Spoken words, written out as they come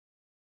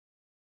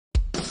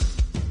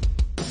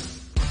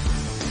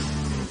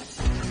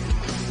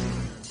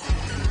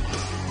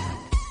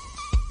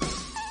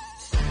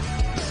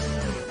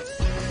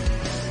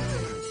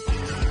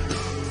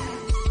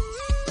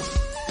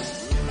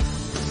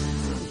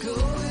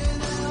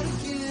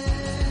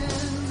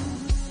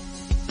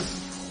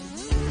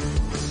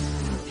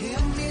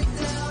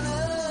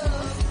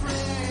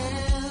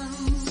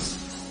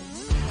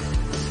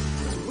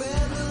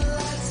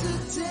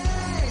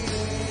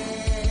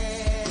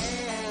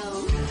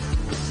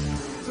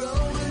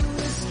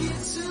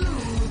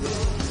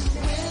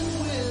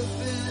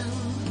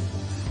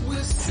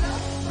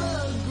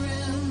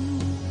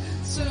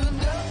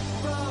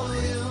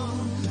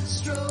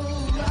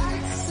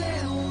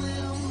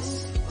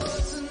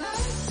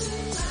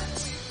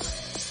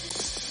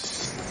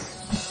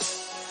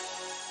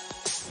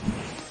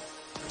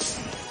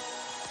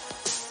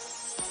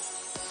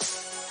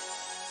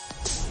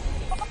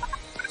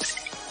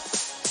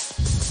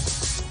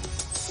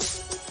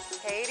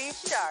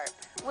Sharp.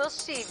 Will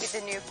she be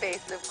the new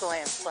face of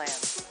Glam Slam?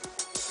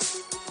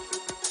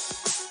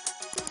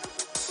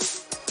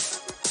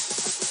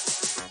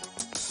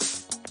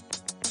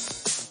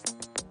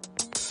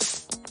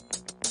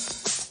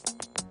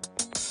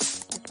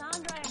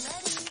 Cassandra, I'm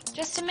ready.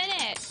 Just a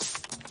minute.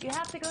 You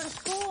have to go to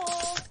school.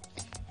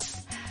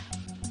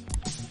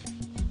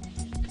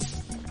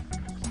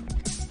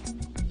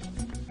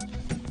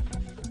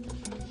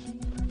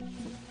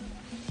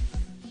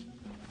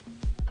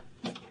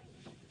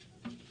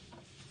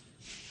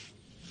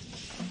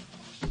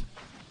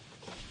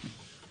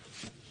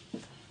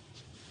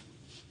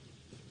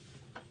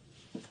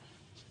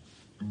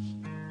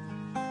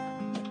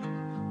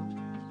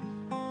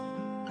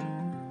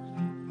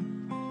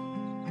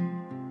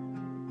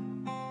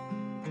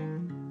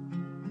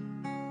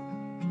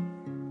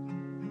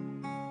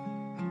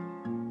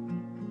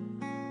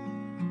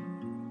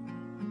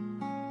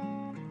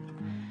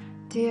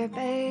 Dear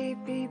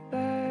baby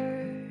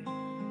bird,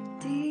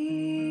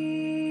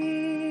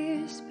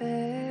 dear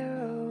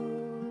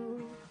sparrow.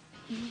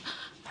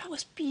 That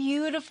was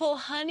beautiful,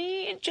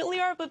 honey.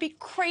 Juilliard would be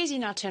crazy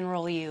not to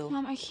enroll you.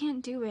 Mom, I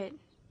can't do it.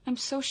 I'm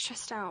so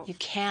stressed out. You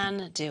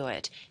can do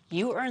it.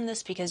 You earned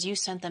this because you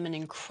sent them an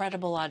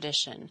incredible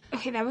audition.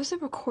 Okay, that was a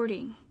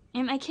recording.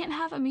 And I can't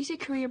have a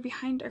music career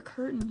behind a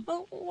curtain.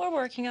 Well, we're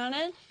working on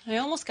it. I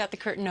almost got the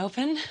curtain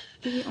open.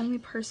 Be the only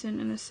person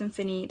in a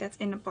symphony that's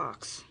in a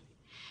box.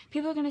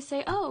 People are gonna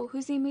say, oh,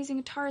 who's the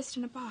amazing guitarist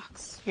in a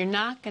box? You're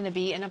not gonna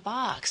be in a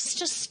box. It's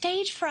just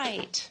stage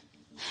fright.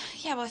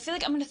 Yeah, well, I feel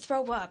like I'm gonna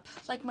throw up.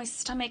 Like my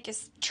stomach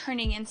is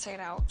turning inside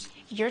out.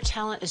 Your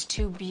talent is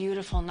too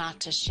beautiful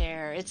not to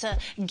share. It's a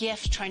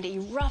gift trying to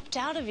erupt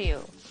out of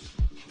you.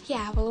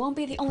 Yeah, well, it won't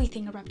be the only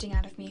thing erupting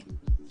out of me.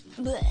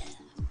 Blech.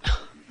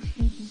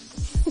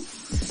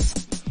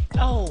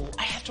 Oh,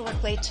 I have to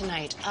work late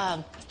tonight.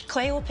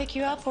 Clay will pick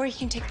you up, or you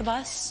can take the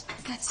bus.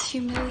 That's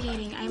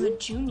humiliating. I'm a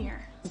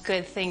junior.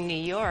 Good thing New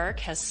York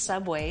has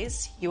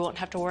subways. You won't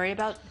have to worry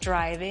about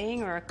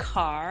driving or a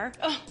car.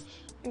 Oh,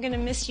 I'm gonna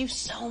miss you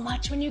so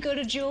much when you go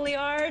to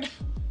Juilliard.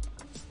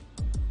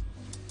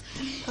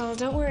 Well,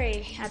 don't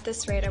worry. At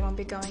this rate, I won't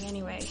be going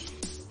anyway.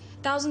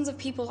 Thousands of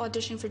people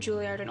audition for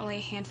Juilliard and only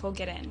a handful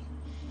get in.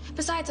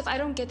 Besides, if I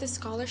don't get this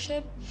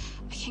scholarship,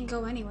 I can't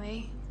go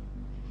anyway.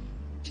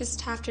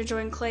 Just have to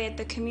join Clay at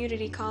the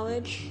community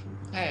college.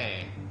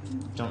 Hey,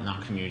 don't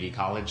knock community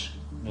college.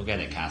 You'll get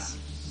it, Cass.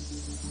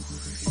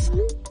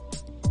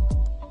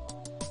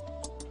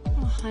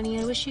 Oh, honey,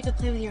 I wish you could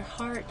play with your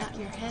heart, not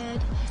your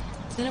head.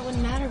 Then it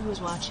wouldn't matter who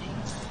was watching.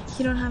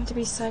 You don't have to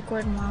be psych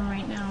ward mom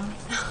right now.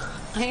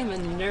 I am a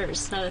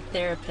nurse, not a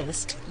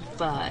therapist,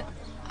 but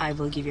I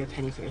will give you a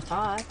penny for your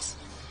thoughts.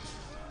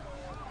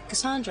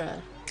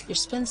 Cassandra, you're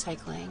spin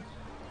cycling.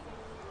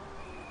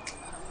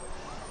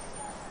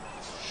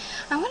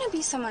 I want to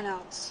be someone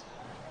else.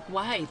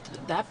 Why?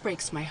 That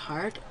breaks my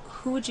heart.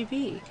 Who would you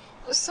be?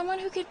 Someone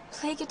who could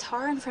play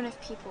guitar in front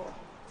of people.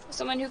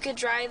 Someone who could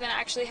drive and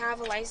actually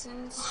have a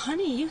license.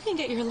 Honey, you can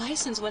get your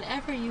license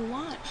whenever you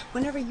want,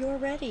 whenever you're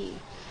ready.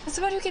 And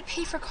someone who could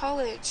pay for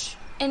college.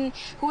 And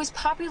who is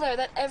popular,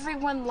 that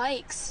everyone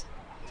likes.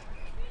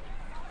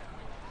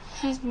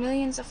 And has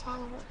millions of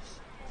followers.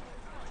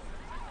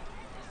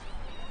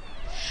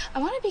 I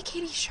want to be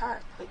Katie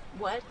Sharp. Like,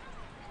 what?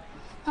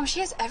 Mom,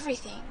 she has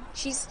everything.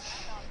 She's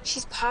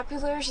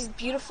popular, she's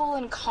beautiful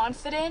and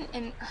confident,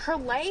 and her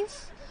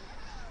life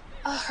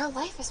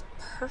is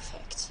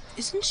perfect.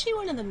 Isn't she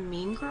one of the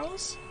mean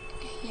girls?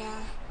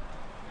 Yeah.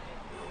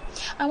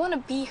 I want to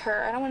be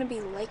her. I don't want to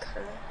be like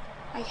her.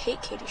 I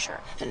hate Katie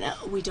Sharp. And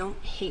we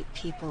don't hate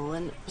people.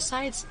 And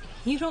besides,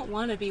 you don't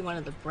want to be one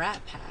of the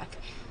brat pack.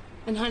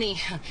 And honey,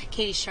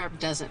 Katie Sharp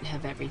doesn't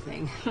have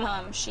everything.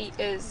 Mom, she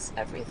is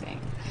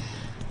everything.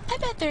 I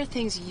bet there are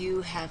things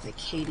you have that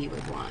Katie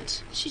would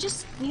want. She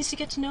just needs to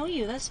get to know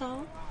you, that's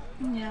all.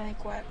 Yeah,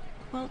 like what?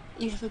 Well,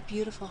 you have a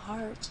beautiful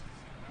heart.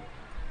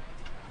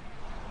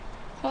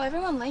 Well,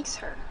 everyone likes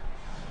her.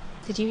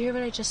 Did you hear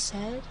what I just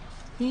said?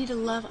 You need to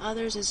love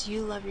others as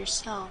you love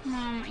yourself.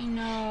 Mom, I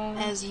know.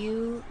 As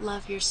you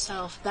love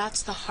yourself.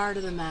 That's the heart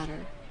of the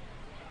matter.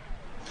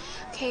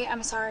 Okay,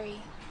 I'm sorry.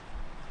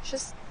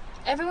 Just,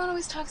 everyone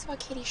always talks about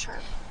Katie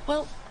Sharp.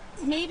 Well,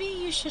 maybe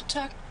you should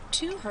talk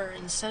to her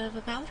instead of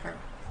about her.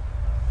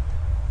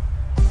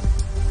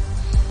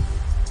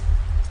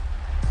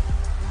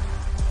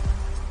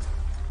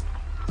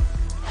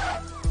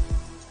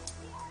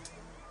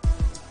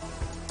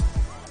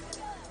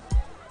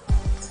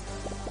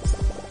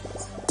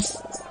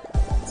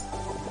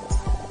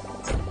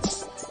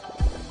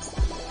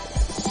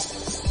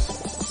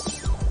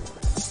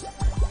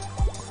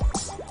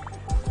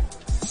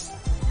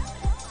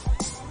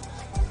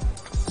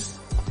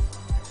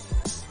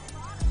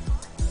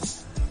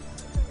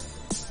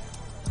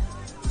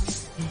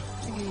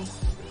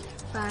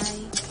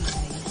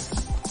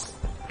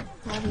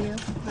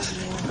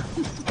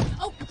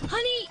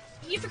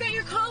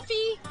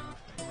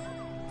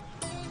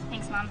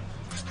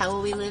 How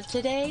will we live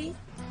today?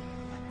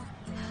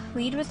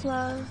 Lead with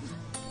love.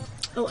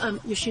 Oh,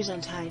 your shoe's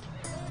untied.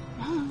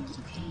 Oh,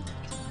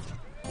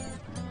 okay.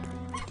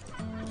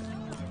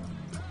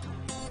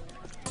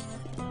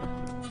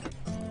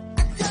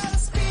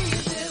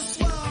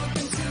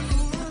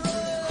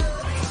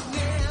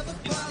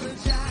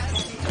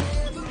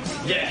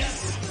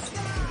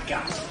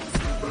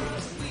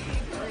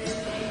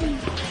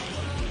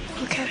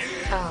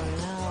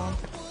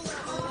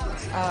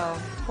 Oh,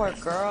 poor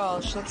girl.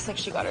 She looks like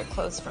she got her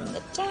clothes from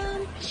the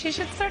dump. She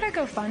should start a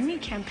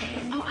GoFundMe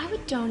campaign. Oh, I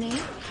would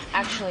donate.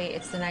 Actually,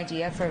 it's an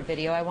idea for a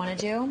video I want to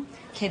do.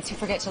 Kids who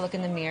forget to look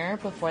in the mirror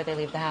before they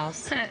leave the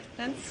house.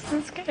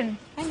 That's good.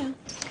 I know.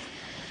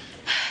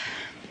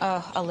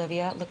 Oh,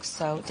 Olivia looks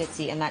so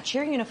ditzy in that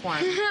cheer uniform.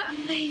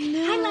 I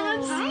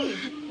know. Hi,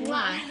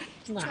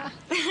 loves. Hi.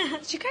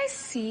 Did you guys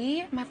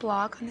see my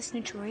blog on this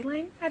new jewelry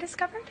line I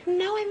discovered?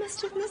 No, I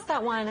must have missed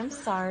that one. I'm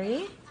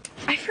sorry.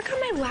 I forgot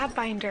my lab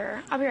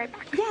binder. I'll be right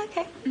back. Yeah,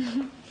 okay.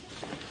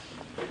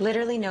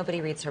 Literally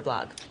nobody reads her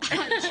blog.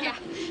 Yeah,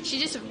 she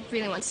just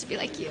really wants to be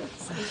like you.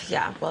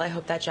 Yeah, well, I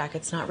hope that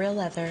jacket's not real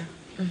leather.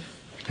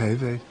 Hey,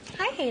 babe.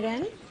 Hi,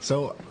 Hayden.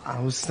 So, I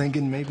was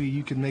thinking maybe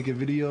you could make a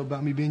video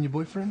about me being your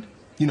boyfriend?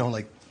 You know,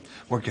 like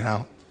working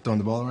out, throwing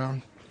the ball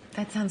around.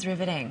 That sounds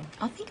riveting.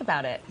 I'll think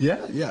about it.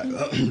 Yeah, yeah,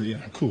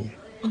 cool.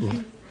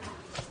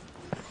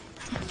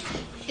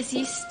 Is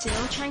he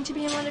still trying to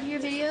be in one of your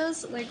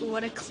videos? Like,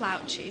 what a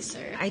clout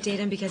chaser. I date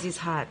him because he's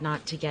hot,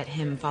 not to get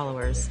him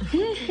followers.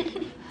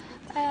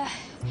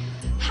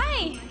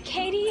 Hi,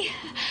 Katie.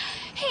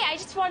 Hey, I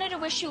just wanted to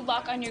wish you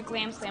luck on your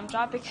glam slam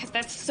job because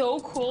that's so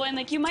cool and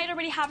like you might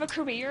already have a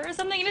career or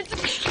something. And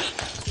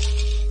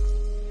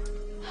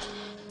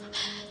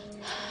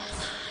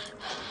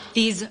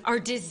These are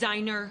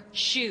designer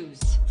shoes.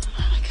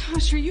 Oh my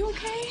gosh, are you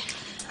okay?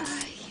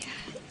 Yeah.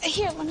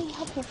 Here, let me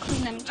help you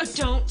clean them.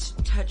 Don't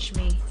touch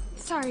me.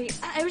 Sorry,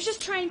 I was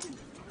just trying to,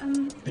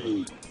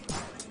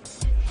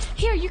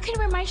 Here, you can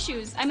wear my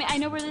shoes. I mean, I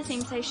know we're the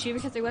same size shoe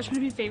because I watched one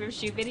of your favorite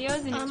shoe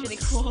videos and it's really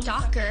cool.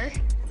 Stalker.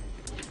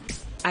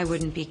 I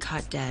wouldn't be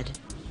caught dead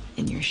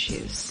in your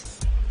shoes.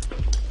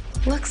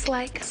 Looks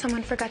like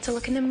someone forgot to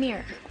look in the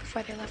mirror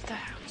before they left the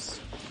house.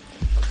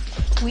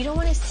 We don't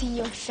want to see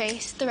your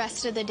face the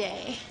rest of the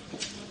day.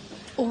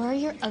 Or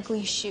your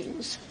ugly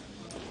shoes.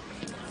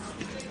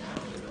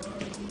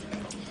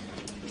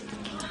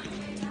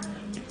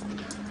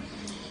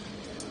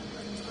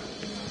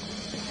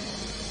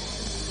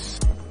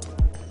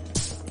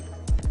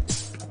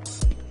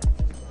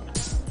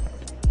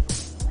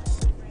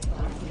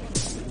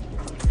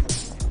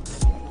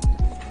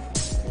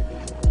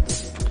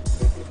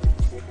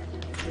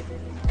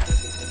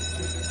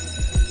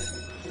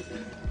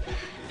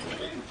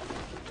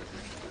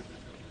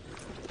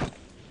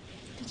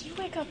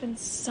 Up in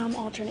some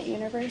alternate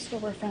universe where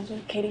we're friends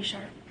with Katie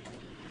Sharp.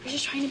 We're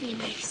just trying to be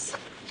nice.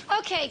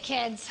 Okay,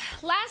 kids.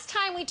 Last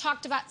time we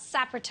talked about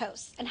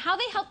saprophytes and how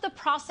they help the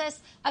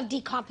process of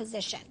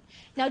decomposition.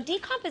 Now,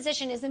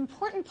 decomposition is an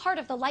important part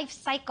of the life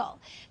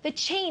cycle. The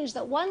change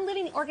that one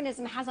living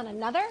organism has on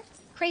another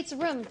creates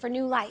room for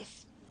new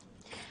life.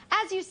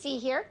 As you see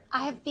here,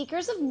 I have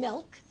beakers of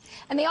milk,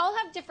 and they all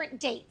have different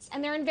dates,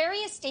 and they're in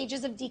various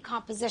stages of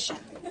decomposition.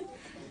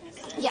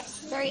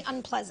 Yes, very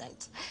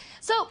unpleasant.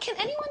 So, can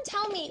anyone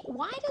tell me,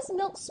 why does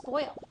milk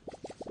spoil?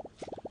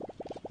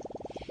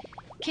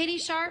 Katie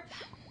Sharp?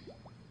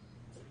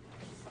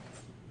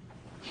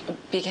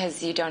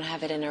 Because you don't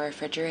have it in a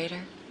refrigerator?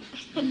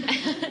 Who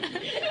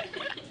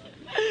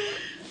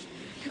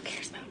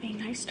cares about being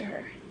nice to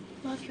her?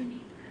 Love your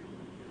neighbor.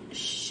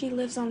 She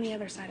lives on the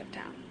other side of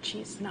town.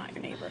 She's not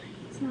your neighbor.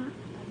 It's not.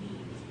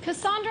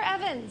 Cassandra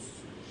Evans.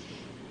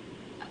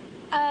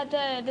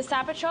 The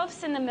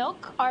saprophytes in the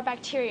milk are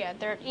bacteria.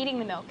 They're eating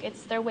the milk.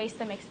 It's their waste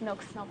that makes the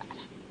milk smell bad.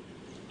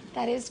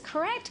 That is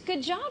correct.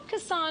 Good job,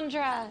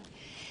 Cassandra.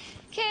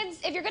 Kids,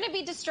 if you're going to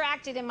be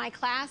distracted in my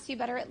class, you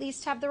better at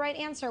least have the right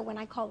answer when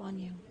I call on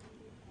you.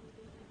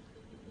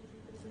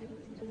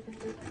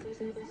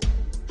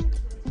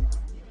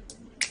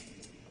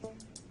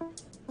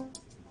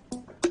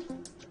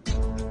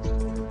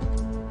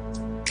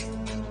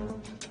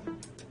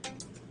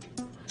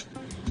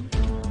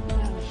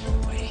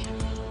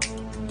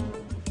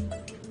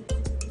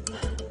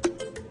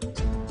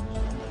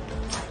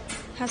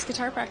 How's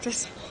guitar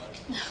practice?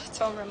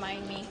 Don't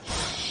remind me.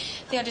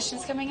 The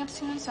audition's coming up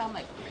soon, so I'm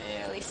like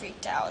really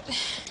freaked out.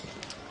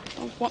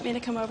 Want me to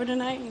come over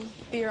tonight and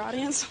be your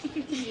audience?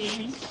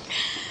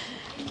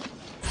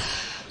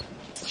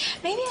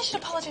 Maybe I should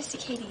apologize to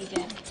Katie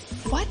again.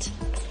 What?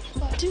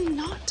 Do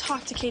not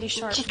talk to Katie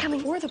Sharp. She's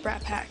coming. Or the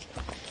Brat Pack.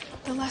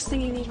 The last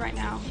thing you need right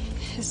now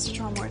is to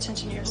draw more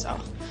attention to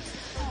yourself.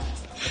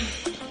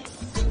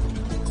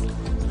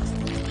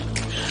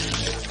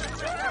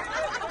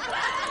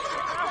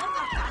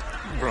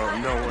 Bro,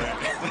 no way.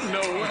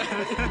 No way.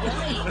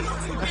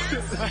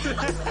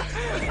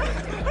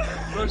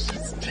 Bro,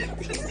 she's...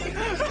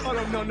 Hold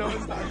on, no,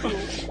 it's not cool.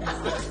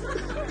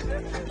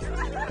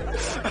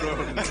 Bro.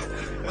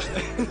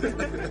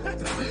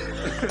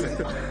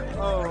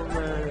 Oh,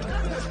 man.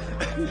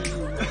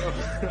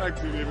 I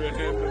couldn't even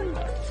handle it.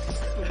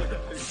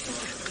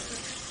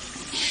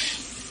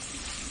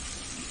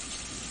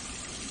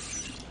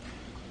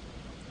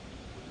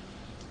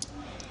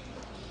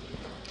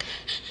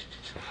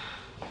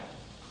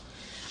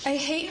 I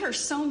hate her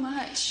so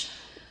much.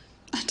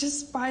 I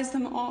despise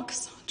them all,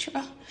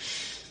 Cassandra.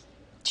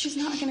 She's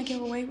not gonna get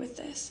away with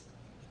this.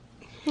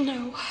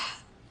 No,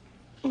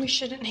 we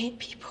shouldn't hate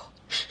people.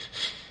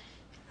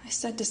 I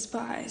said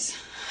despise.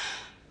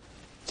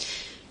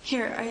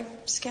 Here, I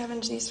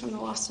scavenged these from the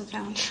lost and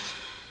found.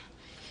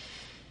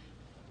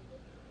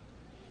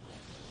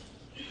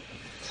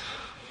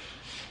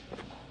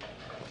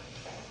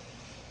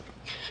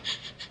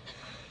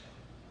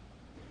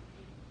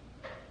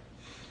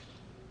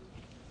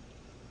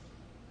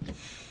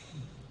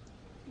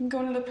 I'm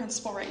going to the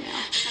principal right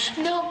now.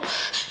 No,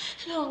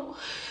 no.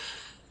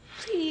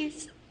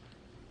 Please.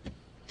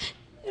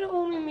 It'll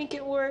only make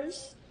it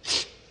worse.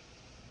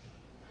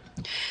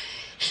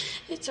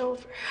 It's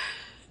over.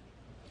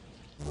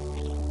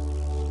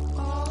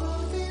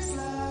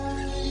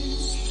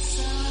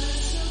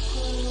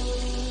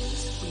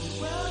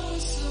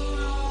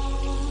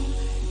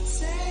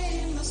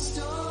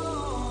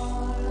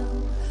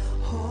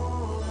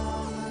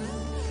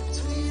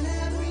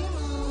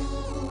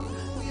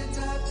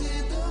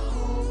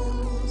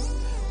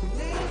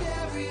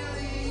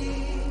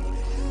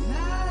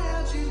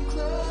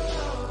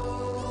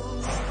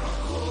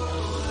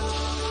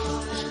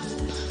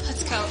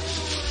 Let's go.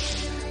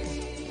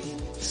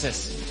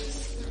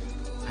 Sis,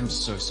 I'm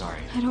so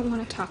sorry. I don't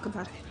want to talk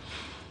about it.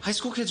 High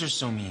school kids are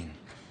so mean.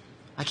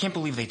 I can't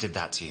believe they did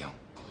that to you.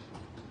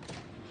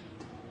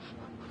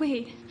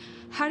 Wait,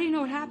 how do you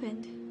know what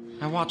happened?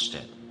 I watched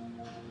it.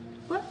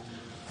 What?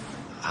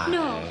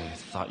 No. I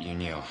thought you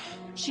knew.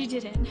 She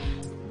didn't.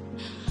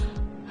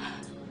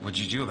 What'd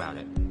you do about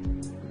it?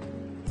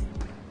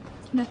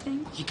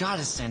 Nothing. You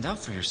gotta stand up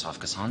for yourself,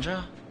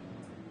 Cassandra.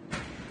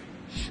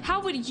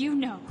 How would you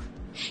know?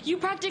 You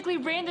practically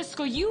ran the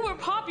school. You were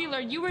popular.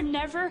 You were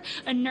never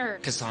a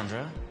nerd.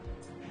 Cassandra,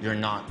 you're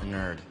not a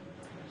nerd.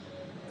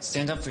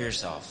 Stand up for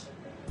yourself.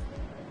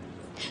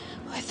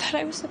 I thought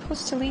I was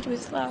supposed to lead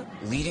with love.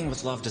 Leading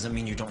with love doesn't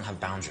mean you don't have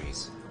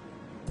boundaries.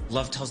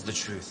 Love tells the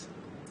truth.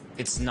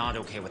 It's not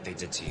okay what they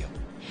did to you.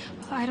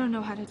 Well, I don't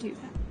know how to do that.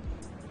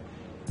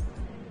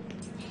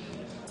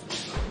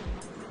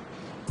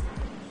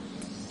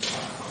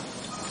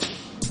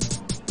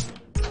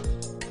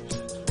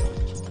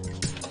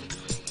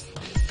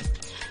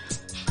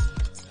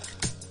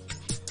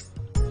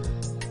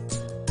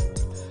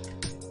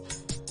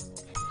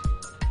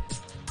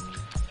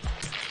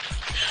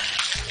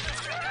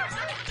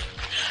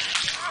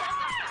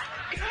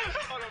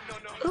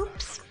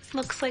 Oops.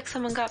 Looks like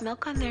someone got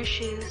milk on their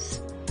shoes.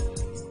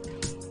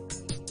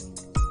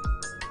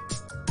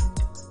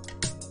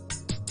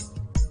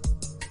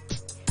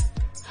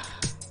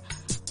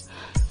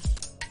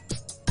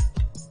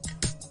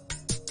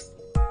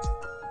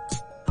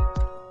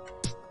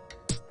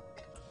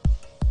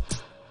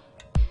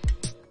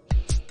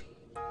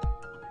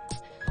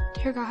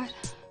 Dear God,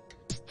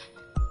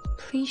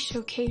 please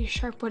show Katie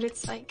Sharp what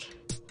it's like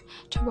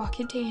to walk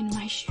a day in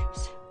my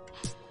shoes.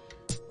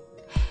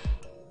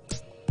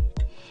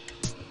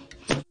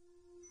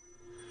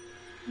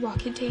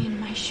 Walk a day in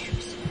my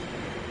shoes.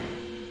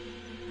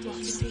 Walk a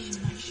day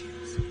in my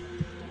shoes.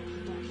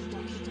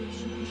 Walk a day in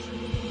my shoes.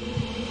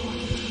 Walk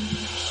a day in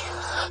my shoes.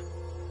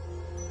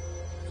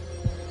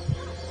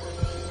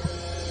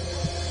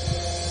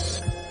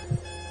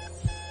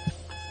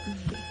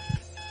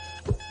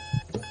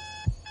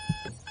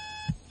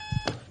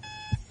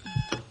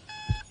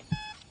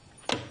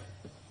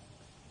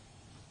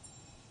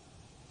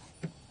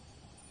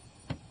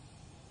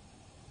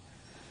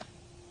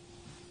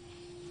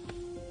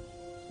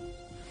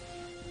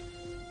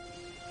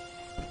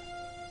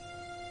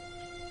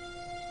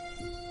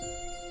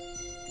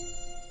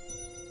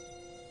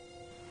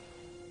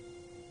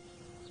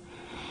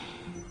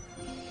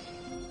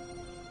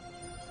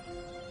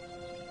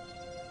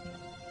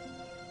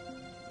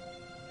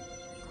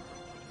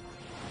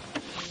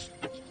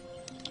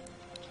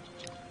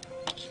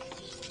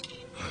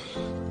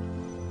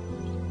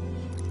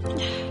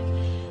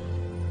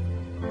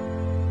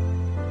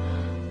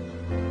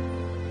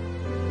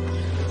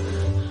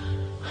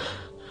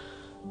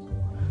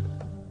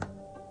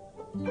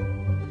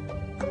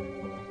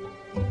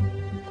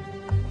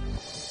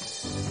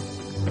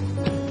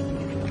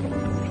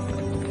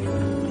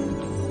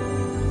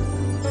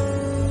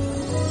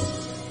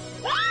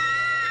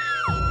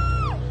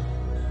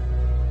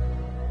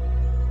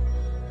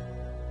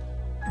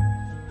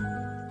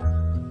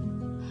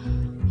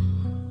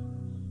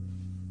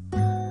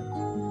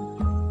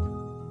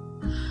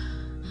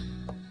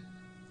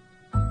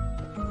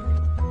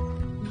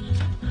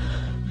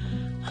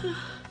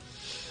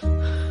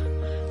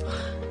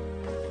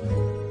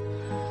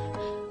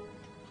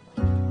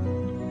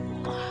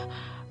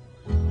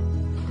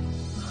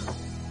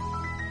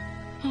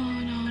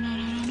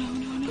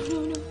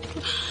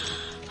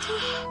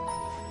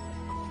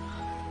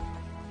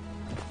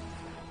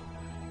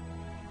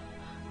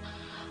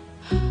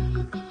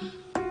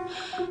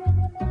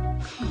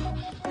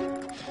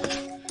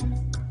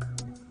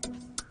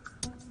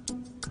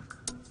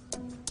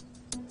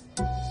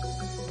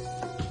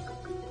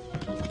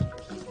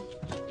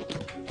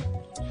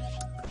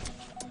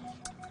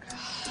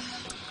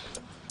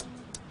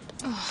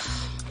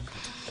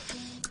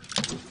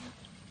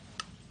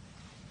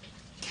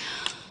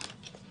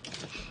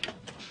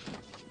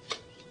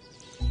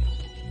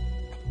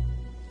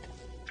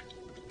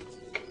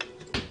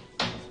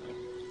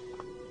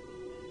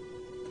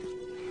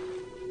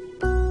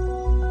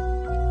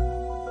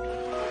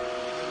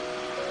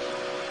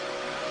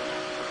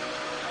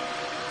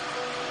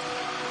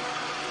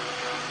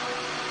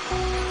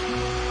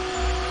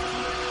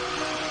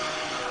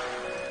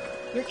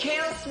 Your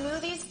kale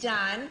smoothie's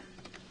done.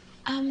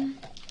 I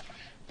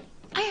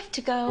have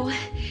to go.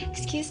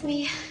 Excuse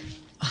me.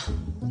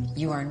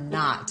 You are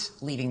not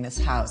leaving this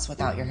house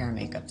without your hair and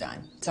makeup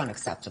done. It's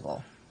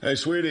unacceptable. Hey,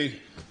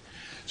 sweetie.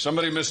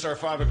 Somebody missed our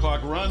 5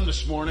 o'clock run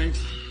this morning.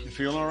 You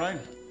feeling all right?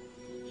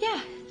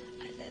 Yeah,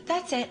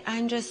 that's it.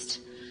 I'm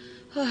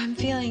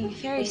feeling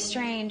very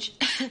strange.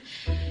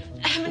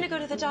 I'm gonna go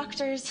to the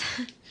doctor's.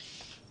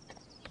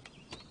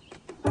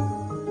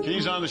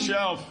 Keys on the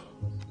shelf.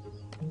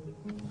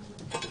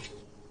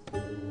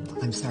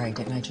 I'm sorry,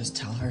 didn't I just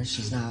tell her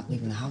she's not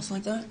leaving the house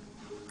like that?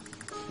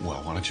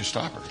 Well, why don't you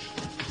stop her?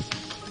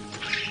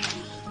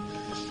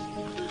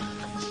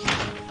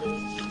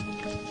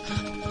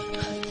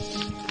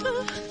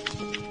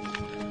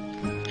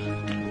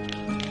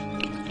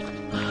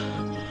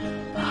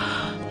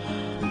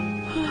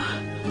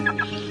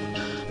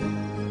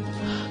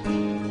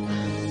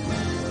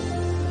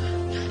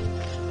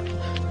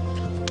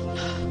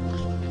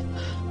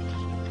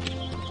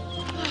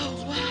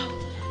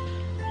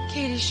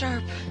 Katie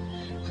Sharp,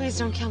 please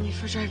don't kill me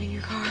for driving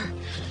your car.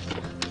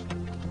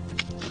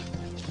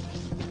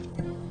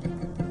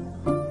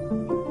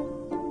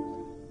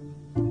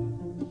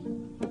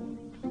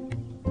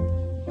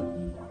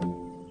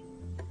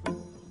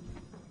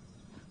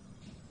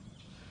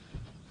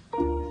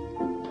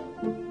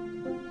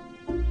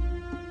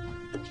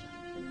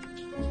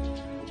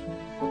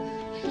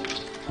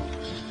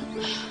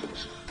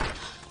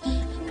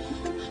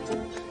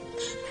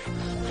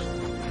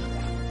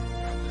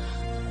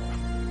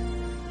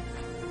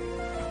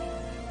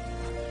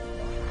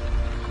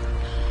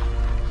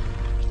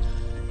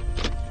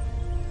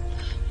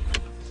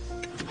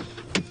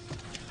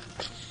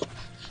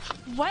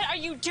 What are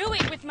you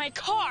doing with my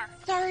car?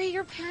 Sorry,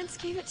 your parents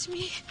gave it to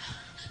me.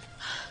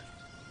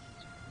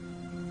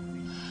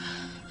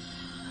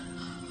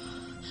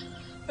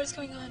 What is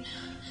going on?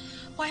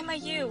 Why am I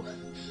you?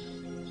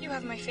 You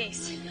have my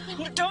face.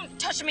 Don't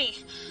touch me.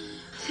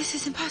 This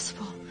is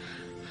impossible.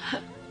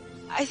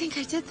 I think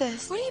I did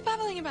this. What are you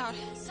babbling about?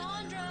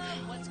 Sandra,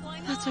 what's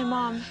going on? That's my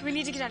mom. We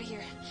need to get out of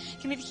here.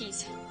 Give me the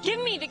keys. Give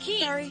me the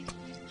keys. Sorry.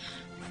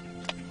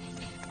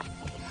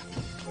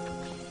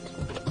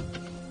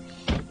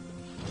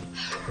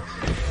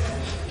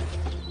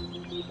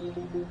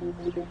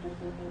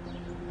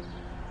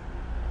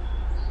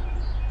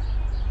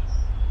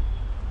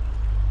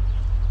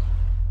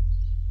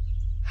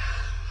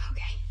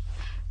 Okay.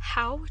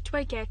 How do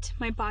I get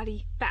my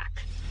body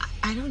back?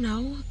 I don't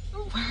know.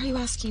 Why are you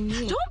asking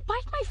me? Don't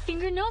bite my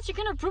fingernails. You're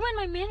gonna ruin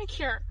my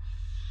manicure.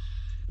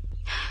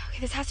 Okay,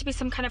 this has to be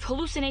some kind of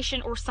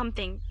hallucination or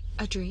something.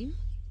 A dream?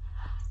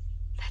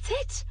 That's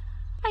it.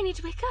 I need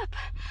to wake up.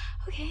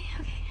 Okay.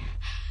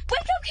 Wake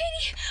up,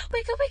 Katie!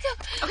 Wake up!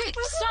 Okay,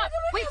 stop!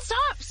 Wait,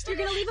 stop! You're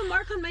gonna leave a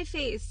mark on my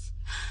face.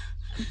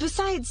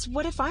 Besides,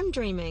 what if I'm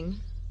dreaming?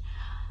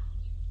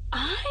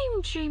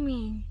 I'm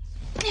dreaming.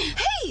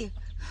 Hey!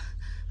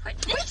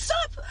 Wait,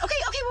 stop! Okay,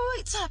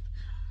 wait, stop.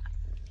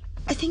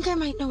 I think I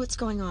might know what's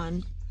going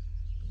on.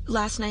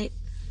 Last night,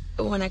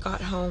 when I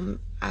got home,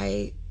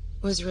 I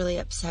was really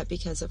upset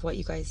because of what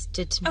you guys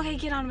did to me. Okay,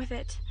 get on with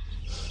it.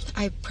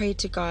 I prayed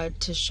to God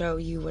to show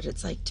you what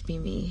it's like to be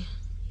me.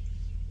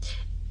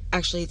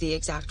 Actually, the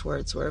exact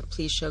words were,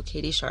 please show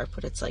Katie Sharp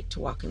what it's like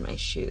to walk in my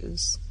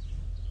shoes.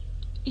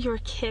 You're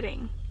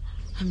kidding.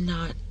 I'm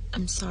not.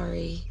 I'm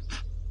sorry.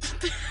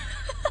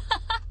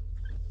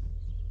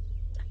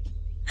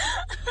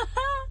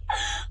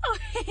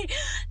 Okay,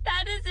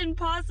 that is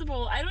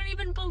impossible. I don't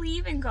even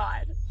believe in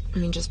God. I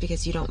mean, just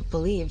because you don't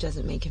believe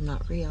doesn't make him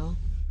not real.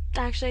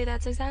 Actually,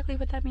 that's exactly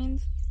what that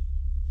means.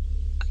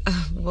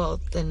 Well,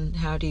 then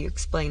how do you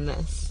explain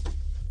this?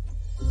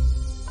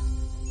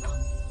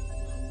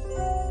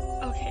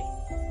 Okay.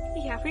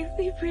 Yeah,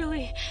 we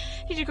really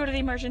need to go to the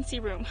emergency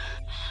room.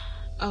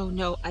 Oh,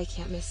 no, I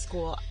can't miss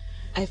school.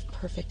 I have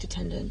perfect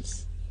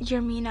attendance.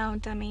 You're me now,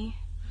 dummy.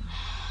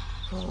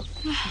 Well,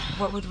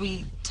 what would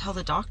we tell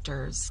the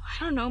doctors?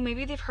 I don't know.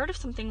 Maybe they've heard of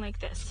something like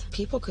this.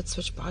 People could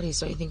switch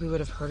bodies. Don't you think we would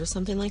have heard of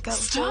something like that?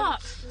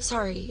 Stop!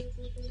 Sorry.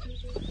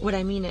 What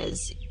I mean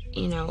is,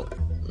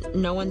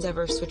 no one's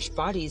ever switched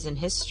bodies in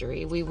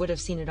history. We would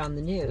have seen it on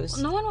the news.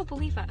 Well, no one will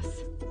believe us.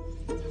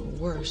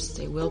 Worse,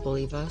 they will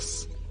believe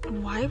us.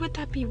 Why would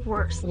that be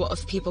worse? Well,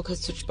 if people could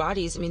switch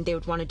bodies, they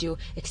would want to do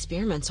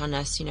experiments on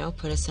us,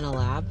 put us in a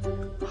lab.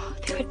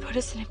 They would put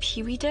us in a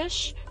Pee-wee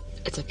dish?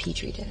 It's a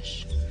petri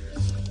dish.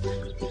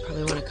 They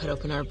probably want to cut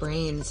open our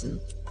brains and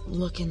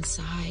look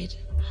inside.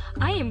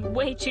 I am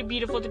way too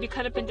beautiful to be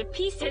cut up into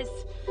pieces.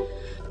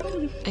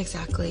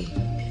 Exactly.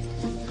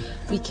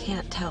 We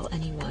can't tell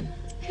anyone.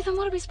 Okay, then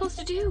what are we supposed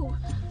to do?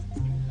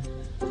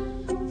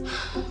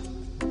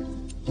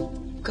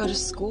 Go to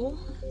school?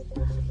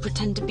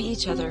 Pretend to be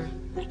each other.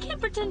 I can't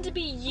pretend to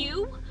be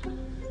you.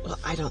 Well,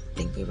 I don't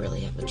think we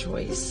really have a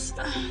choice.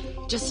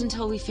 Just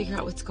until we figure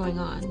out what's going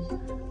on.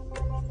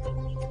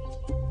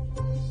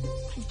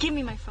 Give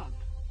me my phone.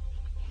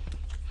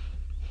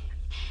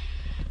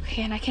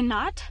 Okay, and I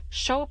cannot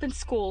show up in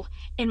school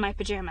in my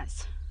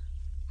pajamas.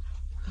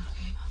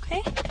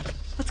 Okay. Okay?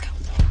 Let's go.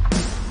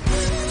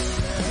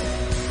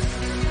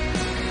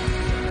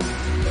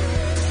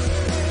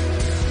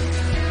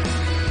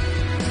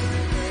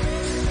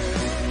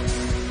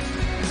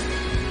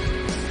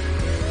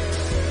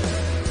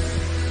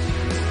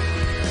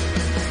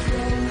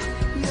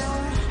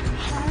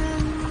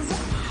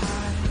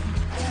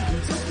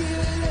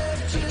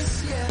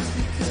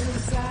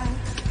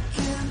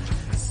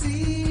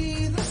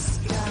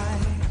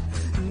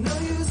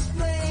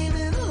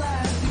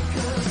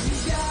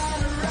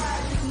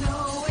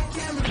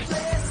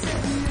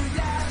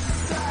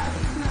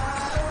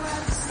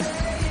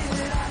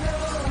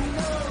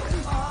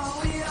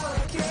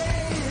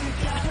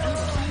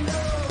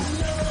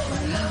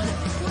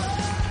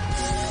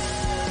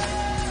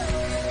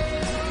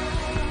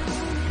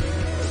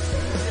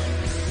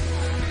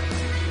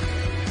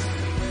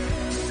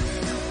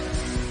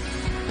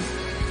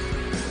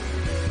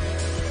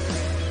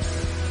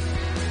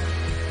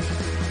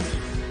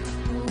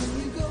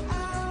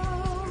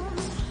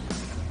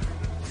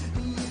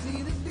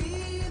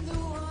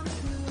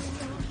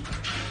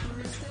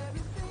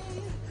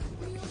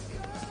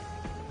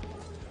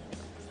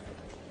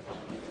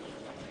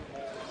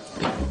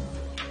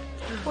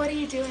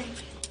 doing?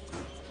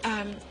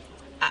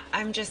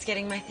 I'm just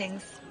getting my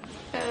things.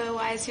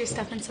 Why is your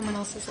stuff in someone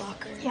else's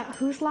locker? Yeah,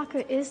 whose locker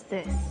is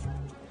this?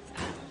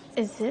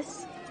 Is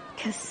this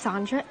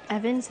Cassandra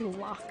Evans'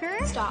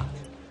 locker? Stop.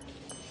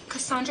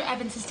 Cassandra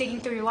Evans is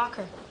digging through your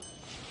locker.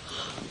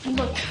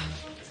 Look.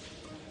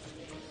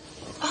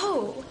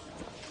 Oh,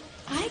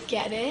 I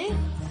get it.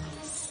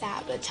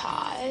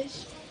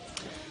 Sabotage.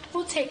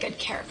 We'll take good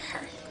care of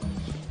her.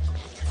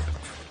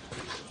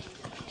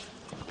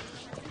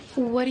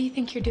 What do you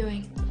think you're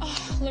doing?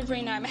 Oh,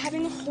 Lorena, I'm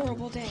having a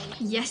horrible day.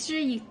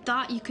 Yesterday you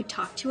thought you could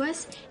talk to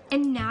us,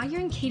 and now you're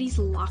in Katie's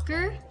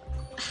locker?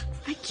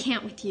 I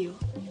can't with you.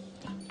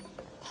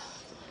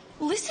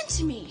 Listen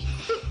to me.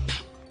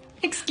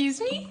 Excuse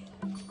me?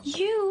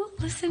 You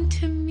listen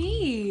to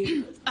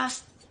me.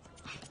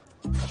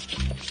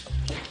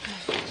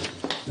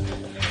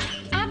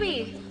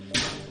 Abby!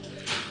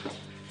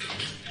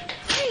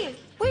 Hey,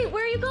 wait,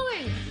 where are you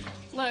going?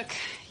 Look,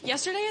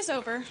 yesterday is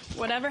over.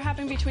 Whatever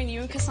happened between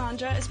you and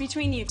Cassandra is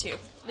between you two.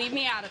 Leave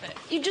me out of it.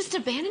 You just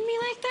abandoned me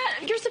like that?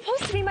 You're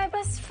supposed to be my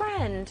best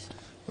friend.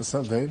 What's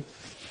up, babe?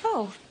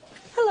 Oh,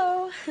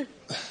 hello.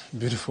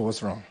 Beautiful,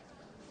 what's wrong?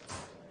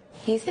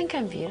 You think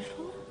I'm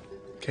beautiful?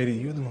 Katie,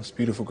 you're the most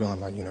beautiful girl in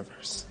my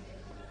universe.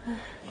 I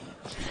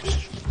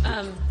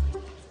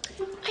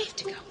have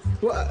to go.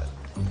 What?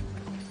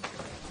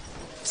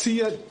 See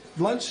you at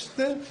lunch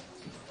then?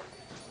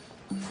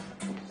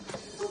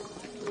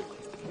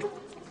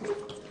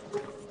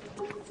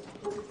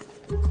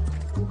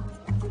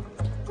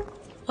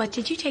 What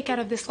did you take out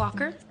of this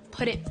locker?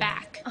 Put it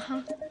back.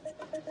 Uh-huh.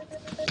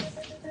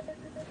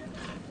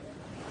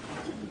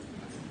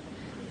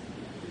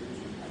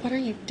 What are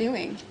you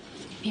doing?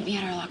 Meet me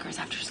at our lockers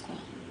after school.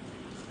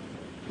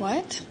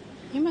 What?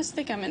 You must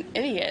think I'm an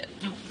idiot.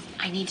 No,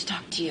 I need to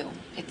talk to you.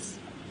 It's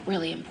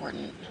really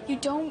important. You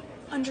don't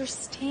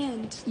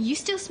understand. You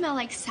still smell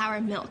like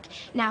sour milk.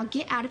 Now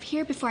get out of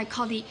here before I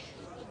call the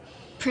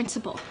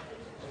principal.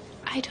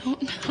 I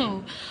don't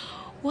know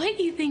what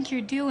you think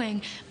you're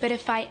doing, but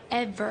if I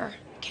ever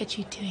catch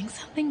you doing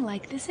something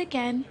like this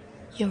again,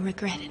 you'll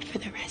regret it for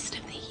the rest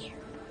of the year.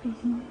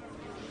 Mm-hmm.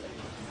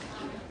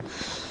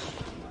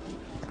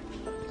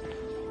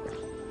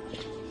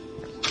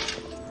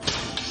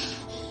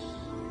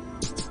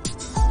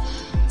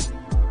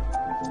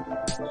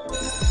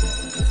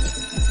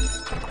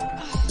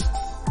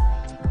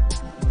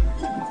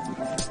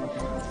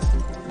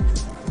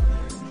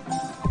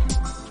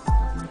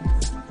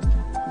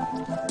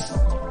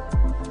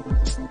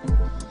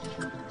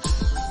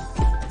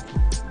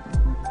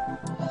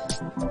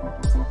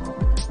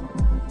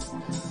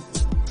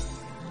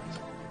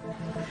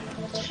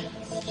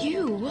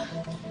 You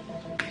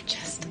are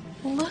just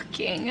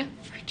looking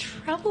for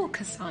trouble,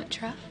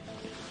 Cassandra.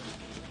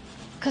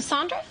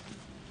 Cassandra?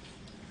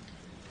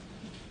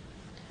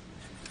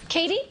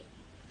 Katie?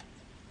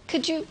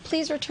 Could you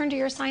please return to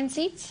your assigned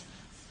seats?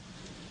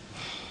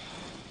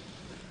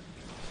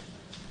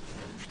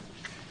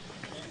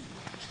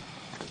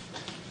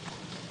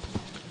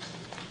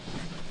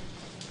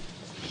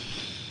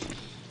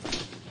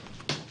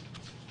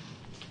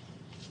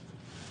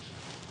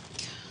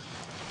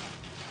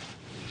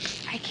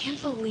 I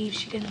can't believe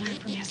she didn't learn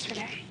from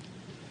yesterday.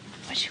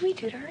 What should we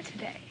do to her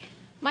today?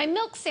 My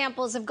milk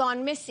samples have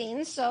gone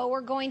missing, so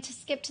we're going to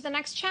skip to the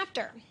next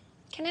chapter.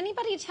 Can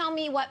anybody tell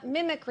me what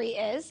mimicry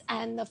is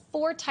and the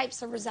 4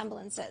 types of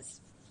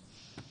resemblances?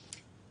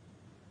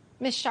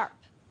 Miss Sharp.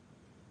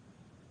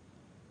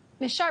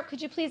 Miss Sharp,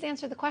 could you please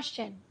answer the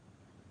question?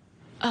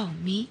 Oh,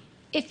 me?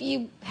 If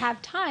you have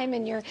time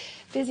and you're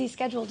busy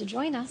scheduled to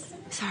join us.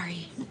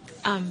 Sorry.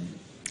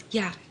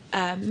 Yeah.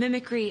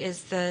 Mimicry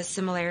is the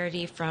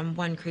similarity from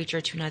one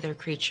creature to another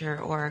creature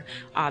or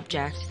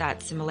object.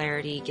 That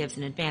similarity gives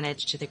an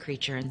advantage to the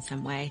creature in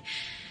some way.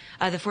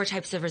 The 4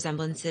 types of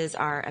resemblances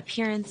are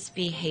appearance,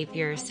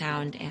 behavior,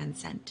 sound, and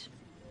scent.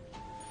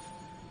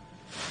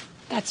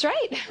 That's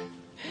right.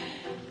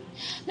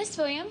 Miss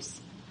Williams,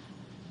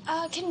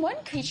 can one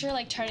creature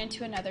like turn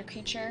into another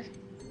creature?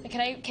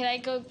 Like, can I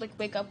go like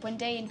wake up one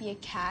day and be a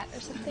cat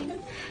or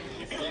something?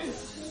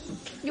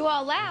 You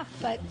all laugh,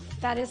 but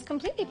that is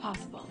completely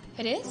possible.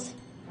 It is?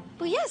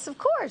 Well, yes, of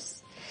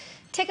course.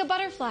 Take a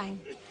butterfly.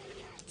 It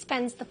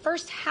spends the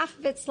first half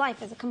of its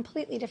life as a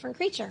completely different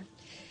creature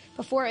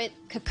before it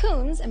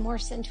cocoons and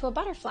morphs into a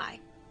butterfly.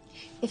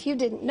 If you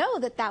didn't know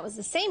that that was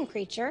the same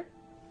creature,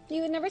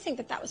 you would never think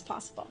that that was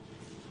possible.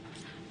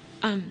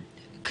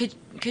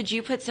 Could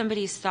you put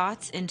somebody's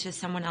thoughts into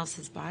someone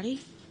else's body?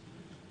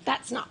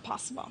 That's not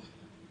possible.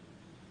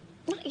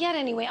 Not yet,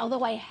 anyway,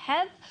 although I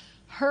have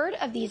heard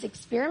of these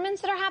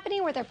experiments that are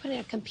happening where they're putting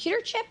a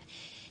computer chip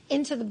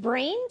into the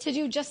brain to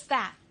do just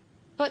that.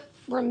 But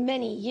we're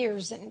many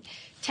years and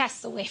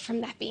tests away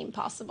from that being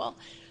possible.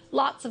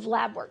 Lots of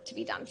lab work to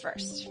be done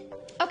first.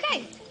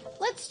 Okay,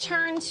 let's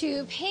turn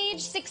to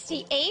page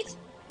 68.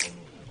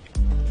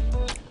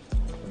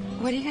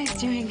 What are you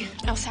guys doing?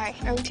 Oh, sorry.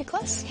 Are we too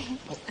close?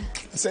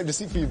 Save the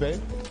seat for you,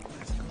 babe.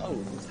 Oh,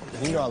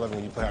 you know I love it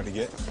when you play hard to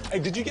get. Hey,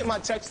 did you get my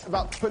text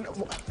about putting up...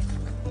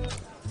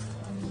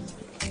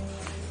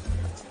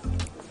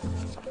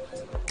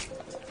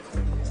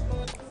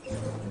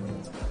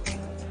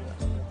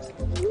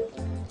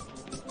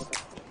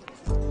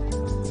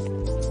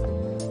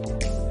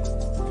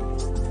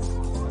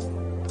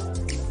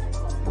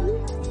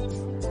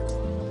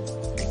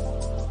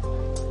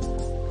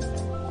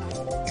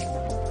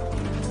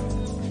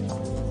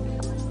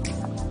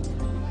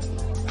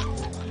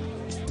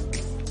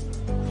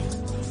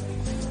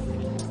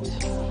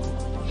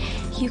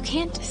 You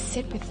can't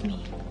sit with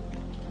me.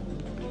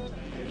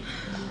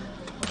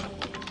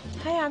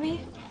 Hi, Abby.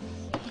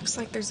 Looks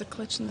like there's a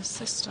glitch in the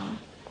system.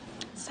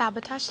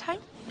 Sabotage time?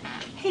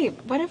 Hey,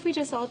 what if we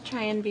just all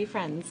try and be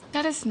friends?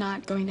 That is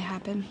not going to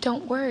happen.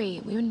 Don't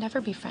worry, we would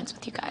never be friends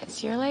with you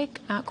guys. You're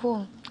like, not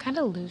cool. Kind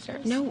of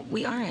losers. No,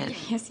 we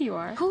aren't. Yes, you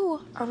are.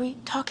 Who are we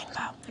talking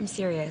about? I'm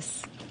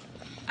serious.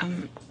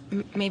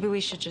 Maybe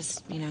we should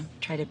just,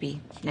 try to be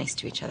nice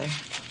to each other.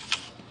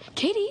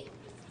 Katie,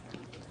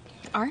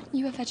 aren't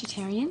you a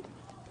vegetarian?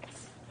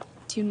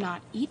 Do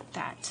not eat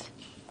that.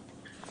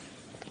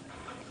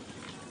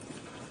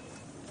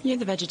 You're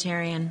the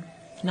vegetarian,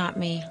 not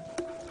me.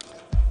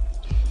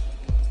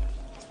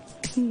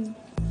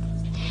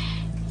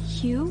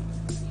 You,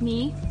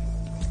 me,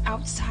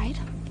 outside,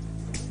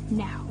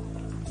 now.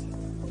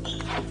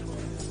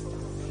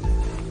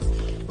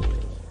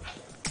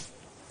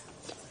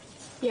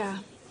 Yeah,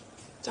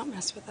 don't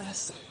mess with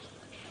us.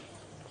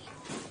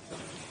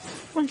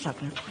 1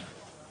 second.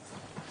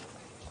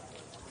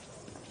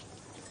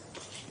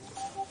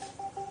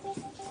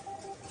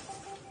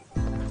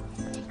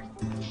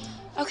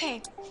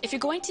 Okay, if you're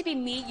going to be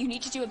me, you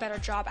need to do a better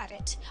job at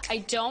it. I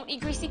don't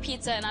eat greasy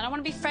pizza, and I don't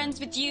want to be friends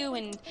with you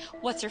and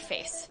what's your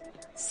face.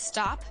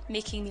 Stop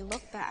making me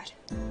look bad.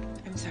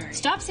 I'm sorry.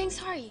 Stop saying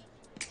sorry.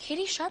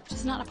 Katie Sharp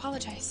does not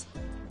apologize.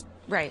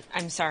 Right,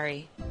 I'm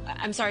sorry.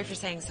 I'm sorry for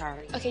saying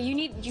sorry. Okay, you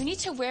need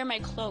to wear my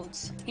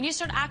clothes. You need to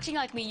start acting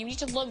like me. You need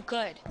to look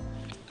good.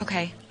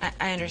 Okay,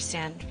 I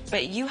understand.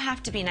 But you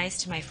have to be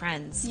nice to my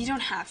friends. You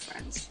don't have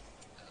friends.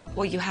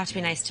 Well, you have to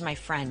be nice to my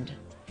friend.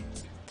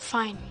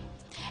 Fine.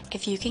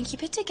 If you can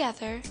keep it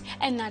together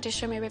and not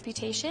destroy my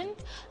reputation,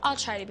 I'll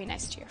try to be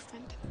nice to your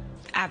friend.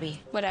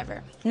 Abby.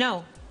 Whatever.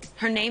 No,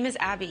 her name is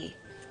Abby.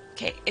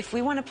 Okay, if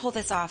we want to pull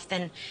this off,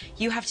 then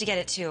you have to get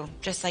it too,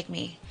 just like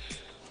me.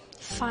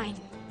 Fine.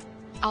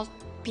 I'll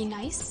be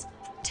nice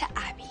to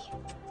Abby.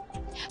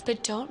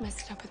 But don't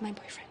mess it up with my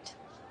boyfriend.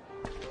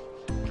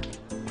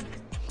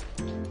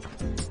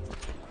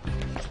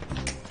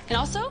 And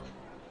also,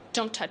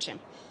 don't touch him.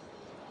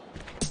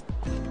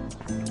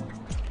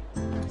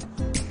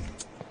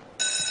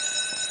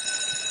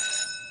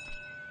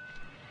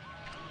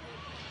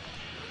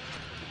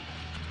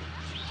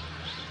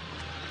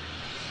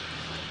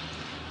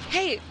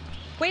 Hey,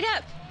 wait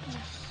up.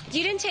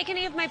 You didn't take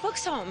any of my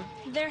books home.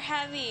 They're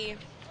heavy.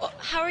 Well,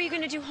 how are you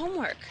going to do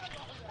homework?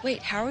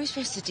 Wait, how are we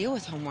supposed to deal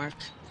with homework?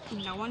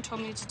 No one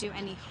told me to do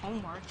any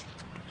homework.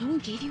 No one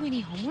gave you any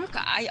homework?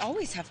 I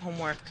always have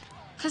homework.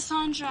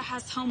 Cassandra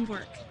has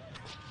homework.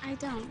 I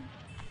don't.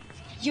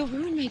 You'll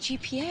ruin my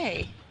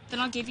GPA. Then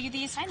I'll give you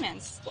the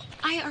assignments. Well,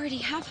 I already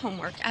have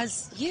homework,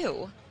 as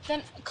you.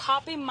 Then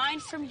copy mine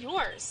from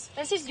yours.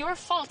 This is your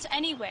fault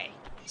anyway.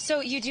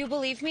 So you do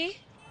believe me?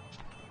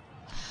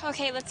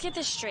 Okay, let's get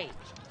this straight.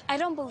 I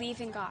don't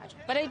believe in God,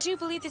 but I do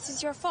believe this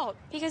is your fault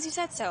because you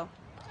said so.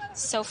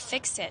 So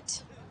fix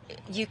it.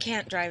 You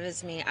can't drive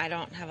as me. I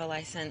don't have a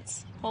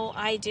license. Well,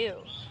 I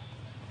do.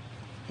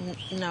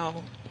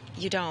 No,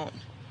 you don't.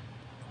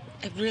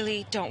 I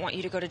really don't want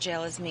you to go to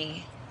jail as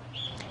me.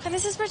 But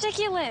this is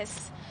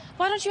ridiculous.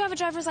 Why don't you have a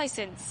driver's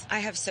license? I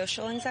have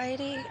social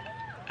anxiety.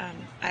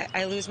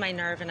 I lose my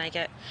nerve and I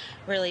get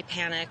really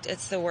panicked.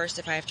 It's the worst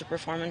if I have to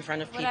perform in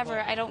front of people.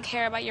 Whatever, I don't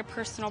care about your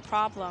personal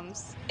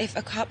problems. If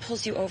a cop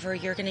pulls you over,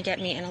 you're going to get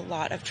me in a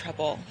lot of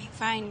trouble.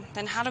 Fine,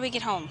 then how do we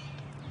get home?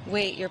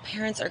 Wait, your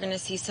parents are going to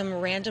see some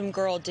random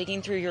girl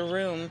digging through your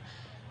room.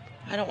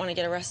 I don't want to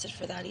get arrested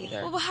for that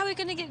either. Well, how are we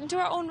going to get into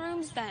our own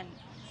rooms then?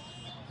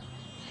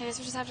 I guess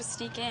we just have to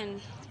sneak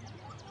in.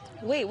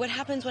 Wait, what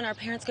happens when our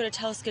parents go to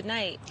tell us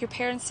goodnight? Your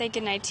parents say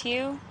goodnight to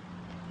you?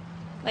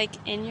 Like,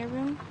 in your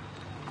room?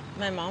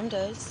 My mom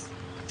does.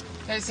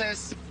 Hey,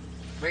 sis.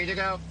 Ready to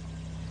go?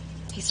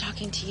 He's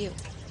talking to you.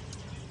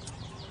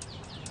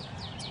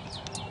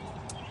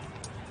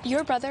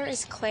 Your brother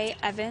is Clay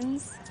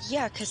Evans?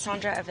 Yeah,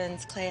 Cassandra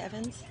Evans, Clay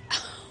Evans.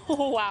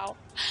 Oh, wow.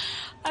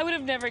 I would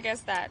have never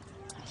guessed that.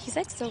 He's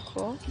like so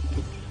cool.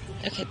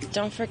 Okay,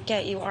 don't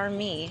forget you are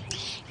me.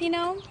 You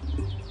know,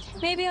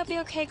 maybe I'll be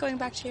okay going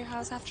back to your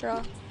house after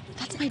all.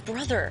 That's my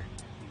brother.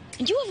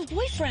 And you have a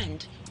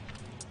boyfriend.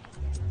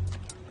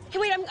 Hey,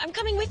 wait, I'm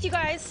coming with you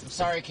guys. I'm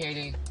sorry,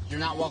 Katie. You're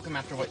not welcome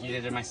after what you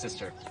did to my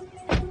sister.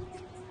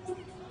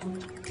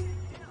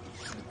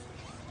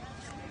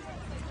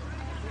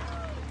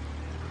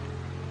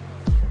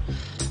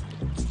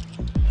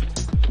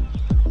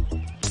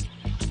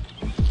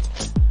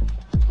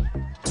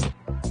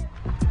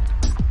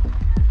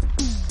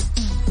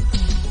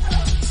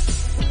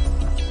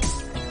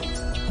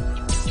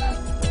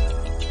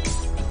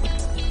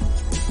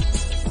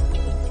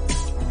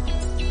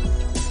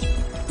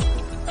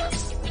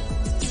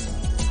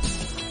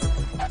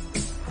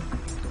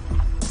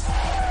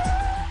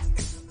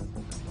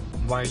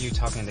 Why are you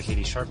talking to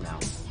Katie Sharp now?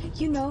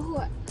 You know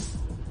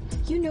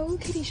who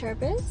Katie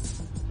Sharp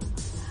is?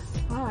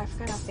 Wow, I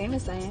forgot how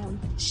famous I am.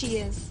 She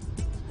is.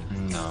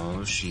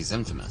 No, she's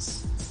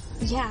infamous.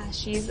 Yeah,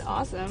 she's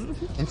awesome.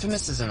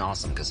 Infamous isn't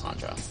awesome,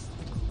 Cassandra.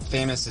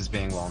 Famous is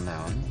being well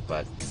known,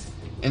 but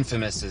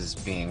Infamous is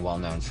being well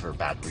known for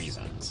bad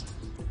reasons.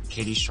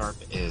 Katie Sharp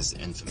is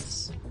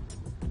infamous.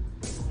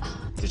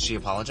 Did she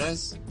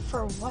apologize?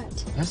 For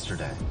what?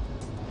 Yesterday.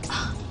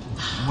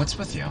 What's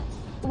with you?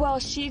 Well,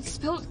 she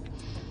spilled...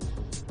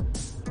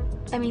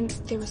 I mean,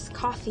 there was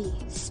coffee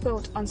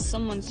spilled on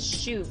someone's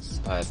shoes.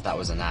 But that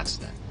was an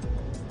accident.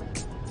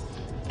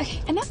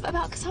 Okay, enough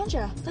about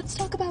Cassandra. Let's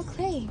talk about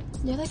Clay.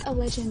 You're like a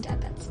legend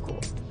at that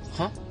school.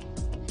 Huh?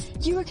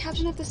 You were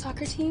captain of the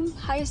soccer team,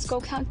 highest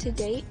goal count to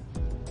date.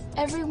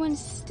 Everyone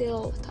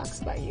still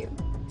talks about you.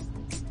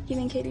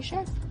 Even Katie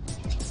Sharp.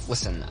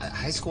 Listen,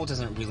 high school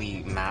doesn't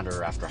really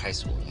matter after high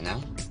school, you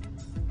know?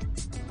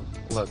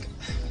 Look,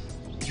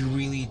 you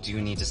really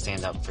do need to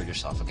stand up for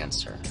yourself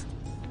against her.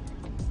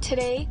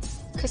 Today,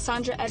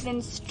 Cassandra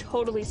Evans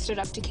totally stood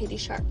up to Katie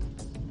Sharp.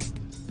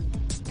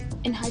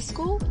 In high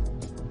school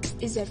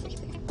is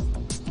everything.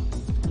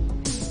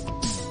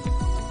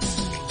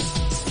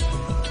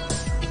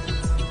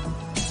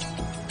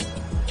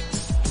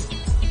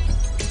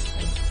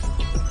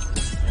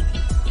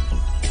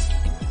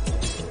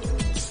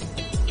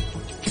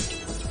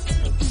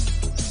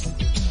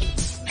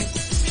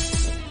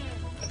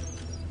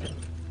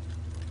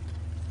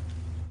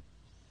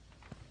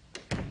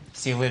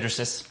 See you later,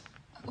 sis.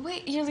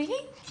 Wait, you're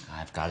leaving?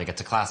 I've got to get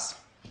to class.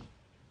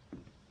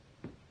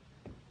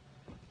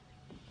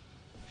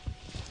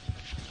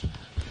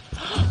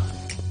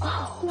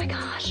 Oh my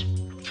gosh.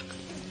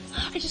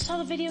 I just saw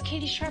the video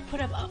Katie Sharp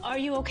put up. Are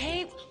you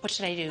okay? What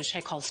should I do? Should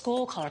I call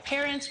school, call her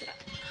parents?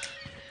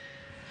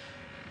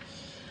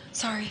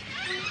 Sorry.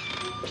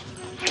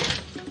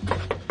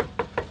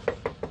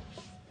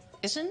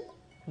 Isn't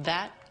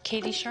that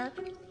Katie Sharp?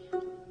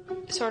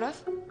 Sort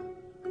of.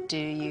 Do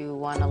you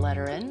want to let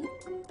her in?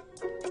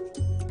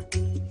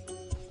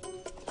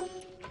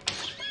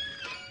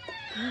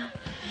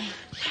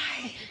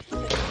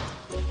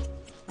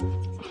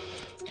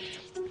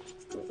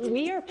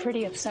 We are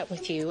pretty upset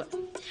with you.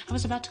 I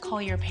was about to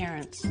call your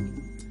parents.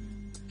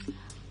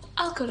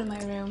 I'll go to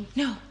my room.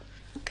 No.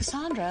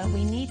 Cassandra,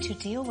 we need to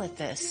deal with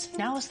this.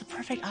 Now is the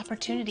perfect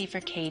opportunity for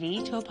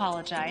Katie to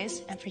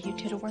apologize and for you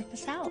two to work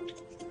this out.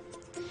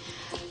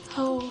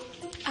 Oh,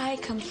 I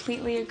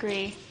completely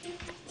agree.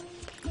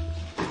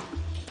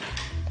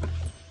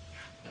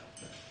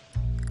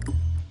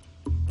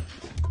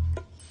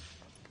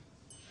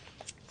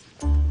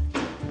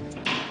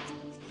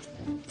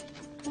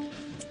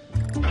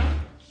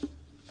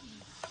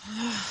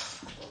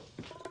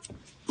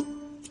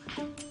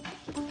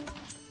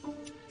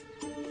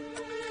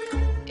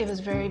 It was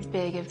very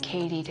big of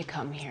Katie to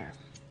come here.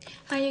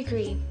 I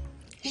agree.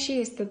 She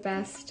is the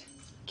best.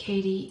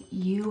 Katie,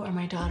 you are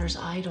my daughter's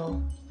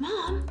idol.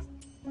 Mom,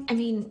 I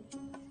mean,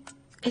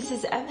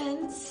 Mrs.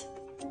 Evans.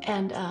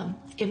 And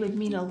it would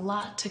mean a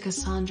lot to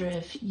Cassandra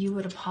if you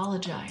would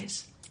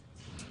apologize.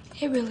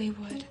 It really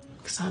would.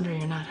 Cassandra,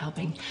 you're not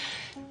helping.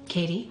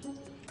 Katie?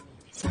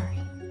 Sorry.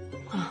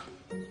 Oh,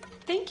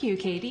 thank you,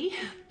 Katie.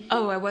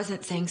 Oh, I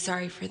wasn't saying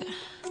sorry for the...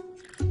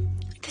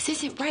 This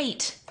isn't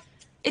right.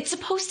 It's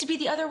supposed to be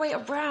the other way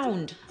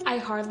around. I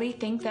hardly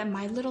think that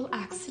my little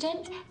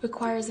accident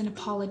requires an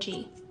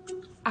apology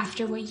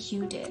after what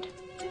you did.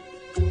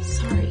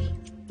 Sorry.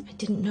 I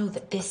didn't know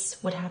that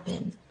this would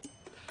happen.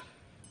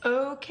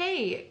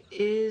 Okay,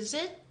 is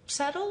it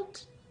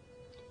settled?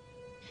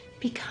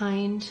 Be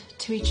kind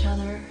to each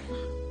other.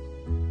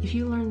 If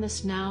you learn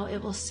this now,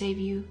 it will save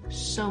you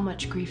so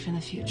much grief in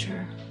the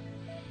future.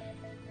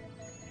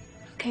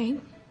 Okay.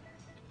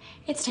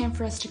 It's time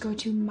for us to go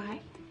to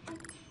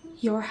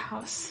your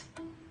house,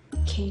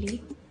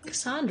 Katie.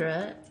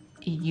 Cassandra,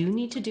 you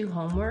need to do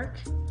homework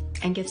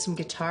and get some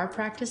guitar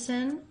practice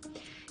in.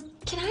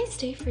 Can I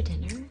stay for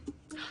dinner?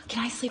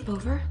 Can I sleep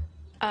over?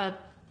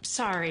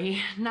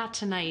 Sorry, not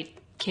tonight,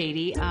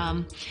 Katie.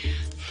 I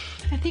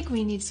think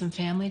we need some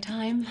family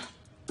time.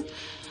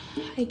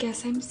 I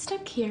guess I'm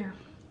stuck here.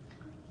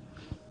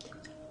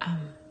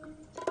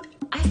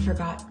 I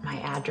forgot my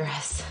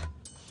address.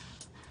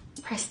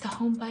 Press the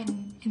home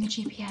button in the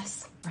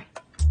GPS. Right.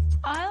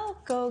 I'll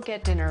go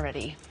get dinner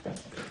ready.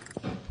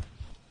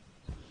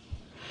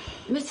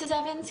 Mrs.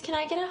 Evans, can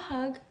I get a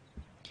hug?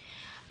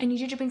 I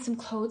need you to bring some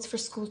clothes for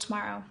school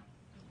tomorrow.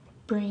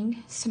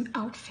 Bring some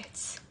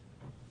outfits.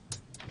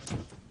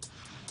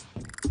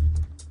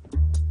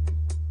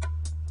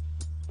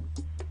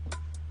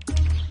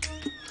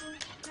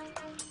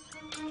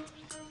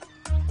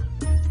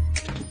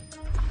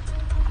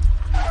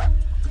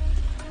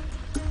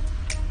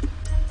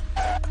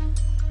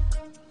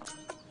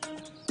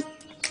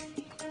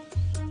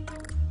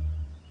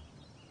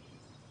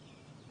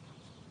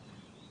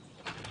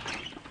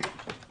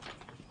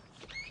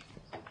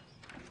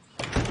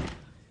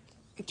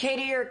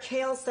 Katie, your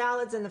kale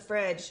salad's in the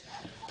fridge.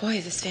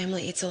 Boy, this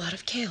family eats a lot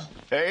of kale.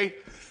 Hey,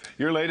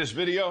 your latest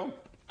video,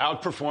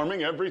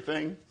 outperforming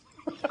everything.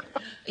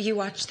 You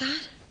watched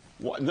that?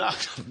 What?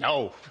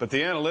 No, but the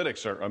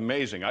analytics are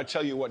amazing. I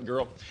tell you what,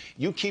 girl,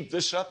 you keep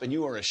this up and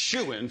you are a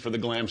shoo-in for the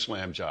Glam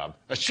Slam job.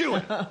 A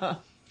shoo-in.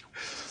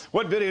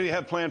 What video do you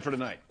have planned for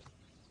tonight?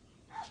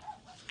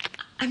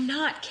 I'm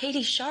not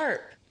Katie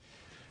Sharp.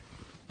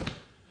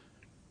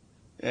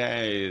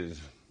 Hey,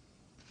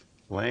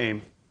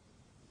 lame.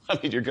 I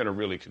mean, you're going to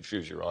really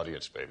confuse your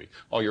audience, baby.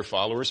 All your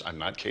followers, I'm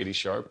not Katie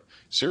Sharp.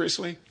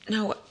 Seriously?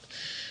 No,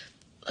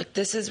 look,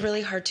 this is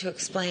really hard to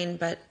explain,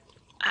 but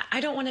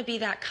I don't want to be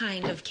that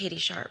kind of Katie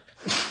Sharp.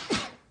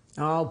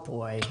 Oh,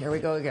 boy. Here we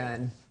go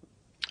again.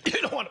 You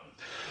don't want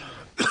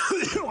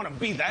to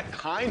be that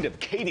kind of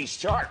Katie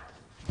Sharp.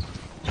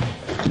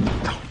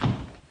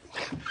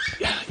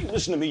 Yeah, you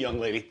listen to me, young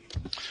lady.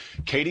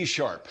 Katie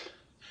Sharp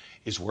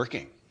is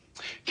working.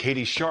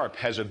 Katie Sharp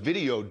has a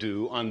video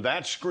due on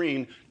that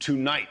screen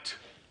tonight.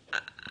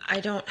 I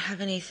don't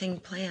have anything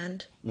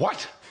planned.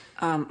 What?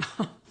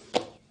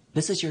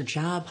 This is your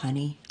job,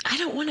 honey. I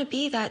don't want to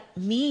be that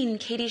mean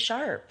Katie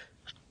Sharp.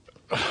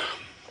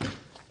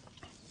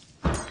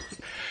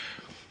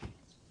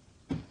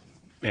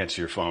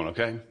 Answer your phone,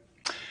 okay?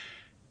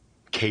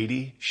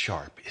 Katie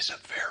Sharp is a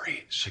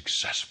very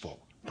successful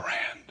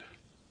brand.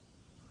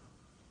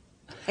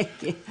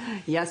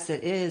 Yes,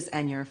 it is.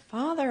 And your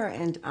father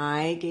and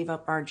I gave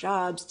up our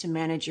jobs to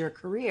manage your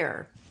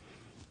career.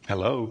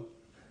 Hello?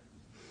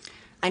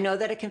 I know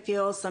that it can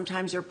feel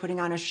sometimes you're putting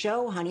on a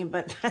show, honey,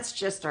 but that's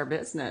just our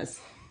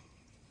business.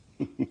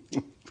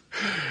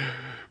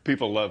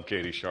 People love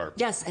Katie Sharp.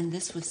 Yes, and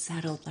this was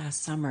settled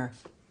last summer.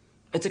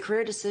 It's a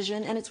career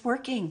decision, and it's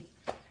working.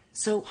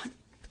 So,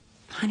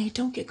 honey,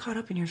 don't get caught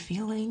up in your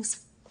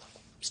feelings.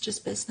 It's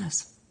just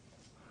business.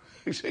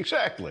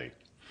 Exactly.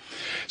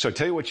 So I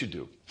tell you what you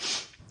do,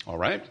 all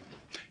right?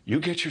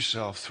 You get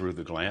yourself through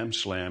the Glam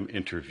Slam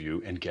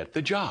interview and get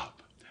the job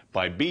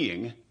by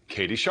being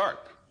Katie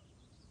Sharp.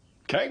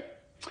 Okay?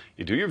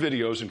 You do your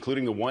videos,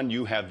 including the one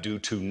you have due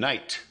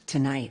tonight.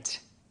 Tonight.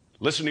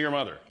 Listen to your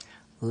mother.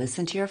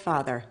 Listen to your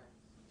father.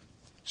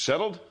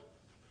 Settled?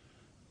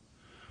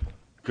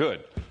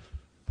 Good.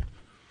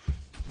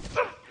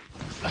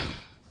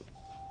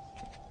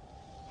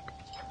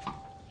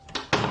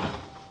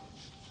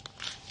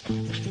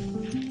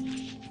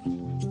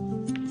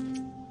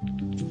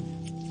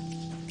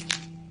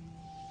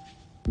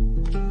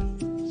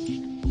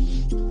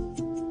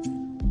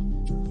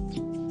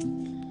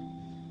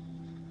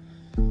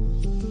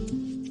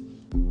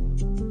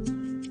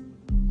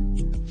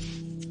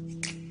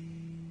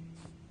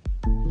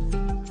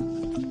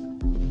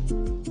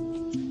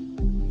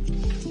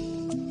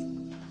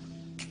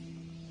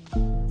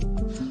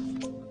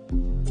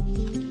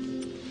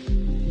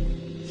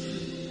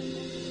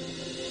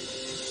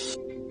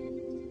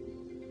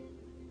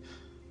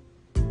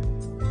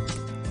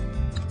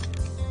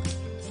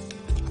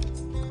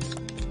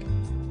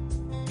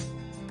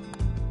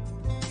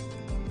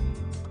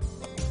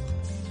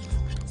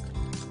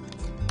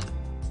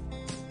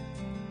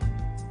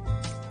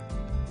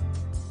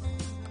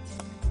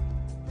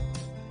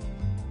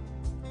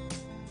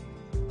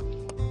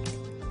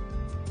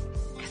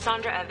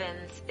 Cassandra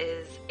Evans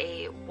is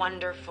a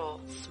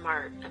wonderful,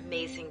 smart,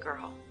 amazing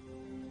girl.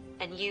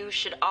 And you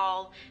should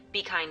all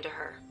be kind to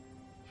her.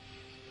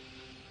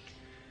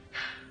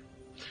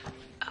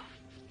 Oh,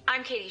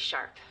 I'm Katie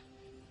Sharp,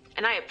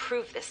 and I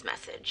approve this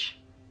message.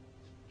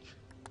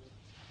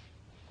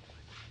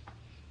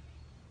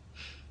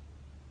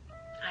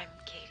 I'm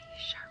Katie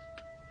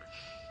Sharp.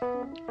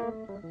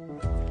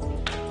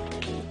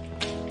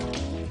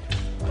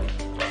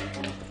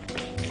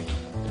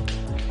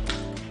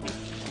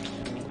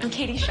 I'm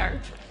Katie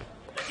Sharp.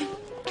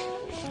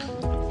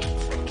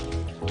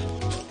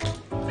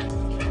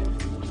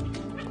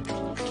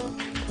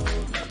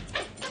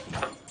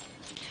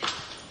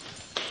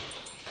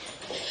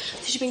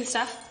 Did you bring the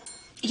stuff?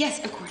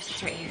 Yes, of course.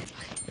 It's right here.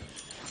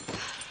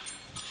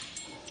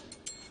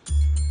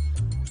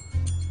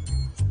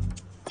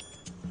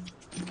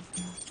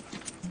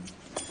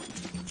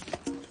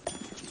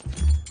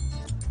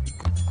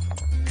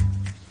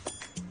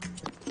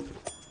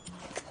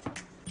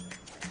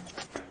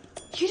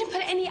 You didn't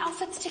put any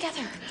outfits together.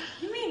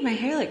 You made my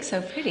hair look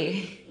so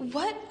pretty.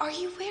 What are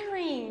you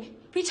wearing?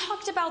 We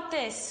talked about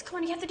this. Come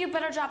on, you have to do a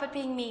better job at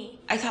being me.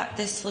 I thought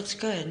this looked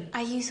good.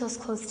 I use those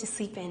clothes to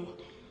sleep in.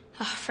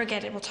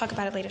 Forget it. We'll talk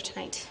about it later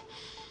tonight.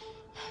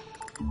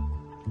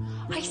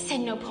 I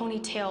said no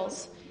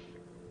ponytails.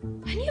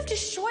 And you've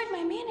destroyed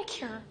my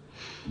manicure.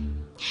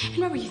 And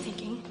what were you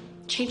thinking?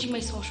 Changing my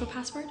social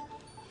password?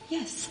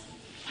 Yes,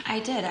 I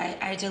did.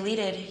 I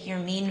deleted your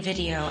mean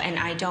video, and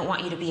I don't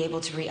want you to be able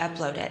to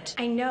re-upload it.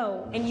 I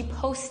know, and you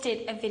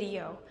posted a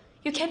video.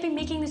 You can't be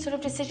making these sort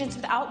of decisions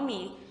without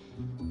me.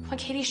 Well,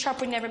 Katie Sharp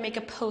would never make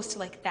a post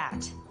like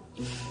that.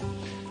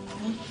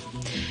 Well,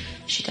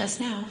 she does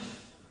now.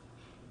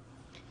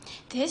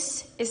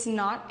 This is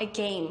not a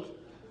game.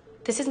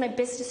 This is my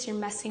business you're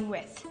messing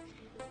with.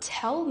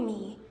 Tell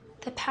me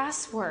the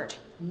password.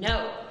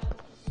 No.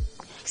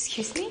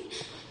 Excuse me?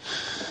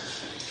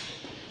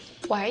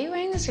 Why are you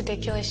wearing those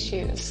ridiculous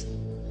shoes?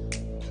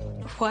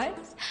 What?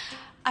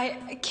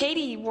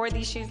 Katie wore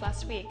these shoes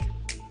last week.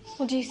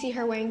 Well, do you see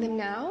her wearing them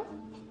now?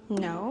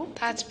 No.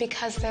 That's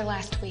because they're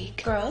last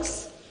week.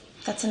 Girls,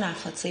 that's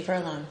enough. Let's leave her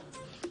alone.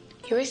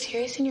 You were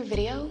serious in your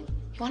video?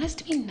 You want us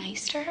to be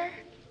nice to her?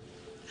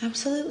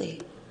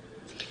 Absolutely.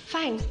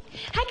 Fine.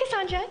 Hi,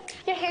 Cassandra.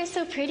 Your hair's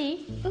so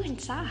pretty. Ooh, and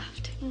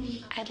soft.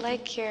 I'd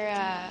like your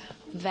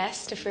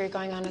vest if we were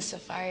going on a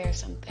safari or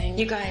something.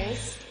 You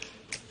guys,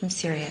 I'm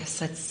serious.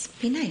 Let's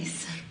be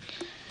nice.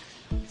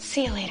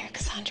 See you later,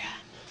 Cassandra.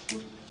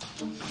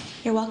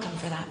 You're welcome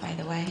for that, by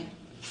the way.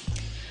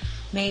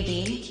 Maybe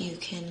you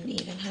can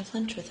even have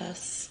lunch with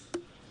us.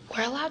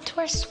 We're allowed to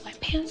wear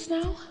sweatpants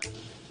now?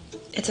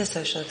 It's a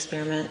social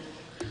experiment.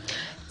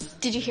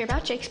 Did you hear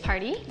about Jake's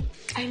party?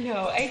 I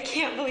know. I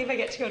can't believe I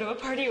get to go to a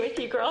party with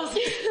you girls.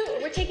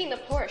 We're taking the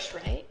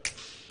Porsche, right?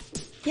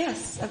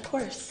 Yes, of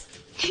course.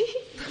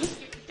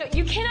 No,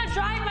 you cannot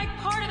drive my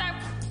car to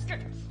that...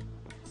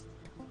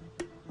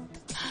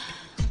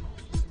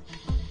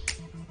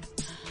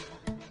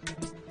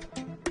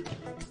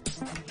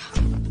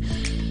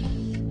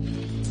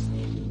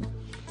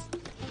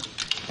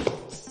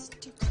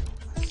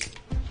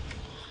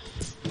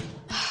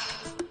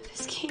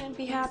 This can't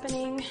be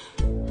happening.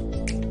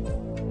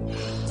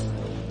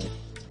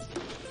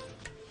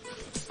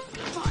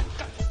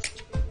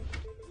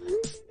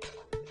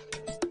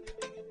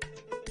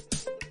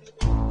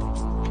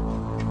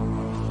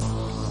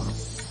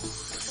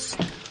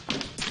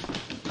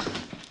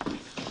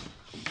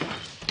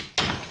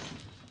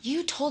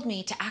 You told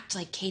me to act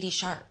like Katie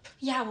Sharp.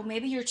 Yeah, well,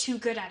 maybe you're too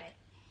good at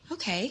it.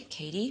 Okay,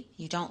 Katie,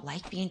 you don't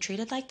like being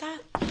treated like that?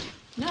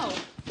 No.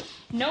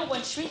 No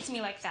one treats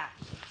me like that.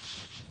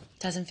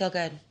 Doesn't feel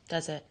good,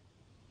 does it?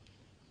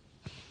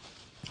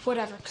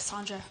 Whatever,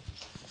 Cassandra.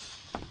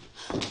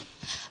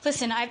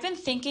 Listen, I've been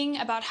thinking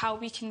about how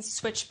we can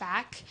switch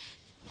back.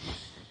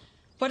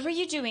 What were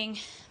you doing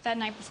that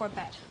night before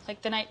bed?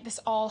 Like the night this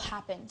all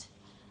happened?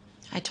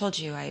 I told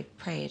you I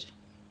prayed.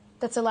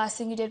 That's the last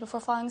thing you did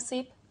before falling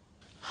asleep?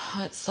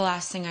 It's the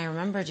last thing I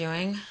remember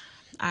doing.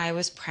 I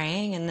was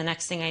praying, and the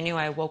next thing I knew,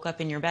 I woke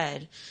up in your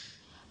bed.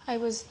 I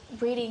was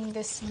reading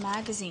this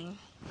magazine,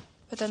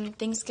 but then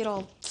things get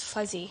all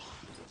fuzzy.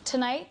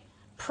 Tonight,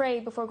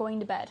 pray before going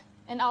to bed,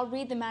 and I'll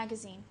read the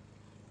magazine.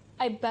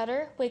 I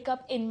better wake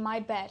up in my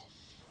bed.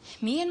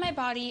 Me in my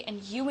body,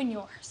 and you in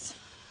yours.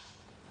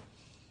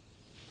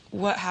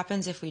 What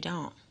happens if we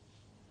don't?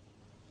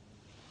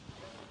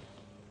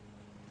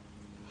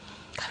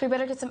 We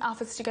better get some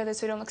outfits together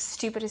so we don't look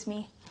stupid as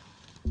me.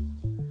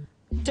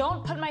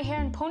 Don't put my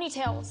hair in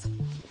ponytails.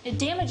 It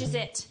damages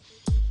it.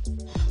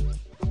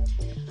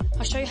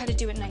 I'll show you how to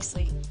do it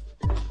nicely.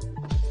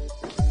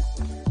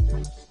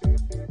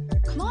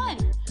 Come on.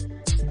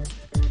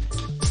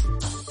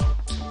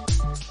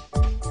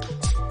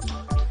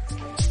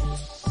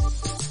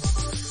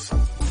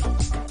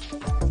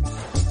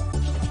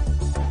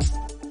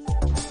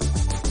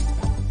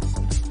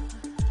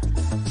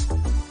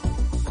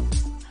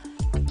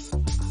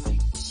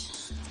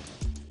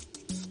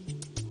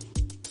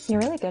 You're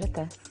really good at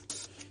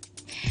this.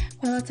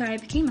 Well, that's how I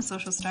became a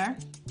social star.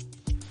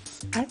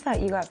 I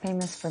thought you got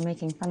famous for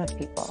making fun of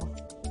people.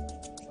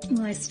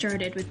 Well, I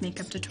started with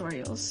makeup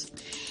tutorials,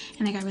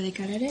 and I got really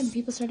good at it, and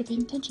people started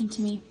paying attention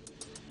to me.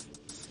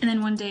 And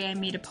then one day I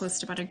made a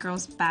post about a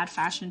girl's bad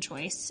fashion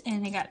choice,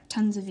 and it got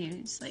tons of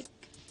views, like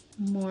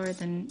more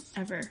than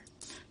ever.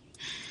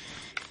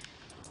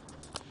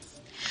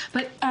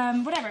 But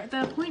whatever,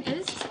 the point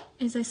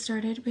is I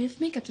started with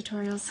makeup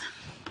tutorials.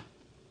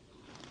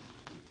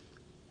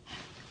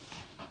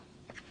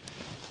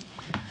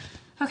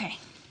 Okay,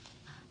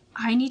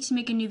 I need to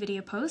make a new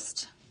video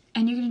post,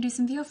 and you're gonna do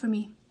some VO for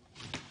me.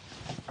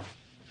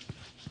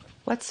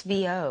 What's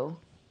VO?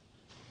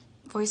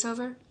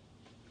 Voiceover?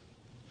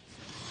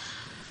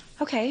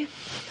 Okay,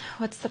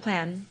 what's the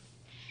plan?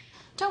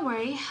 Don't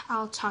worry,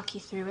 I'll talk you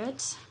through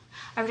it.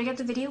 I already got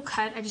the video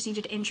cut, I just need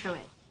you to intro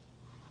it.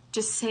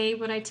 Just say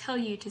what I tell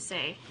you to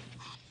say.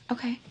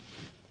 Okay.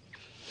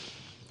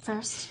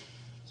 First,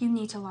 you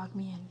need to log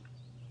me in.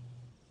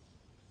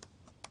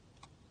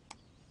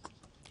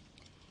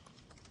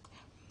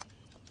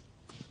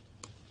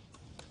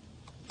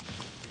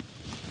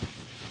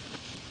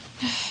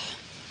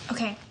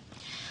 Okay,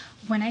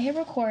 when I hit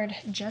record,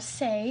 just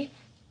say,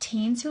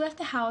 teens who left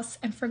the house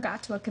and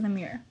forgot to look in the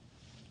mirror.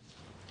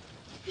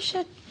 You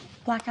should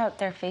black out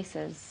their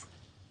faces.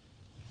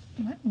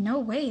 What? No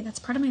way, that's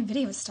part of my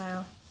video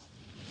style.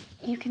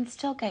 You can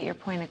still get your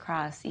point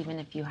across even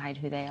if you hide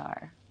who they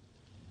are.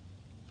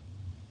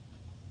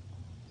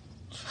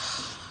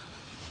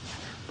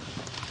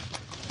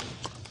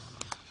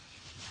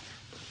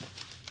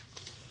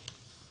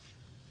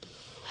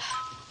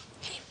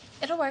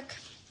 It'll work.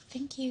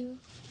 Thank you.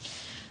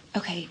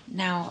 Okay,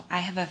 now I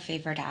have a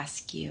favor to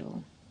ask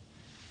you.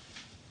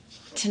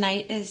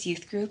 Tonight is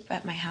youth group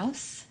at my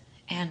house,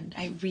 and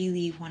I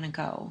really want to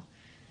go.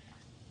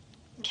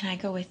 Can I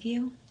go with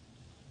you?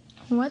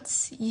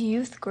 What's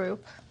youth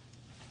group?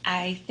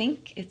 I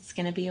think it's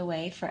going to be a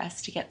way for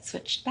us to get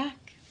switched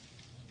back.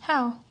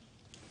 How?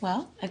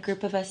 Well, a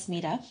group of us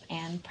meet up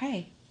and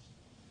pray.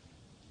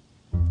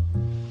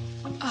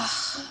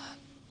 Ugh.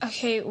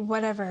 Okay,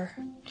 whatever.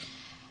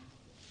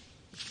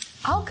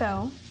 I'll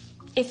go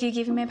if you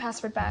give me my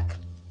password back.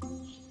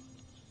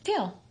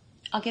 Deal.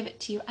 I'll give it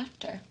to you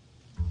after.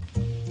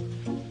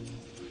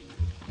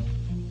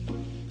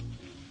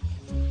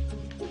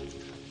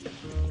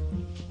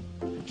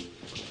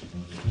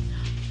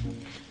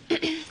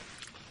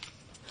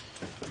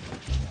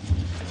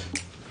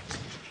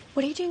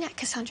 What are you doing at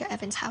Cassandra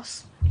Evans'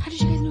 house? How did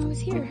you guys know I was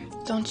here?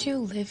 Don't you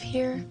live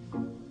here?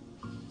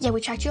 Yeah,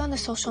 we tracked you on the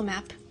social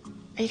map.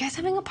 Are you guys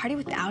having a party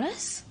without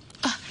us?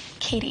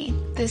 Katie,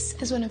 this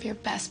is one of your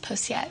best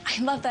posts yet.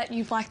 I love that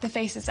you blacked the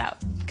faces out,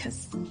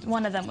 because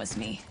one of them was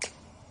me.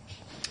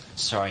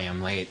 Sorry,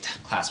 I'm late.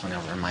 Class went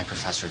over and my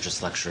professor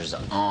just lectures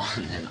on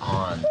and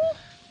on.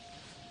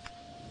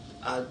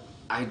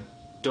 I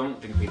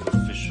don't think we've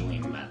officially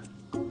met.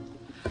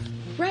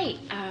 Right.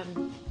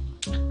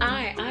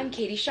 I'm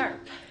Katie Sharp.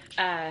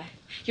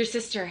 Your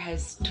sister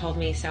has told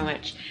me so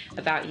much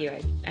about you.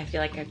 I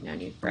feel like I've known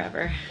you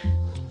forever.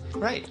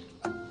 Right.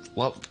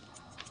 Well,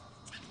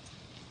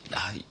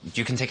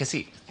 you can take a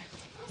seat.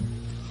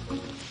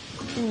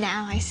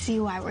 Now I see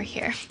why we're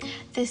here.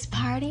 This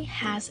party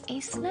has a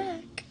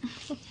snack.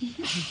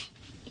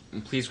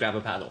 Please grab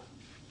a paddle.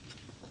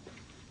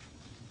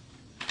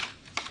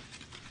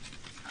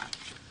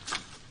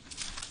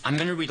 I'm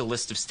going to read a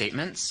list of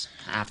statements.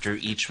 After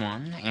each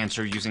one,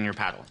 answer using your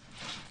paddle.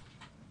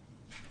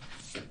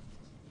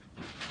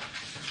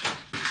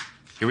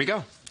 Here we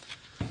go.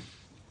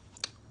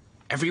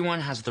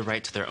 Everyone has the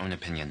right to their own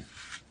opinion.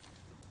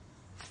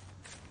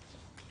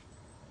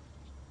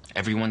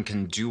 Everyone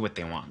can do what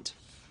they want.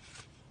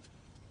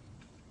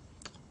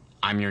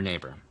 I'm your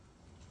neighbor.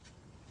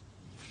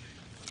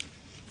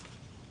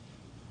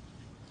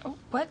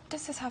 What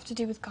does this have to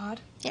do with God?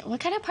 Yeah, what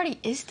kind of party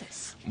is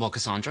this? Well,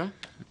 Cassandra,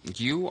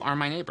 you are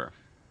my neighbor.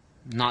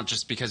 Not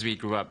just because we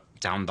grew up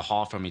down the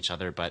hall from each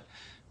other, but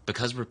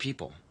because we're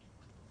people.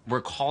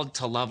 We're called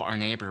to love our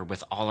neighbor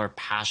with all our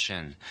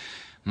passion,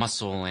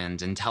 muscle,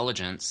 and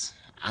intelligence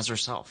as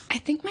ourselves. I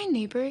think my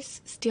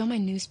neighbors steal my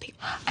newspaper.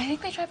 I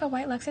think they drive a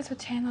white Lexus with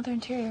tan leather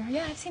interior.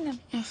 Yeah, I've seen them.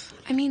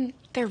 I mean,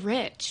 they're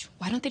rich.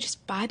 Why don't they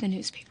just buy the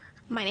newspaper?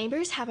 My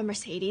neighbors have a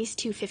Mercedes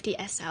 250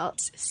 SL.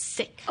 It's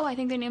sick. Oh, I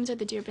think their names are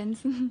the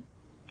Dearbins.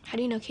 How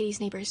do you know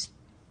Katie's neighbors?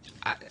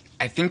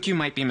 I think you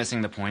might be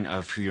missing the point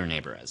of who your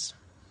neighbor is.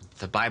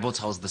 The Bible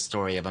tells the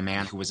story of a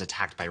man who was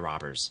attacked by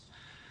robbers.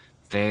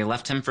 They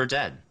left him for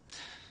dead.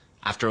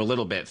 After a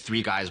little bit,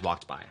 3 guys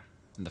walked by.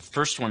 The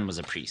first one was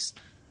a priest.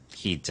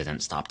 He didn't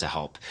stop to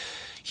help.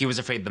 He was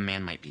afraid the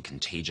man might be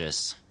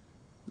contagious.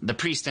 The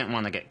priest didn't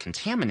want to get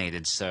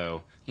contaminated,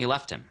 so he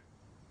left him.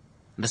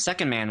 The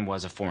second man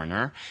was a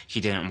foreigner.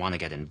 He didn't want to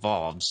get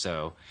involved,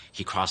 so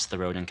he crossed the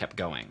road and kept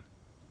going.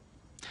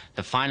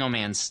 The final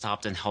man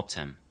stopped and helped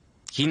him.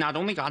 He not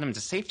only got him to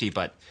safety,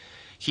 but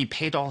he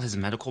paid all his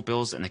medical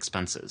bills and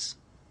expenses.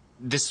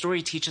 This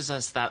story teaches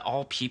us that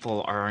all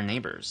people are our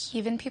neighbors.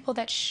 Even people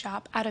that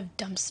shop out of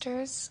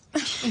dumpsters?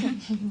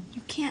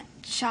 You can't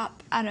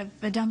shop out of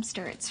a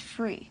dumpster. It's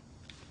free.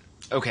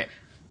 Okay,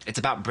 it's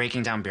about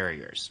breaking down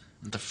barriers.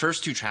 The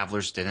first 2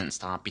 travelers didn't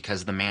stop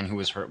because the man who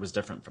was hurt was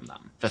different from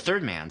them. The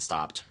third man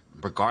stopped,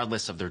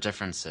 regardless of their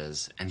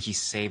differences, and he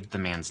saved the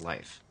man's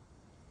life.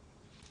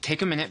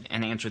 Take a minute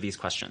and answer these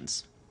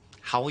questions.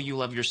 How will you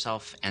love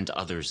yourself and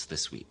others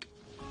this week?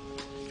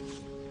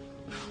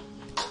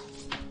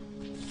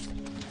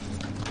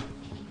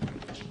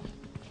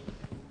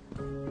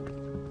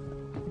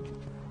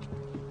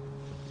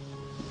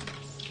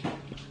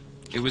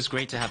 It was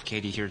great to have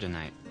Katie here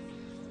tonight.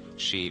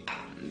 She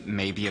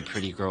may be a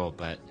pretty girl,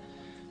 but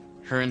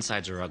her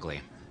insides are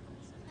ugly.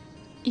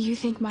 You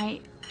think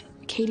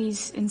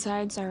Katie's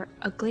insides are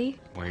ugly?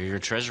 Where your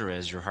treasure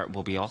is, your heart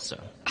will be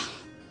also.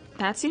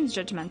 That seems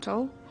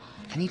judgmental.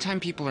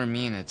 Anytime people are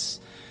mean, it's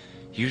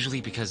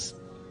usually because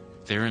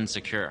they're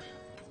insecure.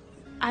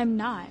 I'm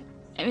not.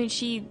 I mean,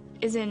 she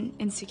isn't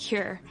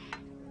insecure.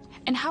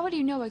 And how would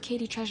you know what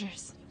Katie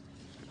treasures?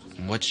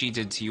 What she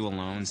did to you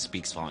alone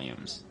speaks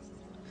volumes.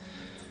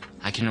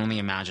 I can only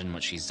imagine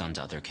what she's done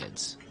to other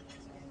kids.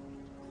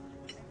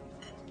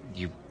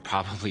 You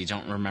probably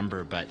don't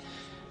remember, but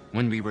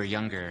when we were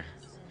younger,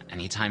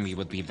 anytime we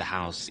would leave the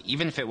house,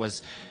 even if it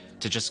was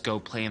to just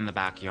go play in the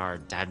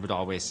backyard, Dad would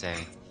always say,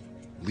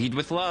 "Lead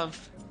with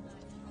love."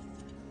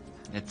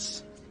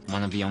 It's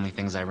one of the only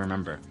things I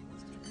remember.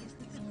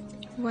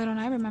 Why don't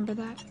I remember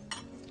that?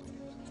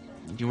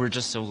 You were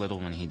just so little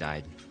when he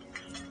died.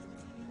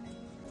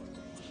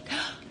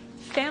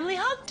 Family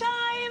hug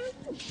time!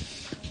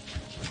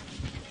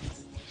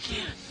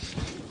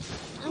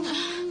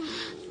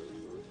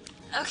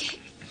 Okay.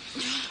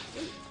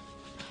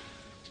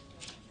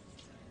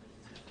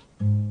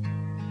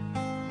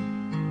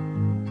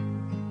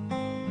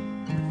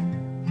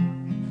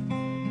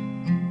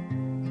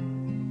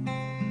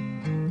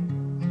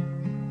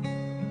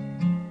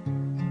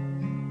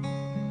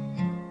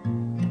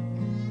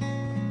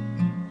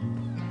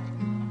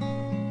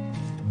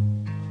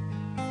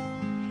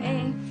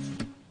 Hey.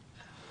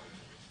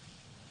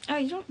 Oh,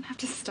 you don't have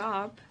to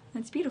stop.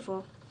 That's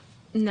beautiful.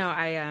 No,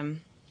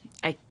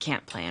 I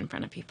can't play in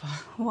front of people.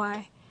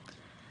 Why?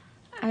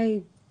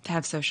 I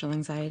have social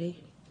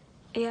anxiety.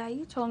 Yeah,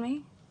 you told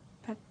me.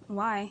 But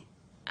why?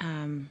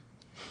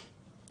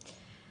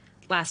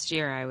 Last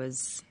year I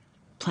was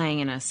playing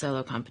in a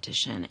solo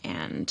competition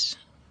and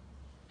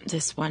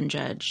this one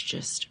judge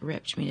just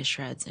ripped me to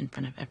shreds in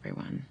front of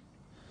everyone.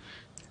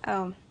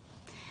 Oh,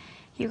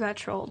 you got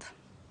trolled.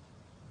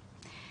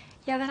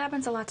 Yeah, that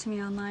happens a lot to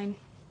me online.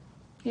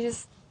 You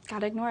just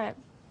gotta ignore it.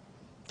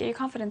 Get your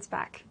confidence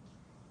back.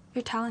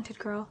 You're talented,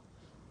 girl.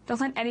 Don't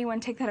let anyone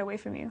take that away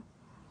from you.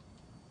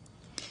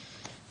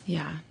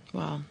 Yeah,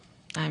 well,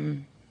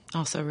 I'm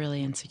also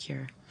really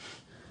insecure.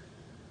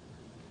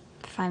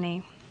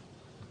 Funny.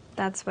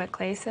 That's what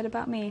Clay said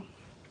about me.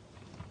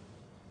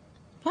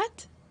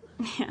 What?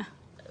 Yeah.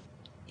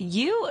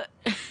 You?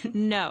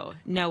 No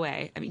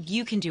way. I mean,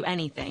 you can do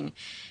anything.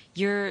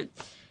 You're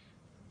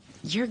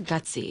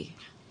gutsy.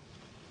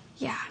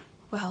 Yeah,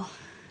 well,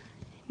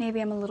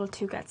 maybe I'm a little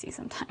too gutsy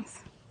sometimes.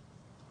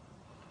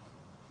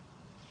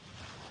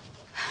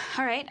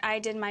 All right, I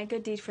did my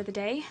good deed for the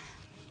day.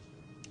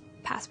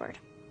 Password.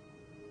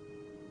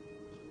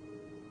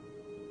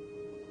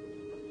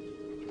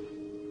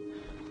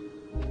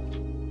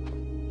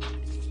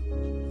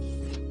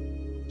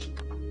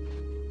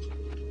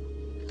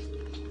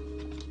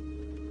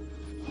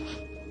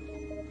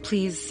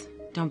 Please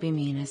don't be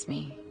mean as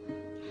me.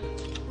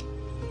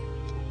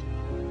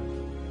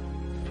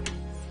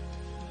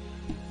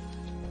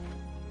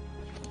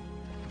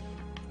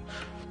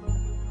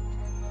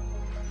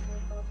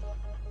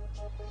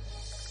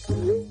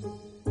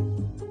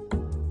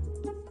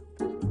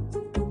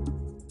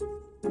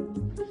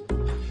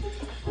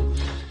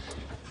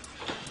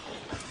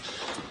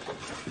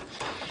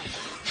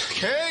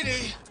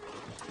 Katie!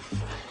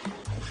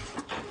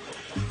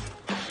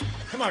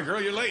 Come on,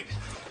 girl, you're late.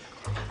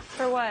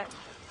 For what?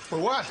 For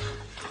what?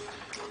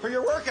 For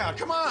your workout.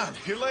 Come on.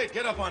 You're late.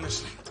 Get up on this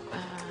thing.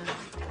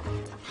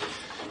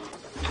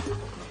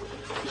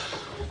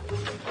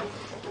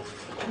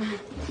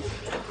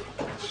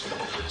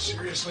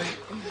 Seriously?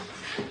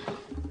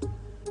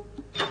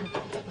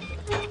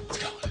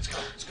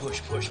 Let's go.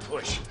 Let's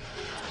push.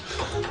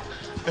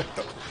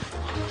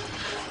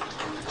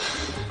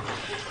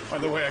 By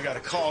the way, I got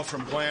a call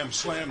from Glam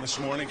Slam this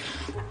morning.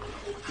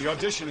 The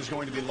audition is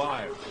going to be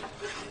live.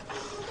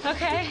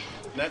 Okay.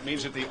 That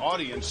means that the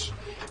audience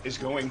is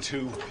going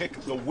to pick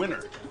the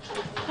winner.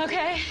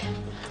 Okay.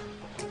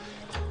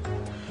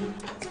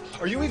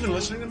 Are you even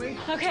listening to me?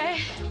 Okay.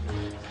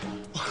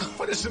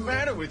 What is the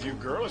matter with you,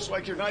 girl? It's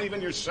like you're not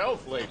even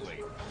yourself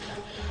lately.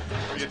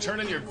 Are you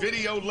turning your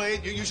video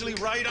late? You're usually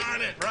right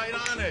on it.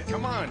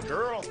 Come on,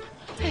 girl.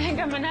 I think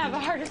I'm gonna have a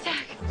heart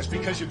attack. That's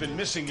because you've been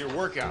missing your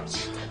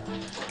workouts.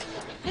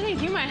 I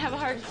think you might have a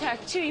heart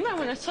attack too. You might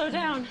want to slow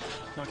down.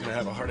 I'm not gonna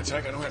have a heart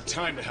attack. I don't have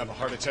time to have a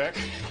heart attack.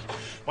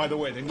 By the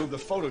way, they moved the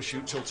photo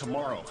shoot till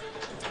tomorrow.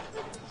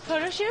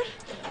 Photo shoot?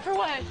 For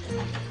what?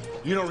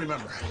 You don't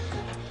remember.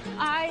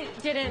 I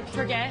didn't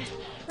forget.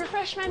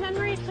 Refresh my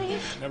memory,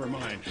 please. Never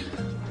mind.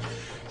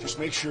 Just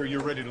make sure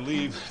you're ready to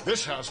leave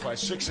this house by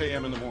 6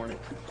 a.m. in the morning.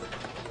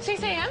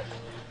 6 a.m.?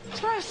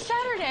 Tomorrow's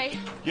Saturday.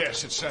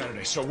 Yes, it's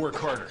Saturday, so work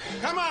harder.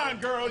 Come on,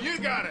 girl, you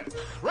got it.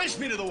 Race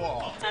me to the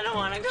wall. I don't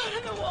want to go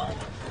to the wall.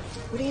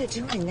 What are you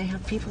doing? They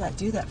have people that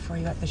do that for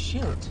you at the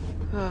shoot.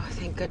 Oh,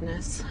 thank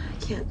goodness.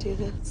 I can't do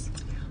this.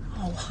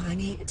 Oh,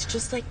 honey, it's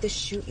just like the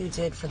shoot you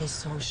did for the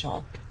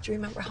social. Do you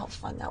remember how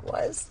fun that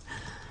was?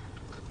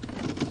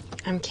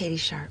 I'm Katie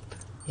Sharp.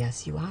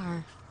 Yes, you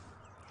are.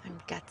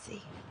 I'm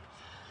gutsy.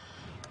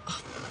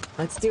 Oh,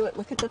 let's do it.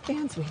 Look at the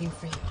fans waiting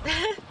for you. This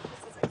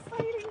is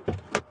exciting.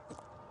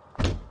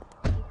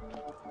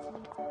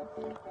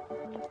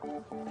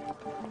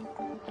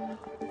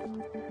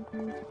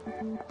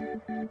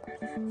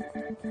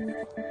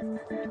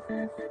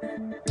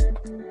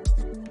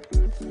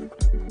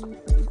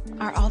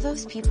 Are all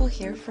those people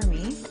here for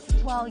me?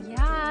 Well,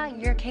 yeah,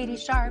 you're Katie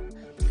Sharp.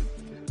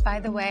 By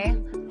the way,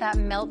 that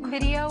milk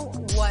video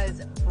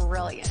was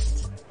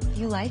brilliant.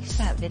 You liked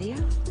that video?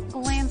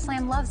 Glam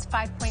Slam loves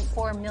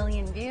 5.4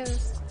 million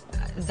views.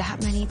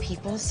 That many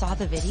people saw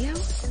the video?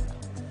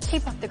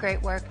 Keep up the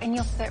great work, and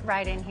you'll fit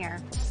right in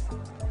here.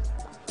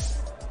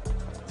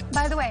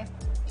 By the way,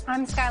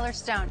 I'm Skylar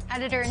Stone,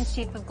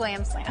 editor-in-chief of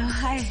Glam Slam. Oh,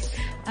 hi.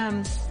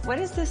 What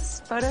is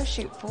this photo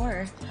shoot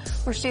for?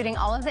 We're shooting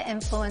all of the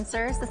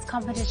influencers. This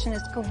competition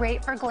is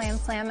great for Glam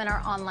Slam and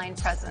our online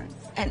presence.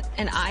 And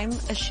I'm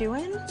a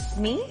shoo-in?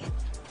 Me?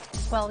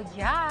 Well,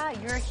 yeah,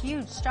 you're a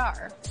huge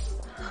star.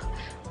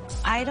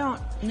 I don't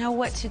know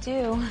what to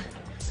do.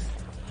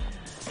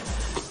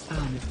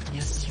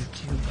 Yes, you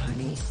do,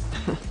 honey.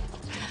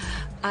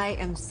 I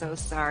am so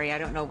sorry. I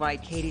don't know why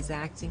Katie's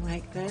acting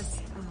like this.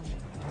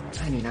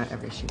 Honey, not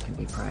every shoot can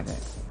be private.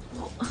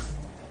 Well,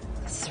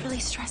 this is really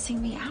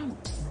stressing me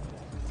out.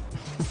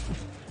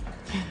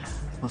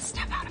 We'll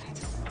step out of it.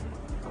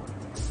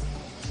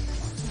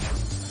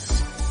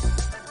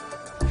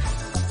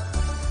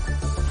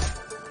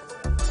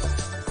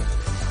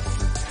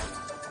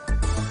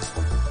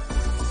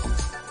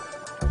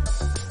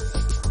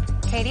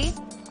 Katie,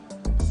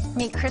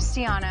 meet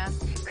Christiana.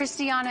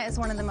 Christiana is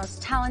one of the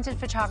most talented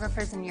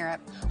photographers in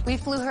Europe. We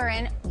flew her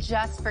in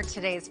just for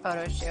today's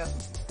photo shoot.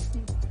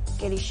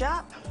 Katie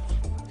Sharp,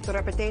 the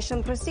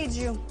reputation precedes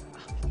you.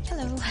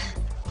 Hello.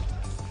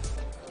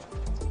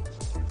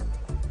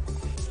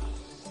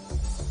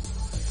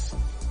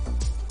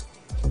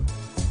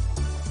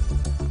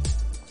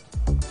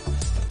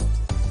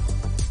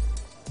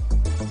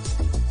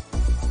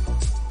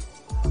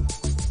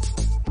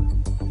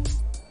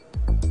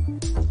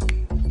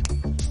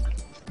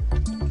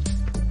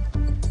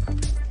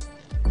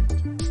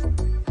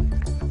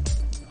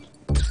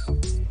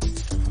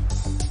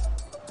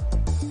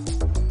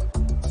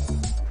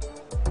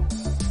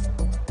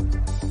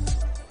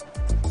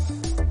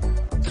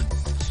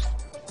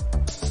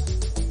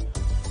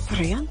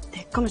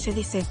 Brillante. ¿Cómo se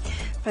dice?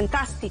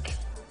 Fantastic.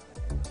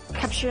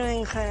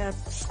 Capturing a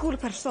school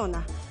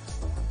persona.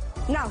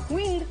 Now,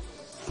 wind.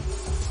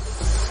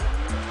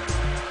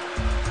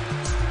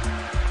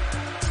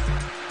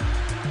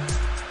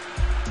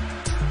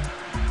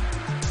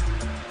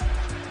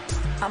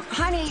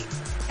 Honey,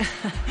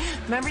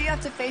 remember you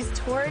have to face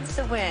towards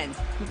the wind.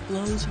 It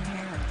blows your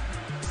hair.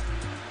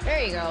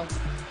 There you go.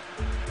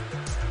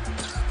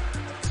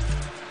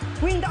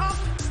 Wind off.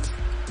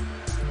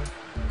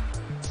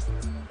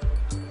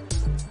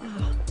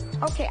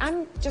 Okay,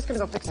 I'm just gonna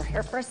go fix her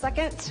hair for a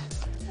second.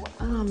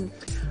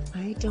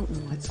 I don't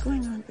know what's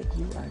going on, but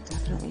you are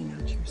definitely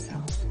not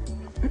yourself.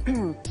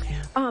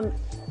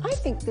 I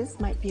think this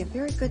might be a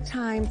very good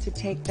time to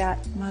take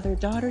that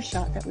mother-daughter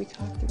shot that we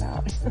talked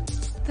about.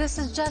 This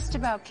is just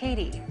about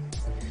Katie.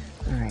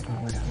 All right,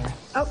 well, whatever.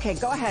 Okay,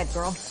 go ahead,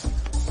 girl.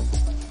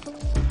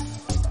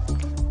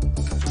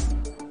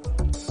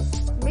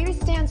 Maybe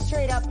stand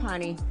straight up,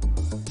 honey.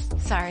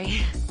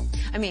 Sorry.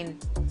 I mean,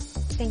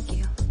 thank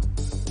you.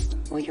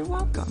 Well, you're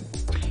welcome.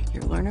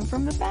 You're learning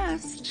from the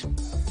best.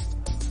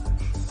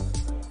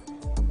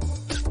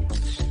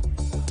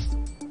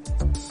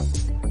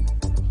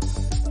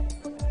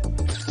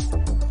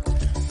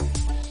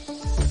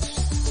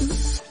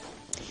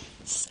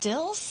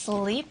 Still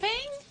sleeping?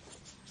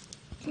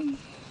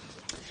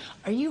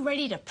 Are you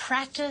ready to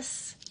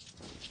practice?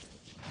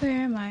 Where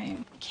am I?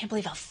 Can't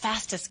believe how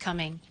fast it's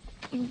coming.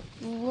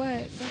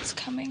 What? What's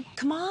coming?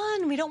 Come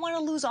on, we don't want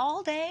to lose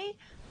all day.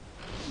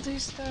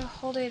 Lose the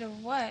whole day to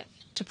what?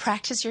 To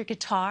practice your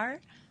guitar?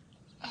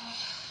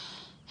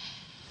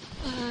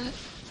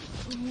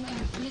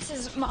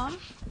 Mrs. Mom?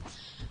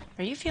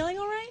 Are you feeling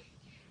all right?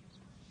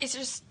 It's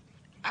just,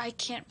 I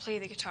can't play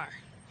the guitar.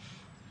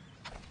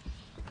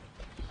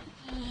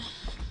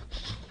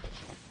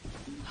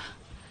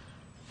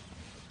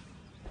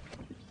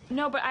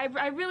 No, but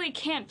I really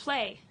can't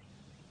play.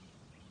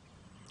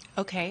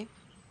 Okay.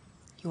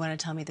 You want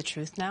to tell me the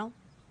truth now?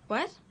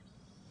 What?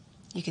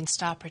 You can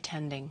stop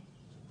pretending.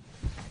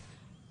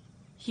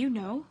 You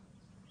know?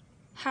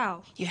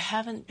 How? You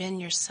haven't been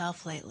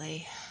yourself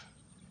lately.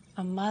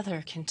 A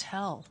mother can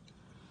tell.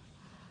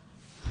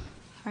 All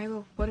right,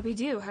 well, what do we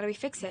do? How do we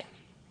fix it?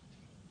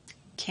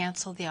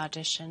 Cancel the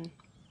audition.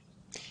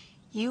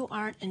 You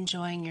aren't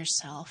enjoying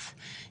yourself.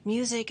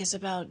 Music is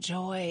about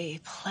joy,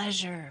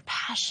 pleasure,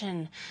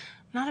 passion,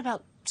 not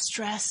about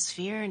stress,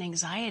 fear, and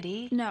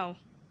anxiety. No.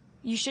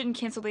 You shouldn't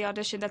cancel the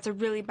audition. That's a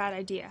really bad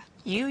idea.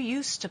 You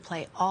used to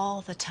play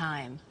all the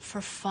time,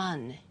 for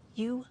fun.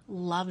 You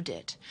loved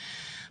it.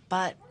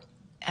 But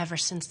ever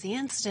since the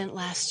incident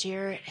last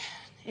year,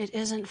 it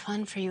isn't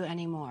fun for you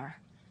anymore.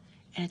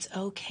 And it's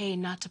okay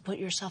not to put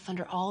yourself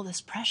under all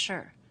this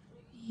pressure.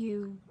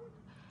 You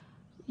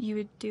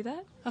would do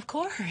that? Of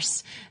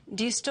course.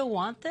 Do you still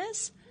want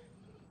this?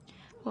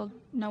 Well,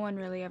 no one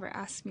really ever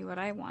asks me what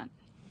I want.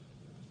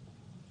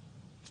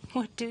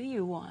 What do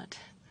you want?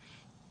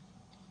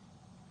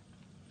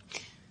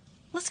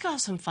 Let's go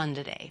have some fun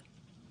today.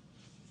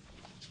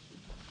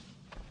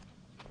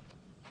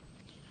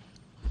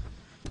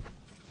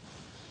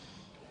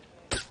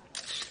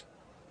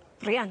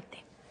 Brillante.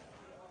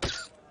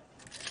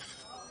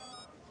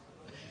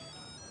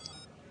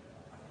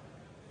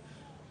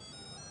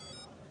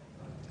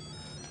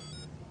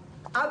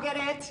 I'll get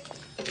it.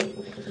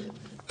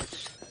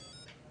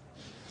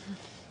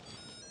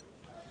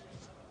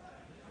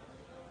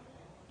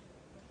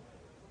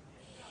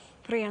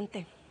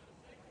 Brillante.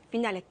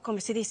 Finale, come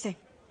si dice?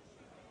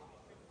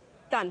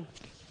 Done.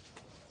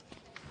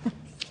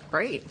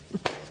 Great.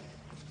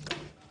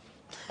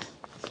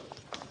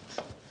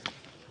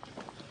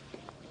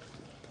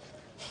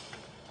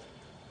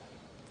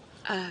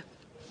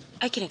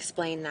 I can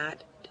explain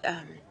that.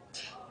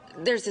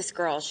 There's this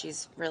girl,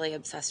 she's really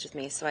obsessed with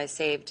me, so I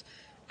saved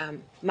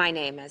my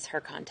name as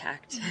her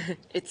contact.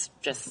 It's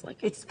just like...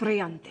 It's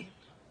brillante.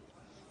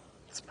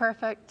 It's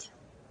perfect.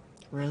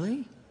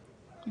 Really?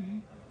 Mm-hmm.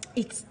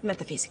 It's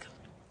metaphysical.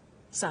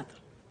 Santo.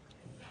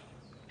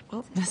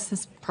 Well, this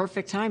is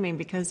perfect timing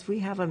because we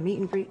have a meet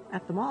and greet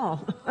at the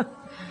mall.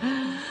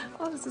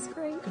 Oh, this is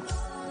great.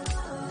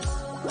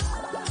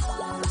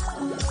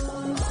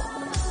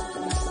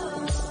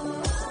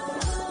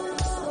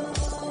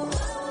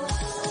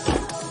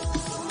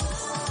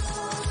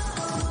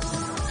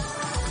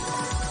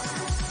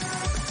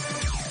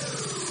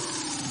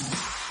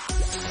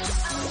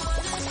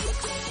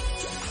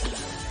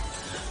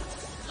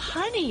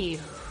 Honey,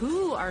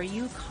 who are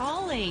you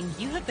calling?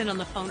 You have been on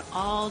the phone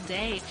all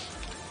day.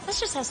 Let's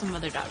just have some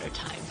mother-daughter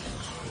time.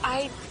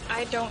 I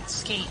don't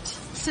skate.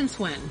 Since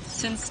when?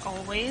 Since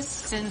always.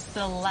 Since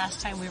the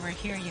last time we were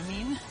here, you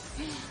mean?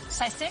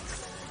 Size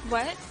 6?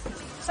 What?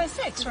 Size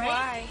 6, right?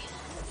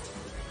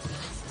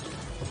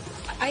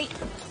 Why?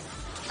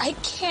 I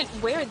can't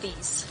wear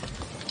these.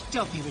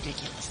 Don't be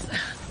ridiculous.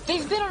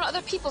 They've been on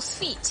other people's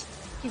feet.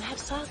 You have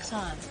socks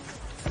on.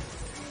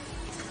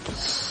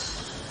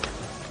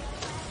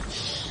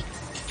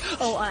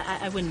 Oh,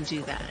 I wouldn't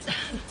do that.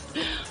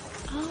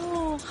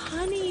 Oh,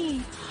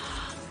 honey.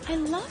 I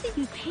love that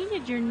you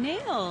painted your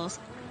nails.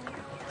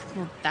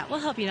 Well, that will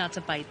help you not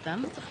to bite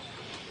them.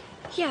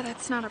 Yeah,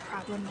 that's not a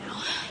problem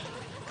now.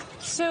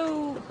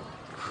 So,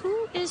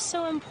 who is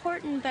so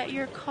important that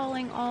you're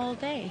calling all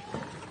day?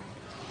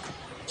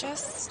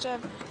 Just a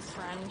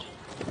friend.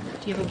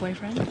 Do you have a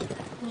boyfriend?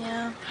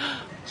 Yeah.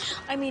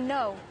 I mean,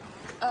 no.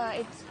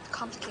 It's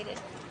complicated.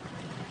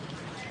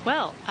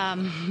 Well,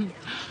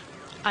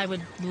 I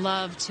would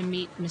love to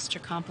meet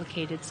Mr.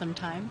 Complicated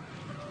sometime.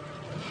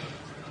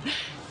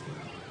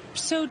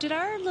 So, did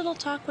our little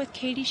talk with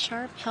Katie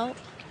Sharp help?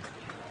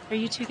 Are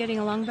you two getting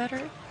along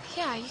better?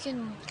 Yeah, you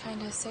can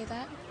kind of say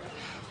that.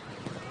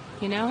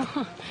 You know,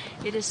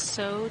 it is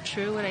so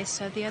true what I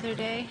said the other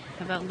day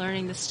about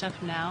learning this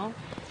stuff now.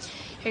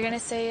 You're gonna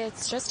say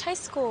it's just high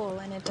school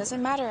and it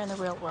doesn't matter in the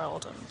real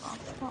world. And blah,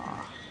 blah,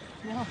 blah.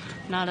 No,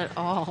 not at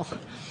all.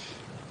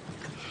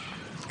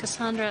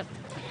 Cassandra,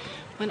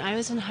 when I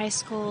was in high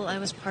school, I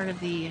was part of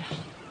the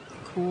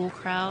cool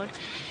crowd.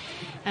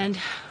 And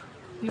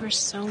we were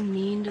so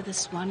mean to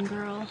this one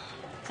girl,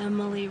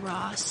 Emily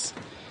Ross.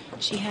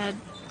 She had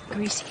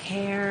greasy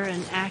hair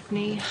and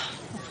acne,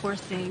 the poor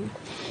thing.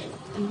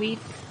 And we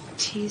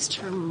teased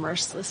her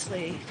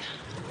mercilessly.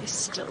 I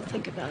still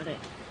think about it.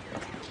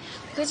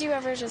 Could you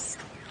ever just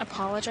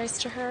apologize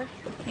to her?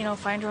 You know,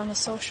 find her on the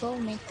social,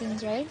 make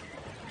things right?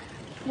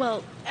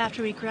 Well,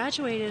 after we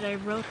graduated, I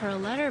wrote her a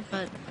letter,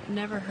 but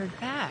never heard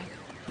back.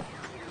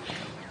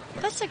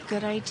 That's a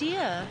good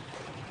idea.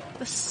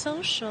 The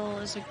social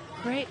is a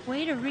great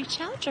way to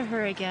reach out to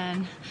her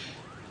again.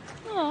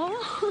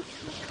 Oh.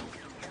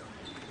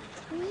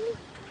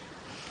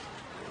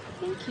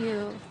 Thank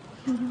you.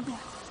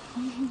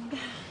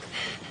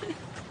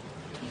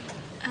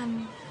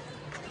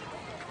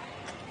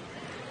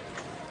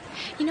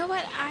 You know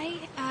what?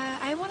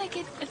 I want to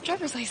get a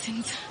driver's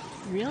license.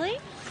 Really?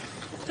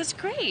 That's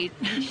great.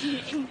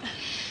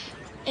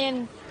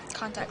 And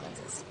contact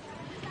lenses.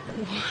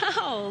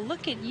 Wow,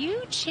 look at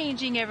you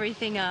changing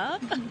everything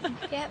up.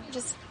 Yeah,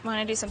 just want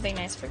to do something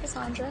nice for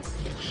Cassandra.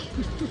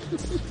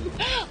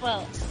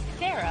 Well,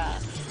 Sarah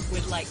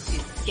would like to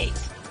skate.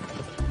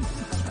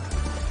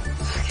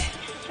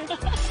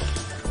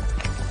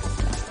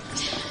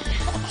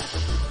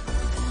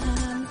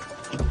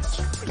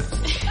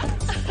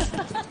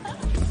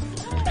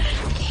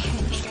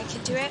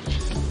 Do it?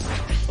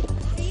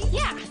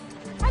 Yeah,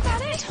 I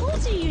got it. I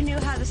told you you knew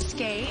how to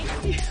skate.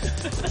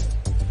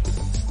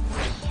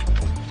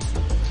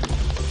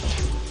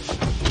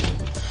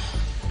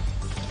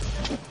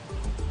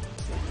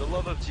 The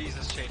love of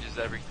Jesus changes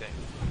everything.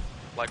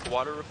 Like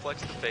water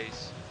reflects the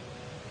face,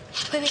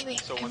 Wait.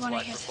 so I one's want to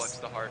life hear reflects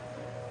this. the heart.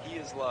 He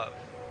is love.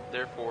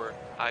 Therefore,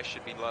 I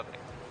should be loving.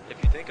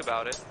 If you think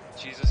about it,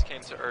 Jesus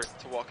came to earth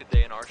to walk a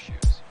day in our shoes.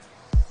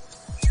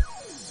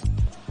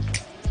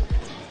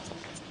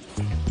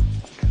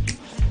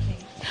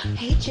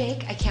 Hey,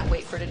 Jake. I can't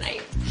wait for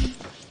tonight.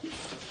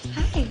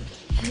 Hi.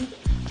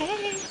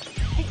 Hey.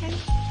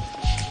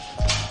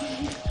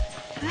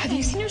 Hi, Have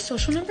you seen her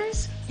social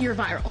numbers? You're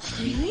viral.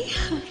 Really?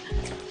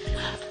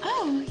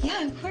 Oh,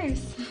 yeah, of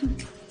course.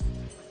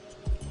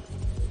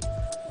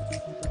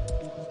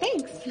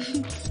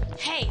 Thanks.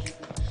 Hey,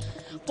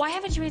 why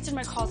haven't you answered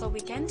my calls all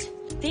weekend?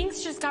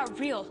 Things just got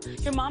real.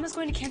 Your mom is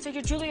going to cancel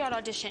your Juilliard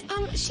audition.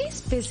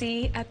 She's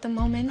busy at the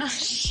moment.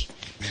 Shh.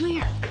 Come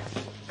here.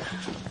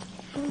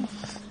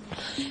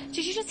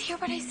 Did you just hear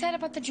what I said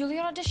about the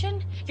Juilliard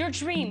audition? Your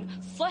dream,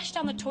 flushed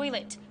down the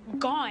toilet,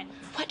 gone.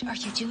 What are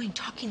you doing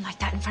talking like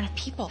that in front of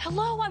people?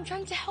 Hello, I'm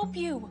trying to help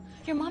you.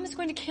 Your mom is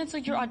going to cancel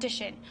your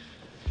audition.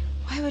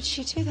 Why would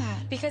she do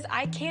that? Because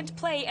I can't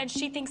play and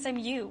she thinks I'm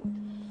you.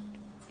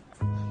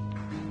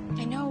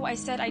 I know I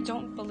said I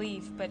don't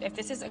believe, but if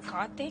this is a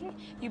God thing,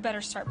 you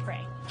better start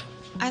praying.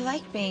 I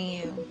like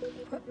being you.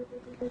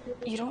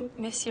 You don't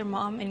miss your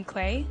mom and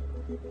Clay?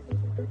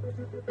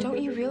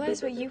 Don't you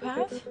realize what you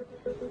have?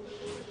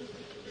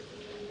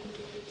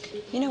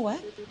 You know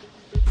what?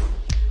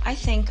 I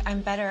think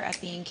I'm better at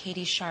being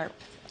Katie Sharp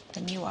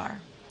than you are.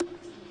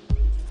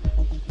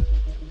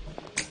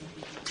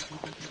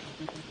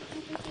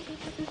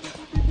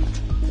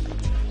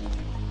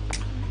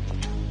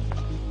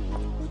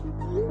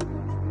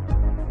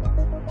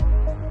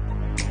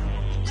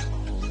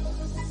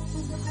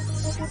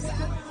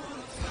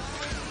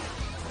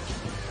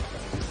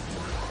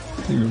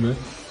 You good, man?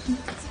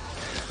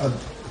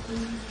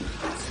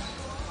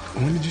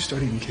 When did you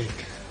start eating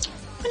cake?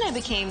 When I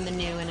became the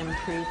new and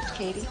improved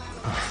Katie.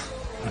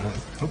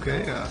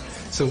 Okay,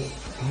 so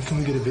when can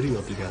we get a video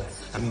up together?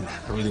 I mean,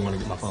 I really want to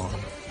get my phone.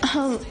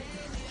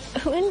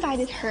 Who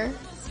invited her?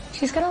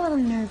 She's got a little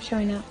nerve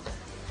showing up.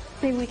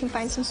 Maybe we can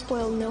find some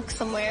spoiled milk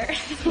somewhere.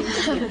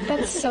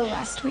 That's so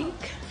last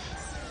week.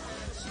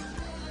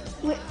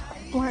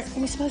 Weren't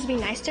we supposed to be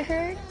nice to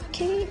her,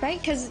 Katie, right?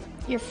 Because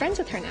you're friends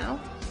with her now.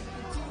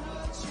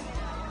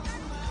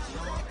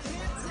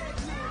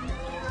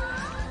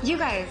 You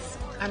guys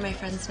are my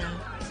friends now.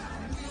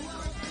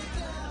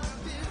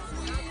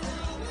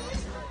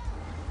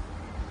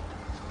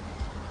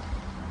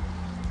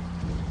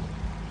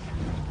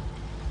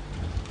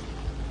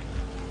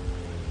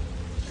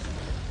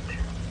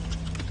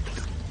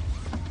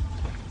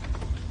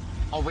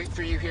 I'll wait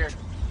for you here. So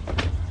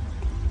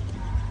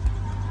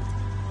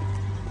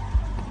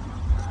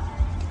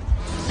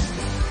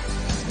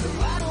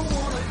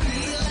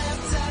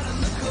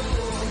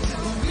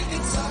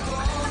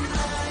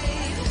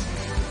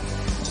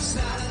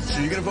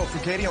you're gonna vote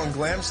for Katie on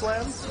Glam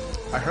Slam?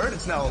 I heard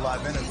it's now a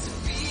live interview.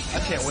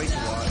 I can't wait to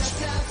watch.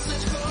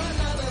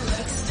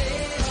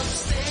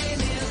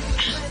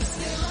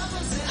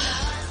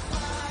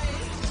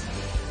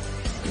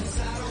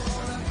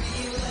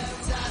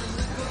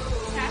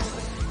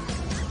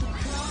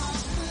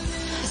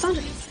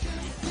 Sandra.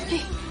 Hey.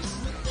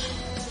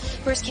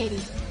 Where's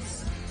Katie?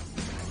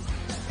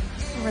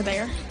 Over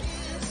there.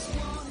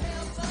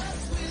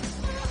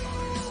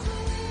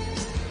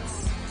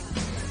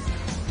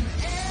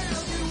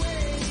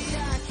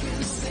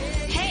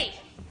 Hey!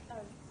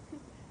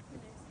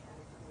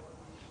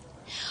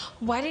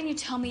 Why didn't you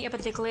tell me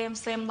about the Glam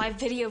Slam live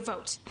video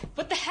vote?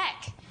 What the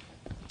heck?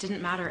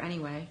 Didn't matter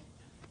anyway.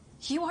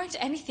 You aren't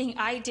anything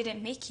I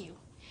didn't make you.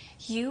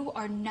 You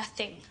are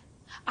nothing.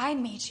 I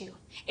made you.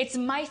 It's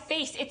my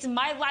face. It's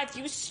my life.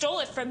 You stole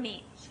it from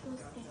me.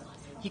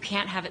 You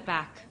can't have it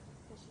back.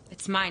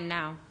 It's mine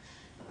now.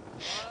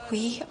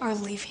 We are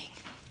leaving.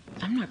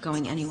 I'm not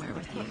going anywhere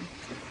with you.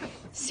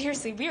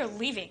 Seriously, we are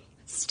leaving.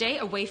 Stay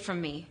away from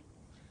me,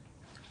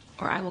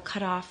 or I will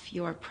cut off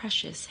your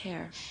precious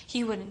hair.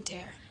 You wouldn't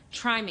dare.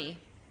 Try me.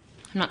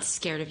 I'm not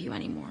scared of you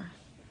anymore.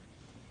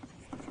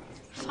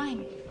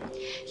 Fine.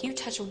 You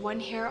touch one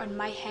hair on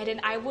my head and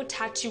I will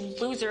tattoo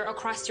loser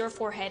across your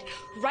forehead,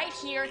 right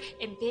here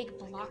in big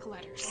block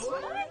letters.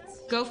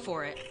 What? Go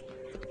for it.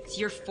 It's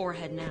your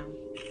forehead now.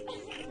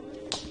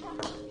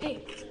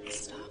 Hey,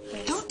 stop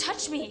this. Don't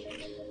touch me.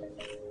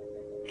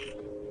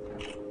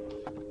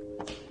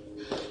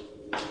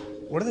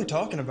 What are they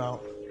talking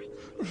about?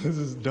 This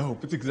is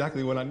dope. It's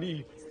exactly what I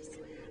need.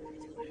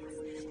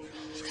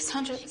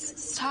 Cassandra,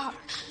 stop.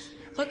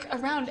 Look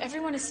around.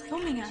 Everyone is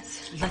filming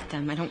us. Let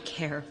them. I don't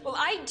care. Well,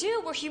 I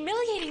do. We're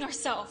humiliating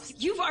ourselves.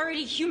 You've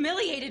already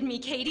humiliated me,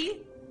 Katie.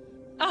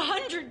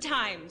 100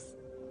 times.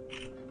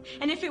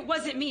 And if it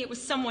wasn't me, it was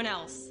someone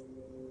else.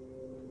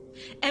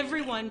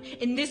 Everyone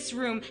in this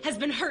room has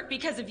been hurt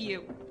because of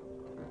you.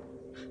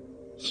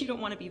 You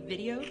don't want to be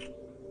videoed?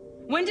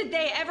 When did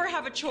they ever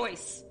have a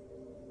choice?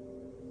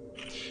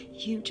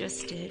 You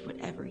just did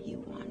whatever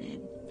you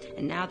wanted.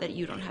 And now that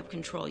you don't have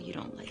control, you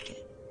don't like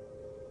it.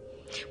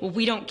 Well,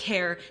 we don't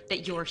care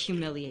that you're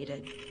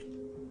humiliated.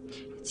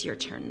 It's your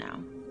turn now.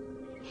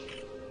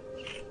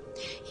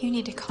 You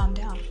need to calm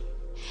down.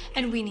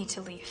 And we need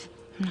to leave.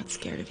 I'm not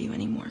scared of you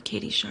anymore,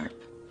 Katie Sharp.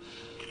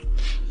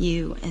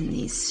 You and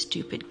these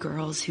stupid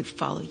girls who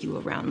follow you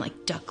around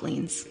like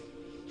ducklings.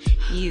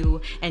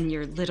 You and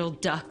your little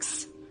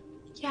ducks.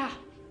 Yeah,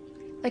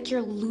 like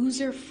your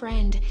loser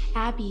friend,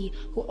 Abby,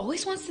 who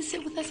always wants to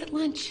sit with us at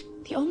lunch.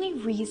 The only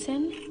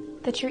reason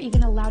that you're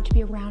even allowed to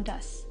be around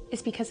us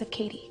is because of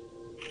Katie.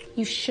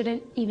 You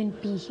shouldn't even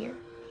be here.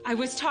 I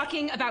was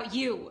talking about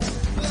you.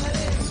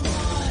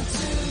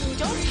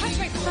 Don't touch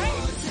my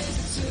friend.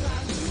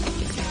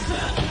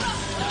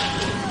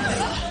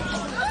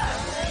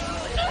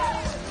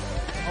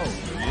 Oh,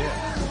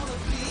 yeah.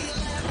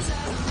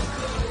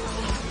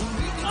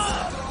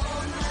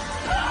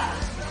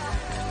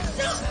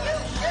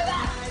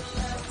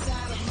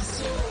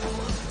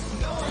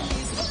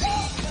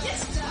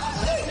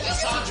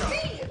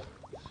 Cassandra!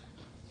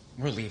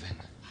 We're leaving.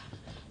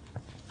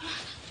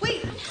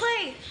 Wait,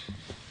 Clay!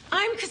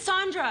 I'm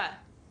Cassandra!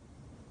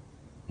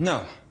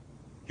 No,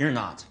 you're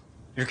not.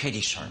 You're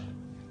Katie Sharp.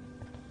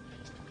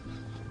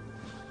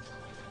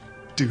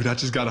 Dude, I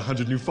just got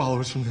 100 new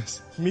followers from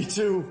this. Me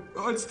too.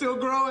 Oh, it's still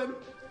growing.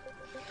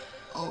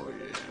 Oh,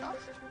 yeah.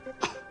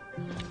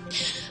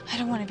 I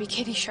don't want to be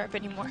Katie Sharp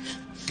anymore.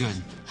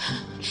 Good.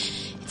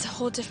 It's a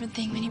whole different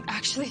thing when you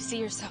actually see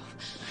yourself.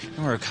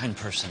 You're a kind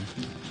person.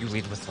 You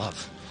lead with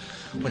love.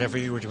 Whatever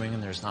you were doing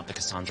in there is not the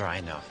Cassandra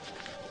I know.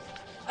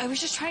 I was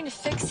just trying to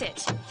fix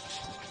it.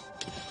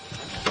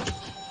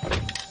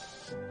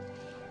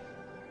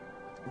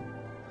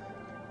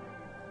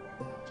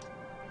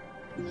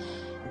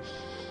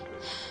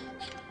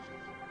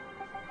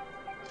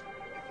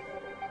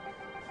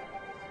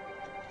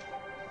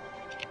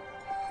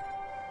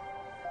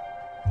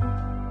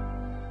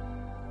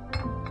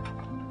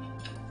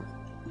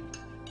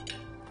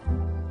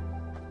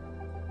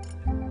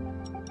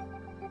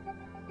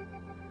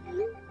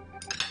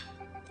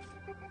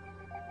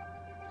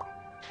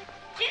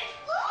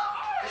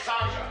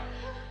 Cassandra!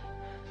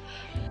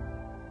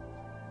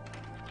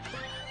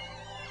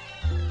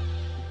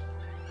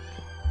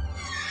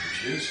 Here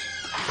she is.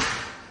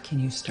 Can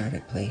you start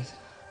it, please?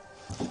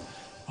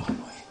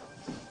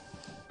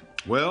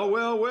 Well,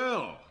 well,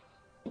 well.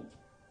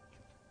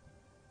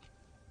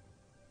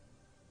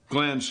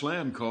 Glam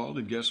Slam called,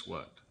 and guess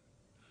what?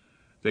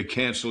 They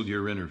canceled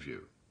your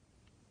interview.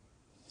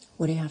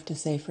 What do you have to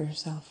say for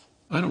yourself?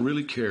 I don't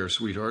really care,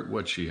 sweetheart,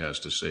 what she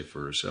has to say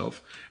for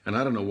herself, and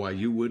I don't know why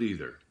you would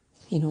either.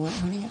 You know what,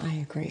 honey? I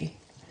agree.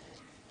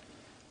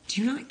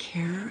 Do you not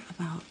care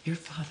about your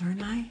father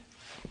and I?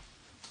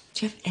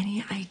 Do you have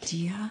any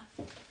idea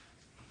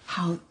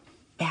how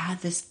bad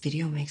this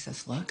video makes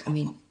us look? I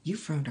mean,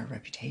 you've ruined our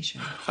reputation.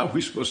 How are we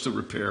supposed to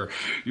repair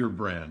your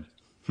brand?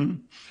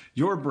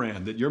 Your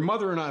brand that your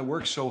mother and I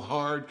worked so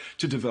hard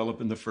to develop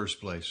in the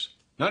first place.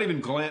 Not even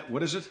glam,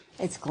 what is it?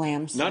 It's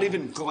glam slam. Not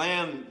even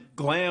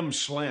glam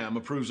slam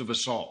approves of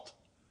assault.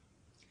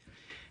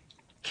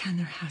 Ken,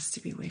 there has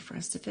to be a way for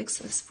us to fix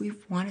this.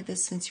 We've wanted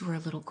this since you were a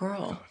little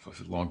girl.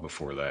 Long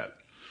before that.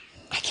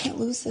 I can't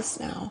lose this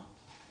now.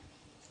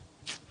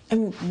 I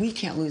mean, we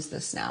can't lose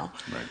this now.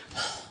 Right.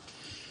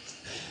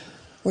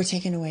 We're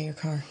taking away your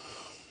car.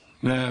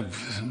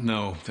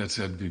 No,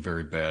 that'd be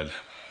very bad.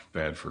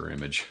 Bad for her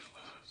image.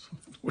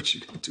 What's she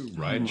gonna do?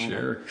 Ride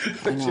share?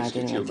 I know, I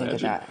didn't even think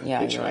of that.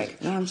 Yeah, you're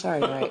right. No, I'm sorry.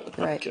 You're right.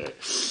 You're right. Okay.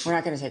 We're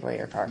not gonna take away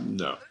your car.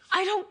 No.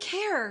 I don't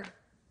care.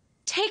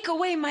 Take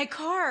away my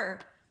car.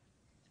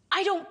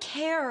 I don't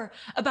care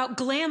about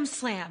Glam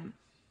Slam.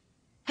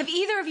 Have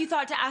either of you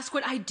thought to ask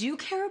what I do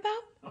care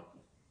about?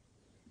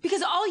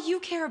 Because all you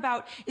care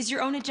about is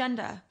your own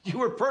agenda. You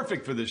were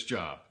perfect for this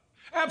job.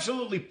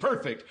 Absolutely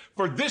perfect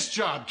for this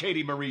job,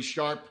 Katie Marie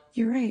Sharp.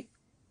 You're right.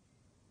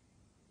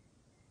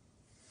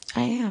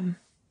 I am.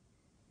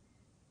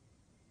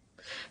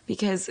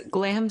 Because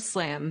Glam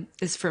Slam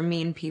is for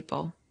mean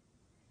people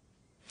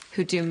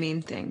who do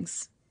mean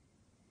things.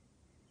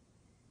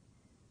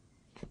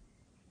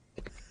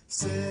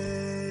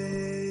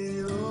 Say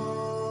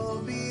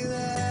you'll be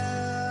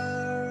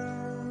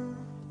there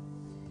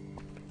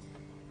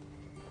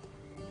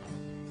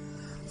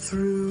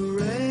through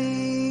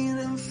rain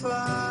and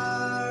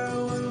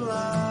fire when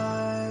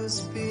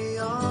life's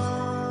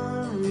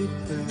beyond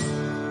repair.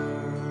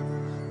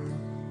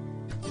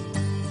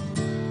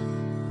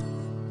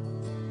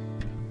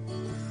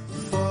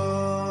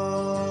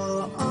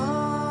 Fall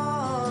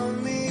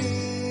on me.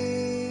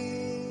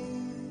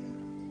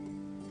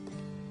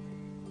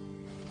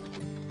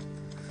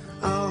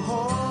 I'll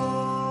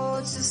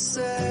hold you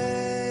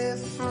safe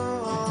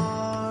from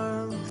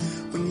harm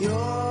when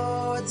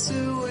you're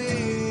too weak.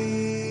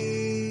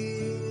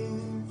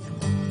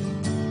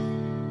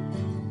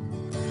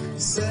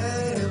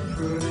 Say a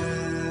prayer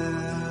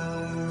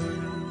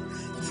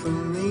for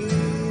me.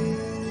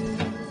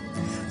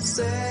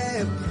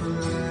 Say a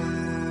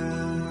prayer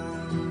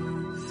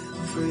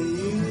for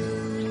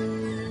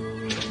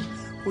you.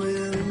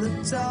 When the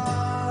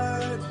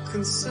dark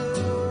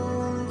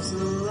consumes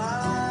the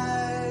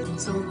light,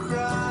 don't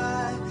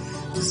cry,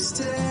 just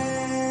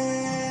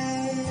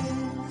stay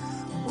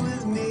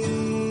with me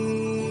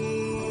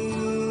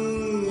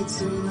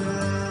tonight.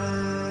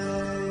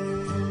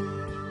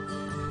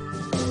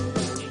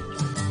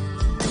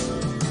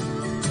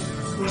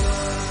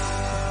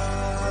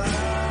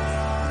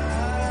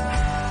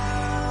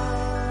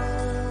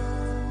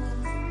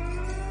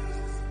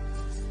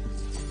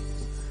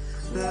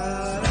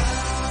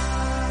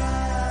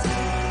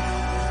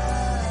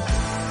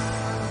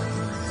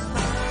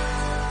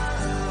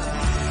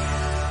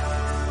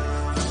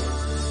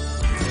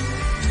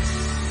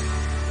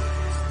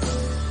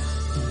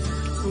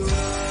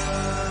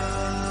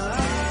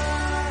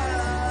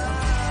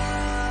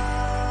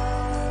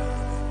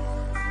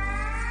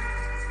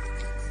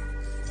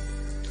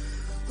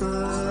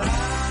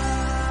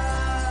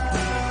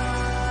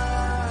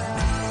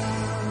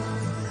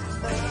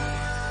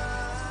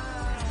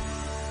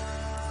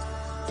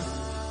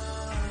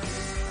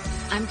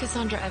 I'm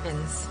Cassandra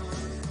Evans.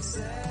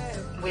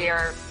 We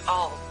are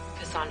all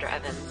Cassandra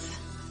Evans.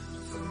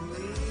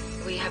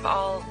 We have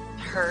all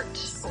hurt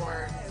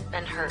or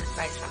been hurt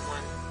by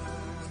someone.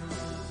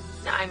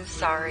 Now, I'm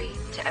sorry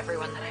to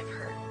everyone that I've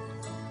hurt.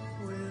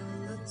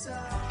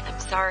 I'm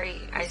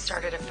sorry I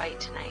started a fight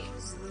tonight.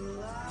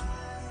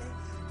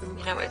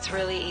 You know, it's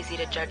really easy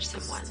to judge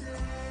someone.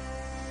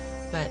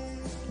 But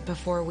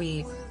before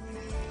we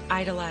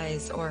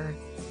idolize or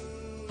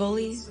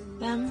bully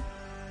them,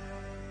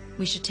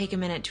 we should take a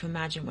minute to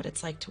imagine what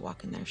it's like to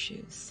walk in their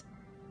shoes.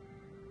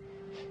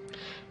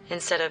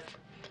 Instead of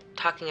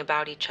talking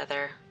about each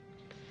other,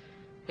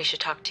 we should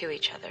talk to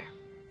each other.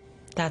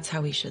 That's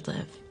how we should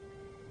live.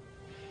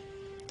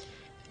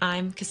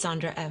 I'm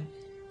Cassandra Ev.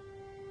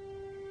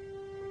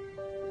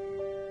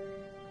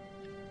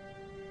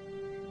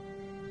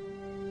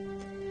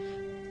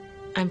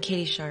 I'm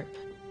Katie Sharp,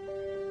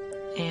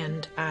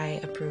 and I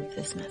approve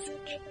this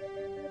message.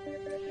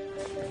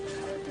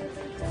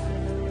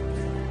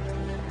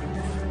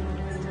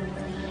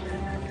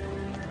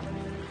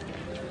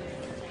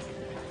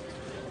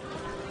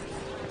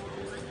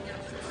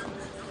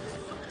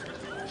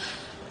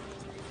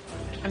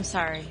 I'm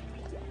sorry.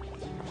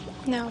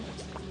 No,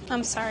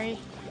 I'm sorry.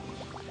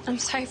 I'm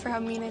sorry for how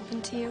mean I've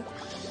been to you.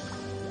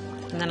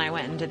 And then I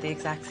went and did the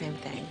exact same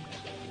thing.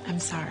 I'm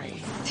sorry.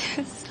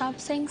 Stop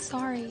saying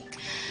sorry.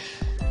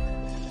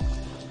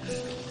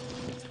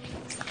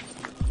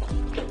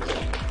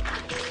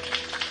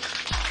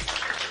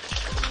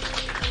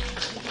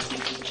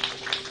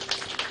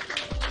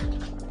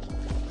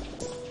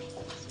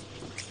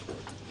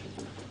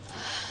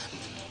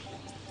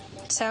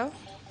 So,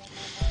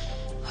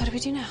 what do we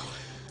do now?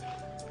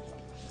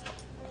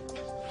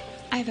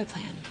 I have a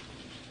plan.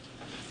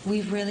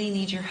 We really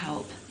need your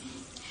help.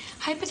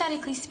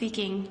 Hypothetically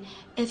speaking,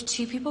 if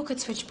two people could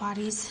switch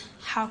bodies,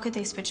 how could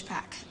they switch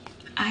back?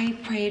 I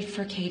prayed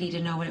for Katie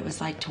to know what it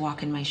was like to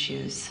walk in my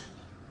shoes.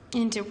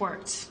 And it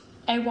worked.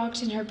 I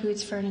walked in her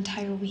boots for an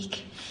entire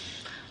week.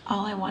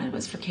 All I wanted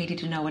was for Katie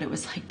to know what it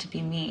was like to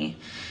be me,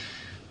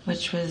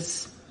 which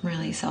was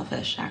really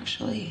selfish,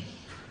 actually.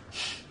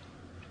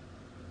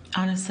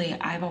 Honestly,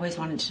 I've always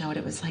wanted to know what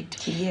it was like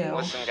to be you.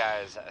 Listen,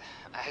 guys,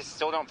 I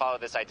still don't follow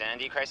this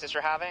identity crisis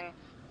you're having.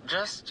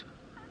 Just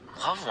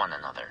love one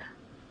another.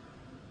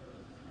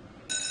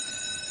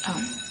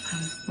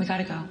 We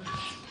gotta go.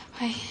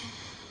 Bye.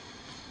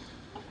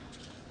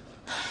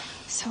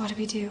 So what do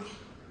we do?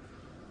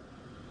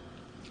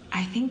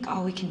 I think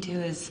all we can do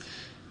is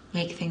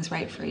make things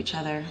right for each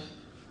other,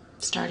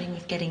 starting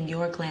with getting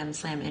your Glam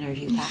Slam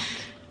interview back.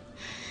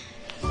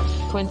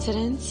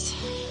 Coincidence?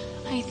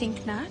 I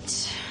think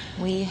not.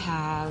 We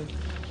have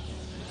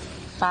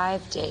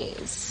 5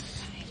 days.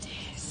 5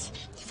 days.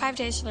 5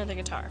 days to learn the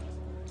guitar.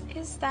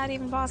 Is that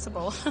even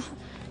possible?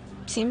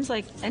 Seems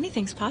like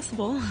anything's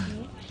possible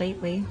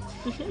lately.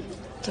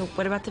 So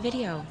what about the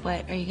video?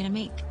 What are you gonna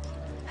make?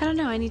 I don't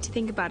know. I need to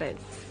think about it.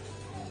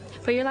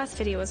 But your last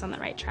video was on the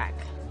right track.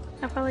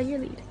 I'll follow your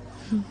lead.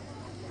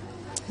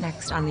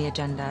 Next on the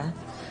agenda,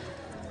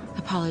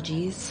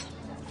 apologies.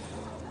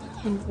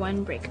 And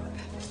one breakup.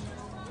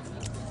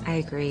 I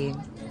agree.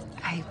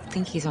 I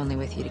think he's only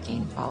with you to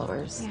gain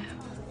followers.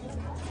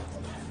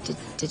 Yeah.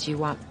 Did you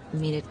want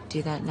me to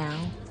do that now?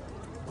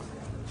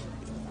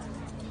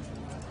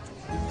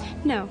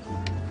 No.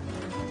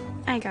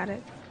 I got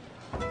it.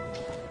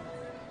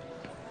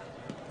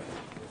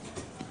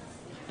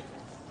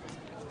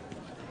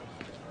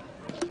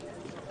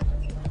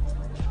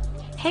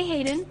 Hey,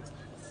 Hayden.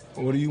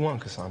 What do you want,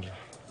 Cassandra?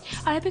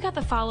 I hope you got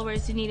the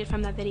followers you needed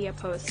from that video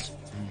post.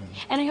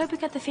 And I hope you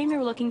got the fame you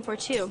were looking for,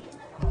 too.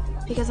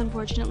 Because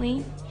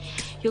unfortunately,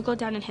 you'll go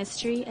down in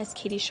history as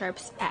Katie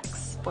Sharp's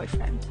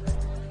ex-boyfriend.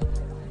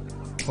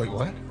 Wait,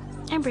 what?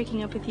 I'm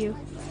breaking up with you.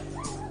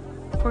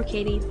 Poor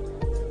Katie.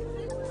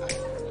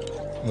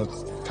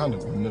 That's kind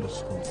of middle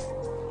school.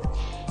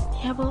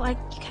 Yeah, well,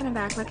 you kind of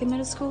act like a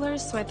middle schooler,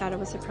 so I thought it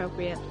was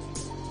appropriate.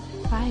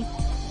 Bye.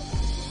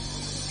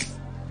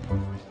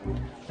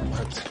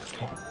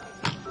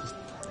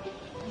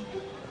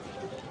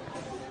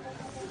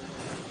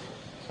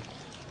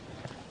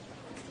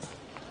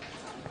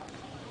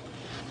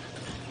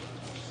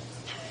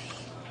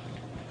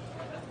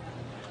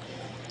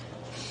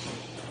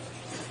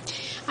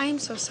 I am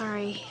so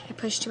sorry I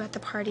pushed you at the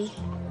party.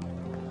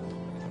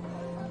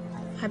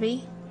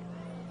 Abby?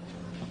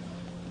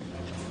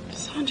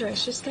 Cassandra,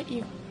 it's just that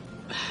you've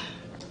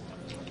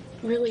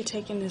really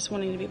taken this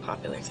wanting to be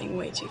popular thing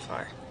way too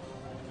far.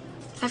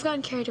 I've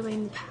gotten carried away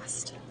in the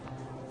past.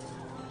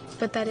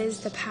 But that is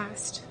the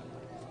past.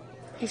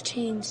 I've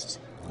changed.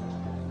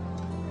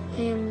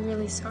 I am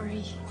really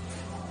sorry.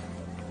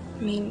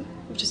 I mean,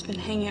 you've just been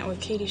hanging out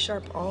with Katie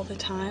Sharp all the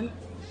time.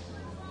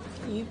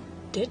 You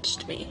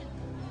ditched me.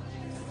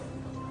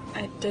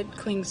 I did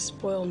cling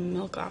spoiled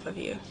milk off of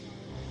you.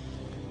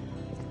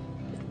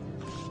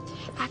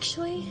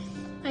 Actually,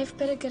 I've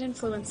been a good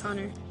influence on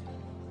her.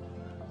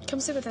 Come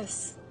sit with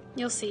us.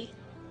 You'll see.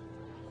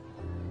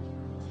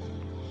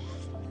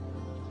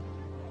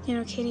 You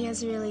know, Katie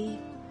has really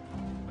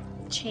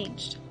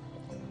changed.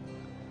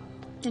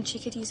 And she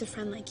could use a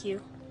friend like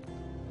you.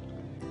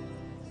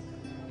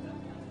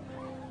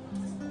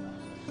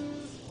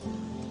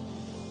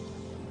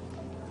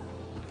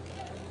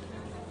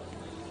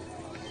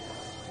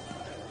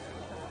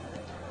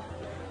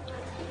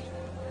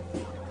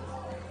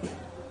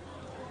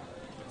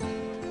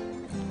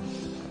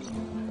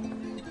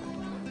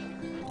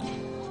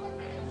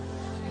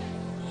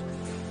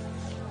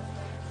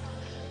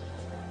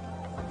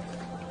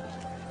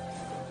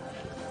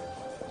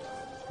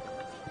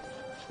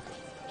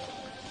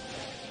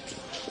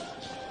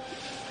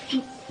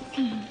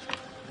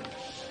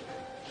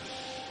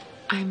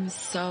 I'm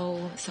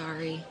so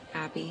sorry,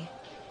 Abby.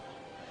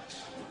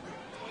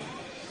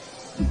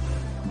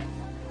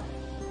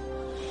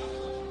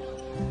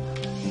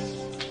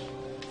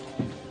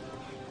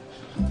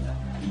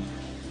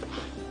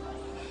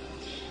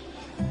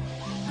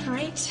 All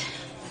right,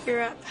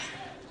 you're up.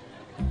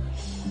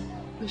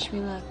 Wish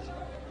me luck.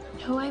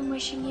 No, I'm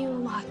wishing you a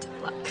lot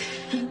of luck.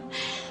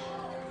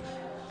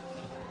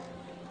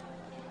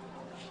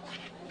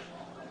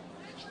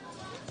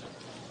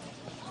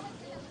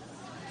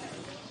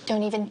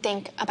 Don't even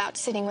think about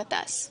sitting with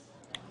us.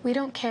 We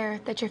don't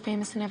care that you're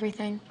famous and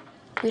everything.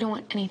 We don't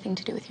want anything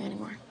to do with you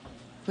anymore.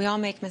 We all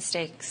make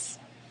mistakes,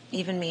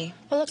 even me.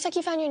 Well, looks like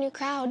you found your new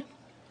crowd,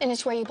 and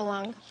it's where you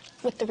belong,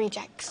 with the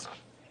rejects.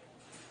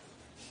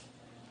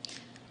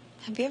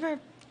 Have you ever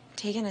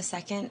taken a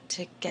second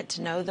to get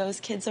to know those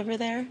kids over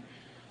there?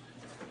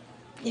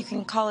 You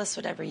can call us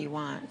whatever you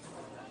want.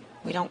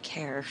 We don't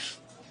care.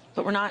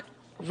 But we're not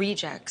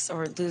rejects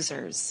or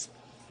losers.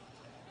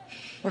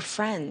 We're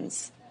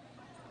friends.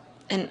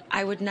 And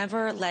I would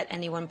never let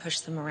anyone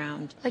push them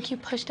around. Like you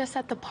pushed us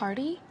at the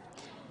party?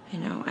 You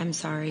know, I'm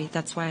sorry.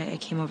 That's why I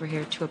came over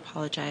here to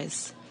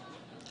apologize.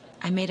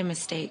 I made a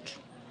mistake.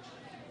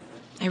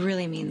 I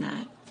really mean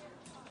that.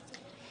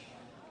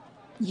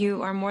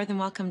 You are more than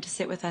welcome to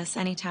sit with us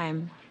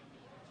anytime.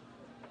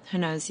 Who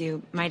knows,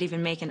 you might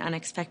even make an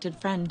unexpected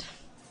friend.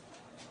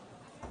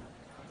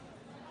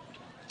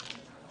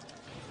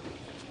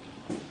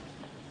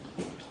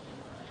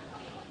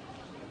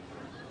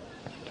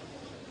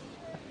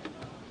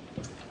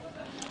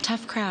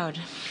 Tough crowd.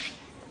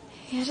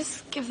 Yeah,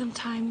 just give them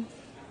time.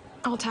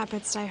 Old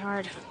habits die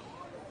hard.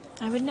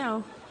 I would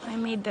know. I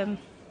made them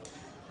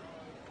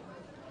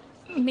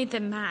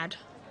mad.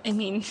 I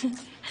mean...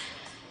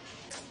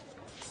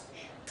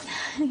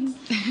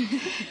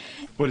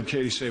 What did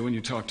Katie say when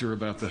you talked to her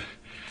about the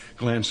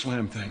Glam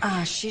Slam thing?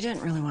 She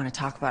didn't really want to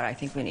talk about it. I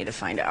think we need to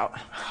find out.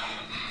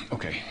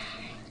 Okay.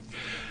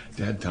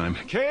 Dad time.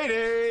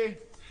 Katie!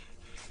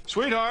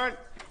 Sweetheart!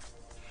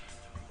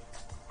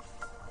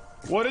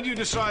 What did you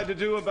decide to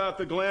do about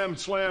the Glam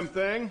Slam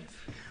thing?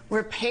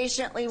 We're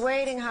patiently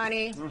waiting,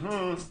 honey.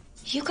 Mm-hmm.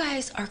 You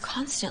guys are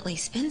constantly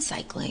spin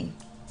cycling.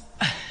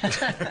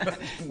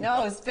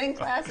 No, spin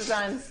class is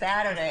on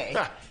Saturday.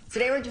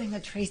 Today we're doing the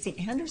Tracy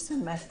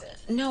Anderson method.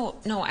 No,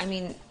 I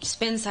mean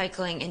spin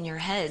cycling in your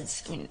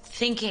heads. I mean,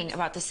 thinking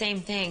about the same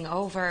thing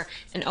over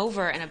and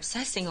over and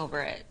obsessing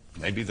over it.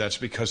 Maybe that's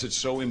because it's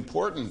so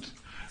important.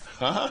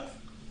 Huh?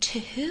 To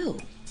who?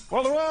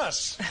 Well, to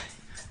us.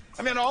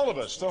 I mean, all of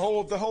us, the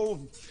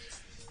whole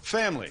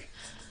family.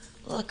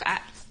 Look,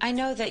 I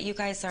know that you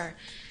guys are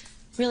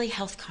really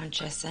health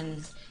conscious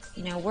and,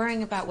 you know,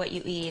 worrying about what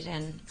you eat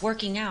and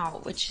working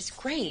out, which is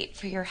great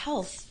for your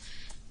health.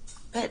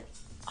 But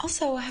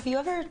also, have you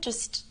ever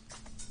just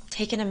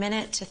taken a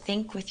minute to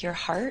think with your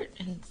heart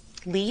and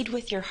lead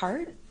with your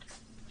heart?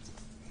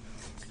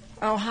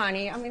 Oh,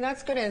 honey, I mean,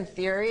 that's good in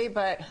theory,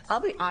 but I'll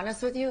be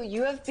honest with you.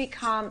 You have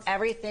become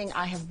everything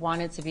I have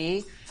wanted to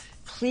be.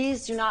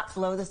 Please do not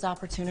blow this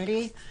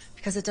opportunity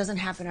because it doesn't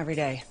happen every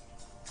day.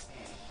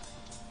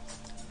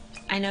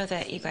 I know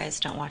that you guys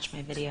don't watch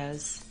my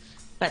videos,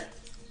 but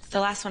the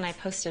last one I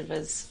posted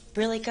was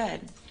really good.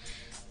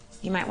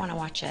 You might want to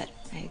watch it.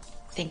 I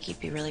think you'd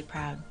be really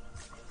proud.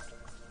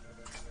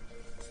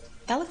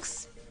 That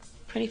looks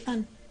pretty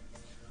fun.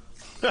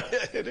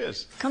 It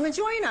is. Come and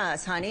join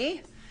us,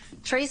 honey.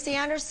 Tracy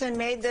Anderson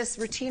made this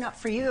routine up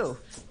for you.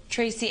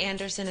 Tracy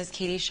Anderson is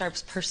Katie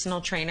Sharp's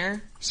personal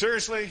trainer.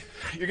 Seriously?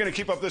 You're going to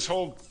keep up this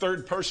whole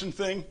third-person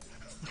thing?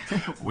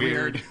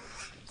 Weird.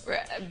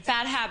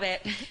 Bad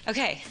habit.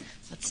 Okay,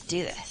 let's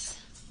do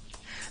this.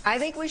 I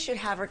think we should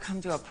have her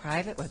come to a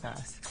private with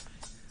us.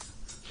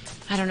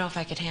 I don't know if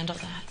I could handle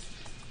that.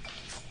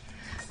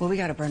 Well, we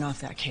got to burn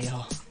off that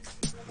kale.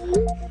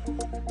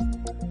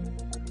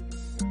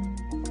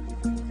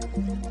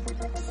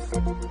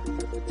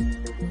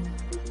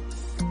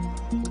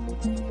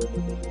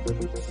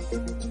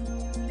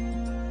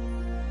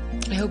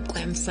 I hope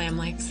Glam Slam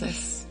likes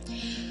this.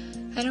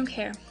 I don't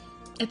care.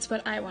 It's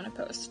what I want to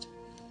post.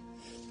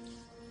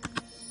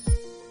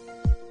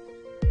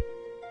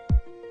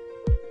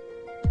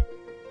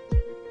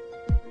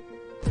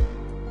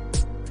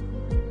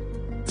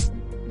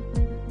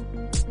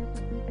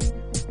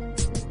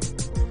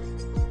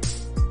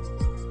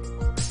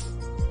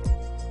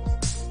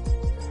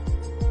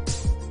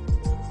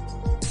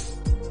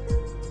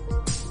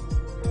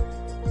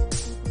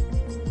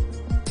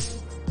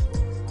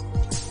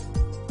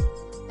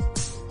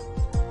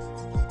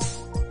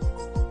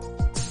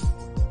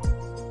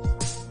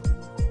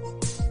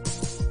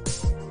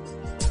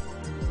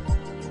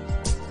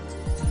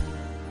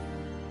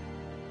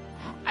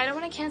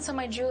 Cancel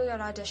my Juilliard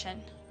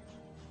audition.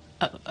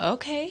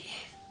 Okay.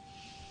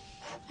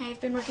 I've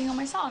been working on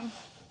my song.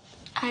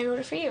 I wrote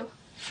it for you.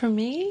 For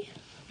me?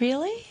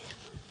 Really?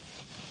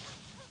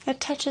 That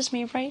touches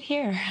me right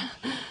here.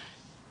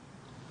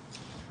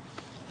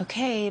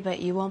 Okay, but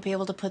you won't be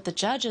able to put the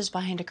judges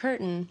behind a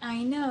curtain.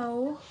 I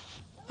know,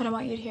 but I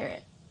want you to hear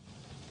it.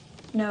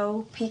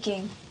 No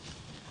peeking.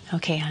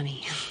 Okay,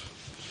 honey.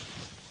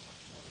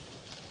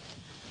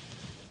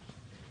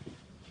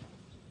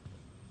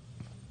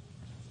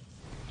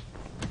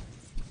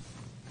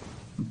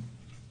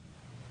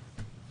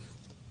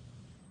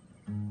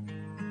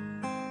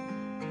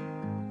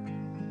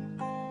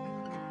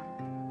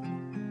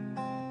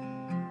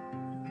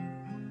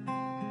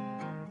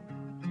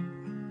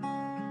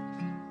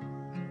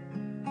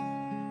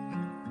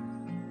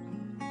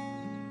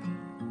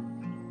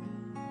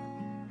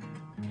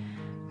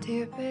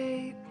 Dear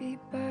baby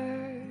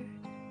bird,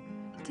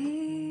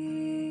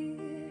 dear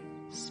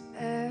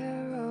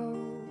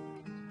sparrow,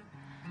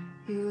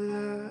 you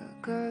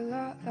look a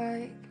lot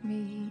like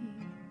me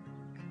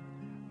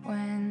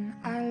when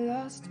I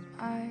lost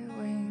my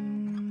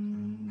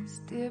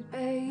wings. Dear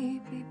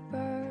baby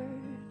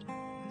bird,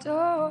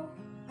 don't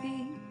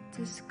be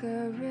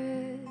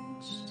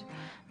discouraged.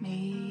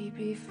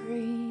 Maybe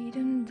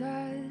freedom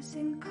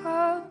doesn't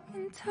come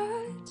in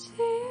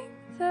touching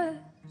the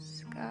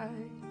sky.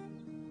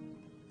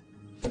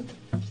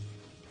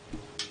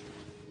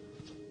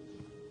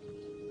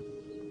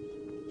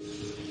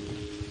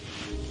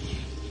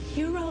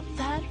 wrote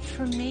that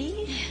for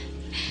me?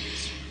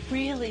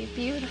 Really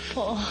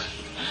beautiful.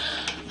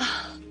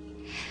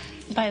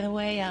 By the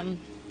way,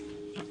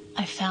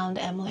 I found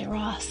Emily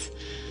Ross.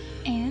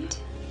 And?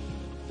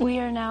 We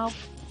are now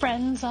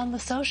friends on the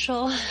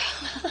social.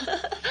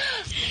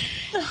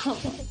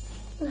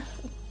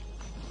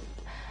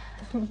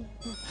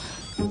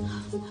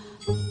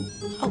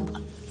 Oh,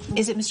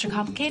 is it Mr.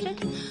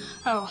 Complicated?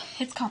 Oh,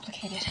 it's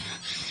complicated.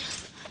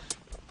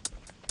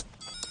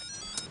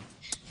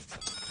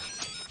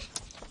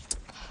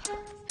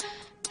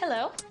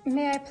 Hello.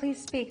 May I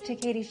please speak to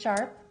Katie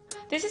Sharp?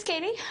 This is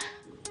Katie.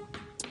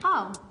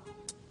 Oh.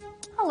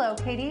 Hello,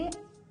 Katie.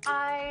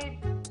 I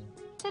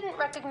didn't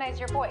recognize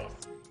your voice.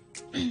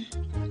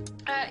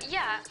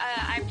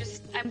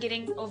 I'm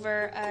getting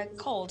over a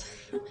cold.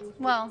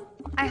 Well,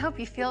 I hope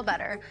you feel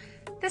better.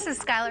 This is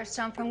Skylar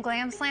Stone from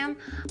Glam Slam.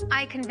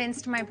 I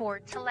convinced my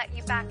board to let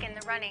you back in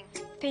the running.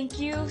 Thank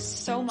you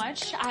so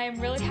much. I'm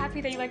really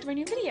happy that you liked my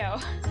new video.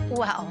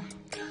 Well,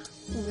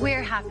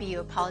 we're happy you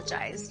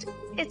apologized.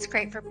 It's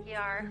great for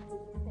PR.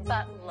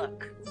 But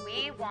look,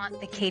 we want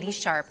the Katie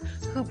Sharp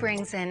who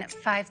brings in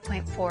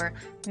 5.4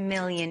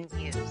 million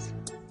views.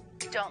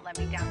 Don't let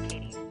me down,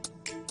 Katie.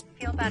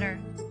 Feel better.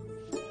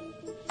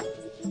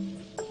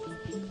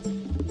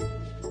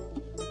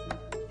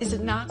 Is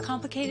it not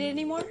complicated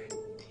anymore?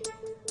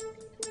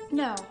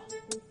 No.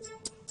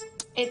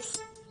 It's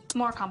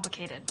more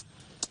complicated.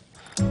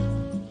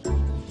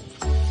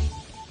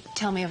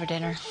 Tell me over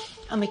dinner.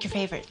 I'll make your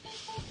favorite.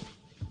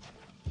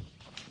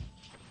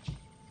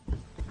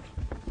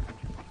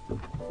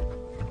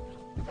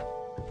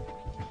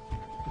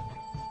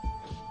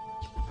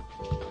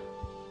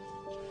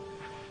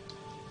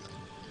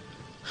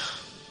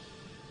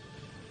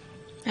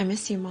 I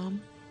miss you,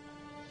 Mom.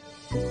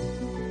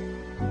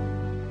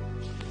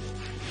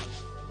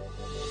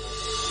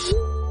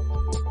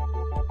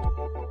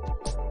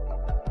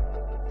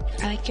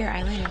 I like your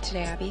eyeliner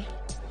today, Abby.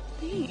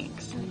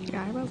 Thanks.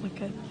 Your eyebrows look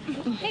good.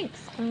 Thanks.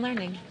 I'm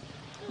learning.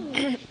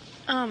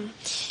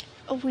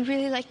 We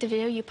really liked the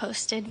video you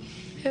posted.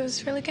 It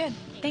was really good.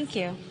 Thank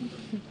you.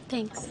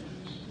 Thanks.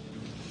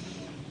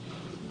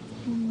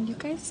 You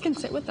guys can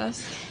sit with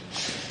us.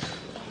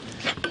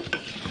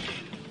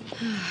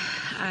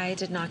 I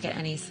did not get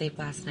any sleep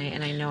last night,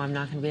 and I know I'm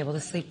not going to be able to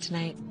sleep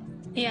tonight.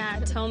 Yeah,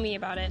 tell me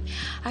about it.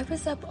 I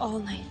was up all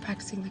night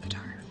practicing the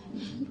guitar.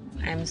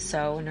 I'm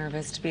so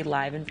nervous to be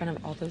live in front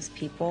of all those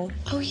people.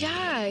 Oh,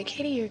 yeah.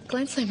 Katie, your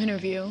Glam Slam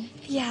interview.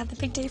 Yeah, the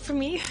big day for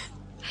me.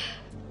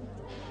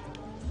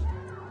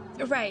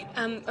 Right,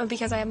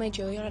 because I have my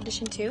Juilliard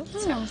audition too.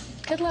 Oh,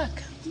 good luck.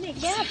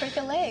 Thanks. Yeah, break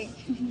a leg.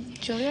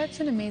 Juilliard's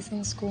an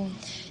amazing school.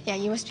 Yeah,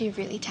 you must be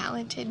really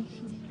talented.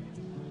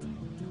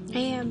 I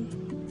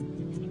am.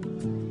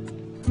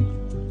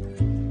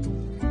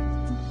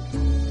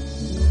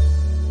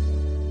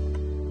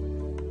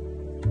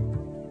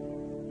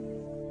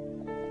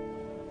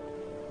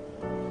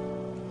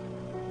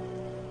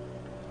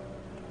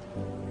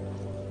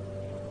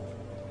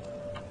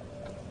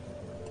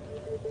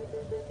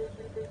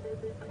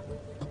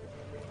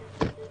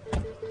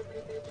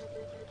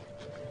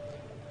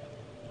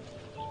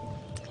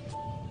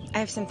 I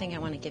have something I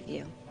want to give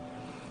you.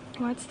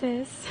 What's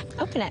this?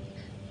 Open it.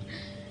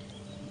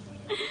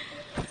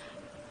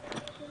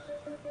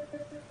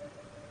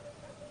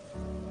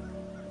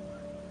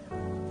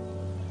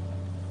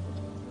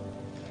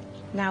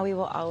 Now we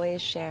will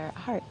always share a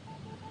heart.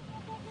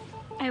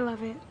 I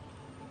love it.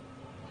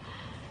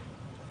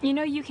 You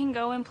know you can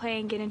go and play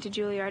and get into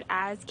Juilliard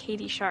as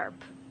Katie Sharp.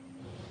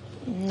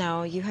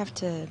 No, you have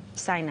to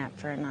sign up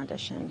for an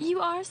audition. You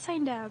are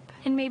signed up.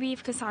 And maybe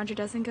if Cassandra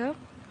doesn't go,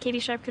 Katie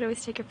Sharp could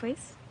always take your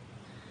place.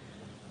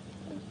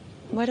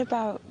 What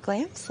about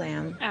Glam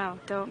Slam? Oh,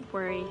 don't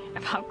worry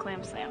about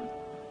Glam Slam.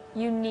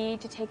 You need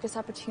to take this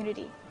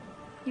opportunity.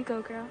 You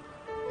go, girl.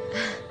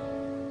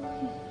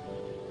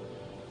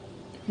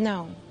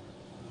 No.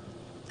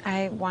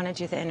 I want to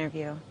do the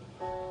interview.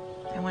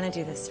 I want to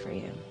do this for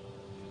you.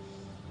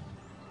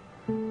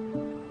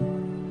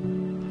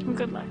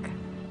 Good luck.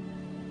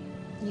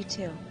 You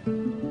too.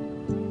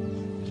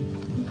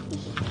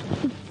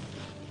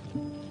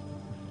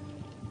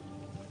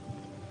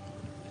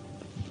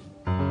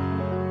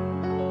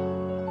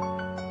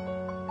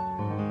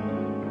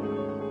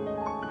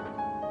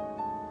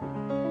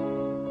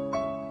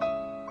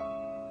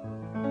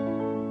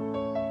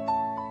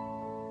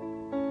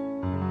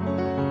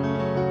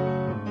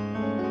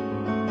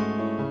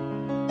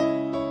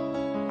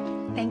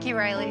 Thank you,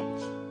 Riley.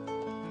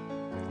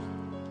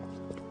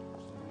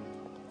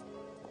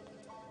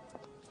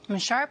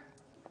 Ms. Sharp,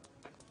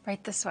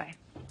 right this way.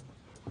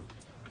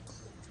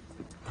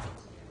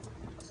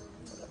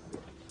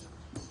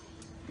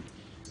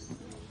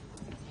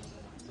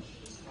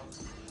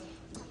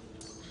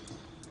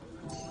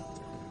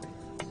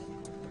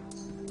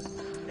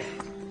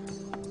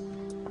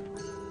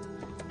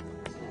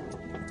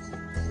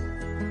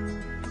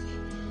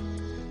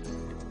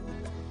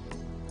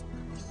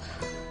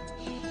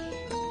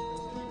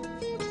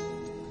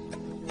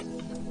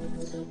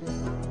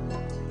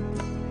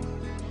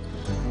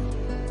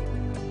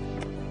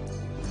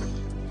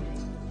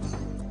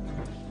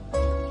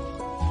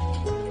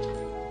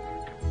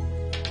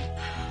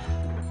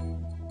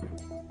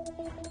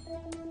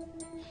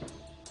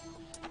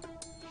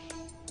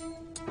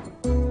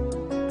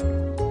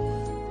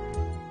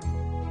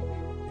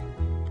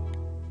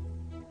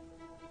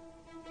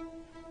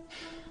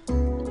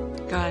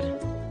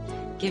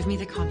 Give me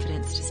the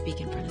confidence to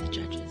speak in front of the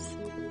judges.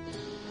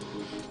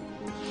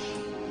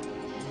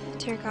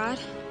 Dear God,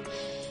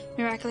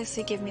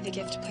 miraculously give me the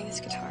gift to play this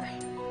guitar.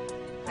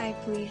 I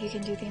believe you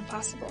can do the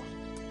impossible.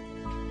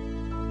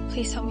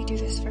 Please help me do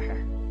this for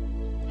her.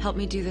 Help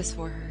me do this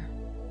for her,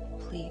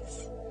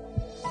 please.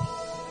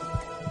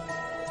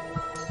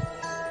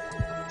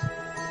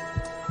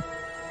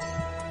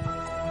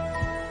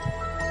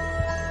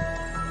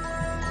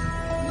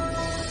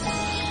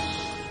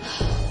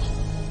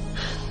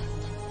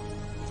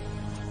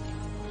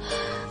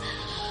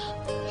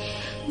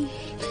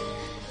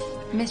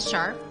 Miss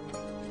Sharp?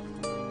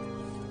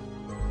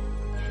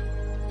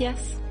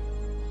 Yes?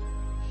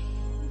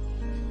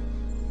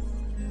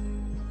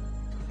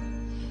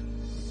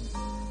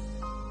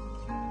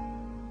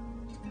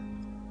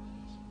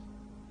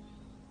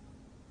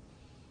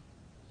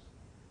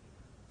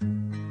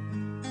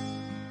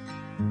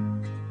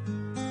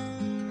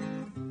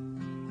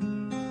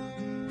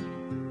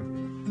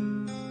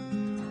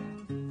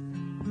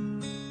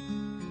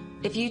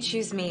 If you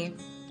choose me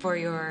for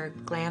your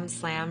Glam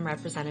Slam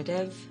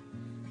representative,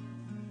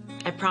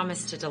 I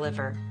promise to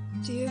deliver.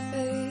 Dear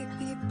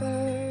baby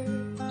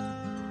bird,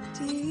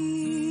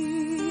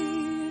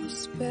 dear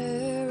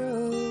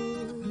sparrow,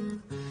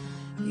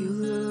 you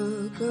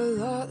look a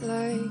lot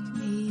like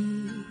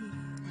me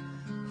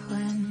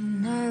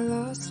when I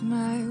lost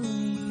my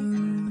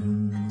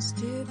wings,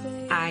 dear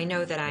baby. I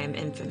know that I am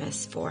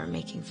infamous for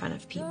making fun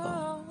of people.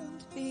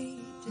 Don't be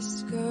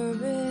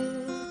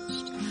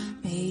discouraged.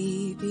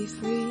 Maybe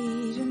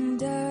freedom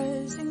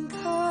doesn't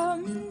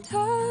come in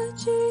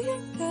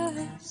touching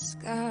the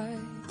sky.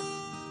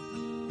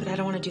 But I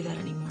don't want to do that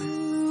anymore.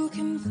 You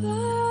can fly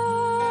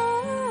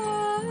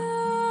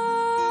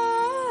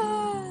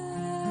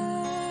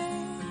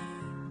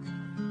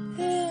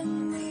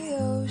in the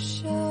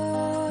ocean.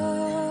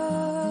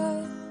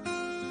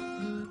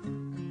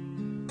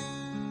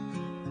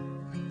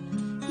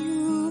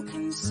 You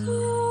can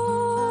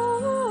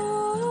soar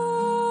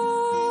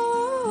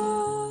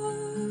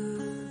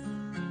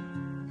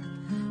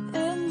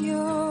in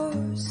your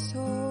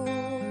soul.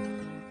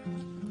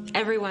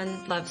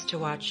 Everyone loves to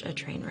watch a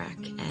train wreck,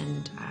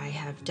 and I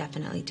have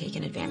definitely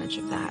taken advantage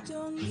of that.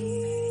 Don't need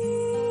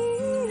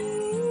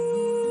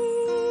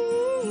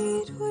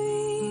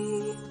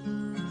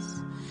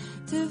wings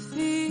to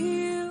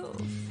feel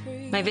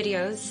free. My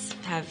videos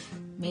have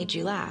made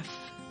you laugh,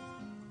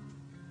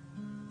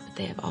 but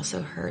they have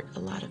also hurt a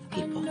lot of I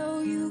people. know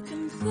you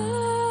can fly,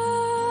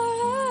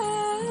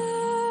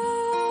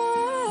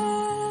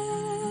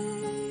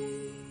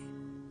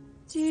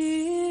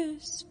 dear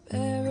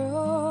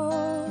sparrow.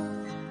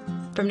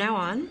 From now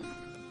on,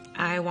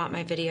 I want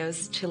my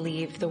videos to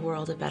leave the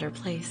world a better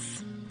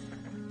place.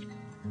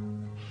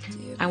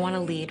 I want to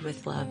lead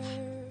with love.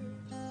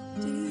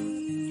 Dear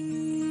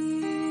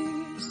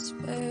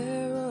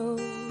sparrow,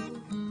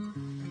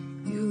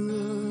 you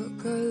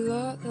look a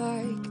lot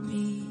like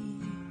me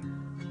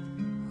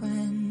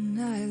when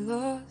I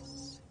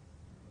lost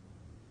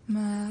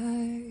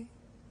my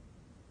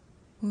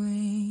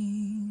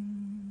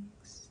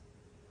wings.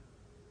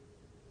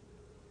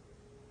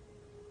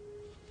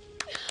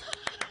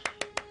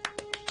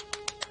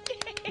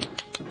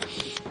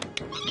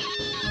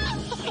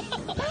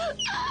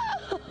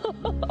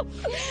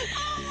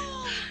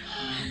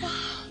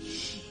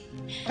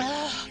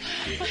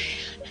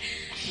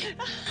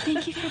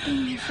 Thank you for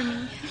being there for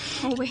me.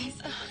 Always.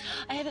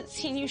 I haven't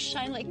seen you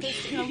shine like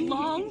this in a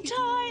long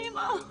time.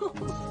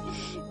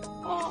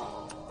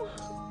 Oh.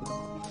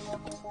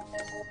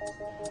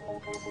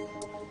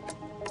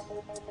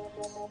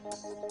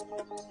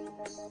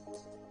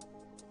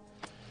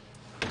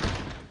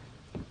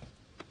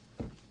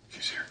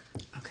 She's here.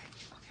 Okay,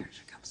 here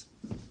she comes.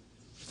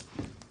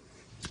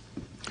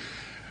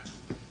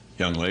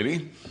 Young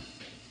lady.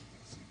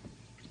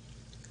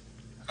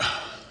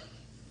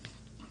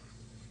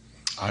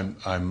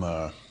 I'm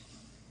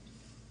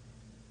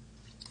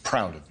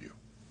proud of you.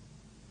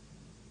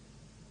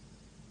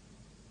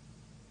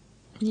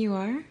 You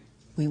are?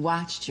 We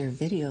watched your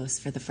videos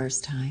for the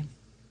first time.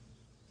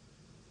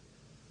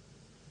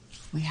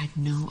 We had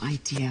no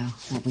idea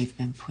what we've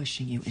been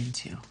pushing you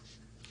into.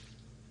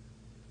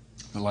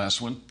 The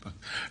last one?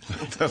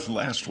 The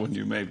last one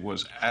you made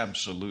was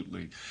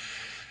absolutely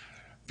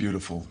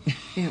beautiful.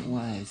 It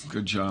was.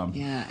 Good job.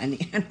 Yeah, and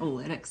the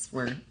analytics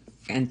were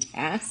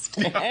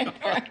fantastic.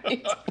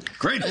 Right?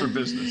 Great for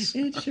business.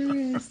 It sure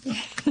is.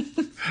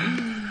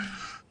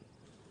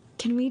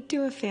 Can we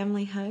do a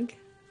family hug?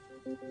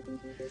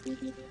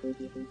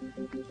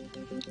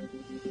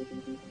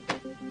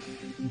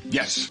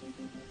 Yes.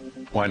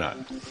 Why not?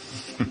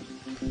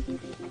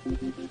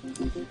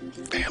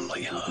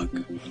 Family hug.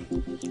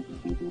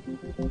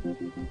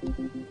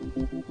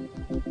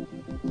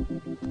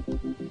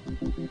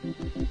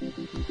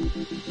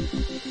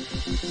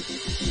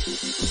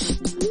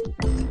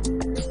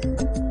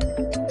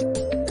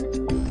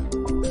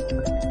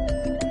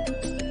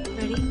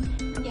 Ready?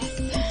 Yes.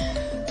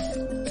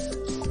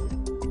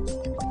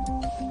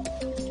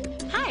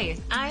 Hi,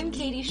 I'm I'm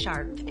Katie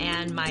Sharp,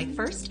 and my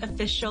first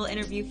official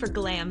interview for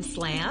Glam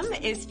Slam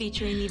is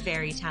featuring the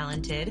very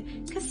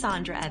talented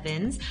Cassandra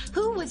Evans,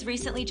 who was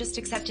recently just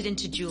accepted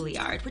into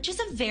Juilliard, which is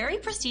a very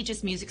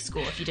prestigious music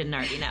school, if you didn't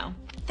already know.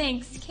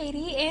 Thanks,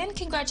 Katie, and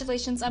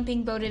congratulations on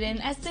being voted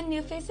in as the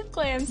new face of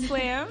Glam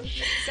Slam.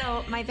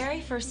 So, my very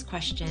first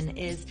question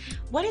is,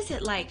 what is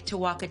it like to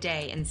walk a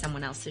day in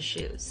someone else's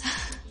shoes?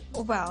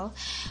 Well,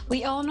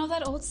 we all know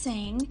that old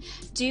saying,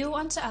 do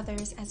unto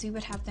others as we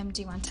would have them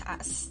do unto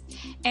us.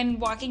 And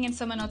walking in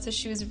someone else's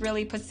shoes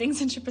really puts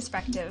things into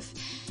perspective.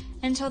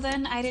 Until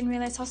then, I didn't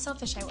realize how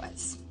selfish I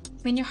was.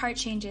 When your heart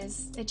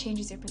changes, it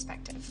changes your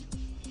perspective.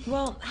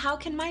 Well, how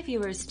can my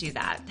viewers do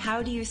that?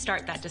 How do you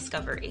start that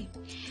discovery?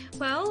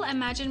 Well,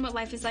 imagine what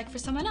life is like for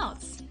someone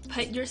else.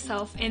 Put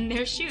yourself in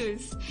their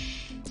shoes.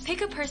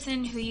 Pick a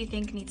person who you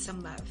think needs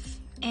some love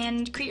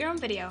and create your own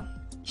video.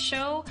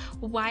 Show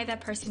why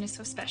that person is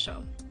so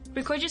special.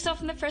 Record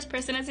yourself in the first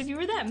person as if you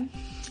were them.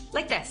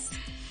 Like this.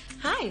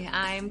 Hi,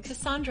 I'm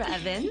Cassandra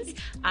Evans.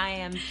 I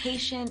am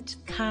patient,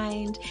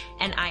 kind,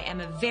 and I am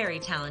a very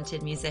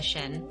talented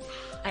musician.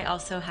 I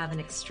also have an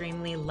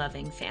extremely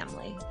loving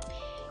family.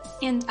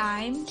 And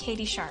I'm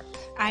Katie Sharp.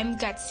 I'm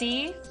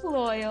gutsy,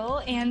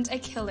 loyal, and a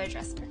killer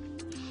dresser.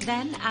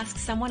 Then ask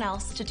someone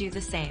else to do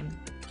the same.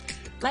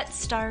 Let's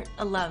start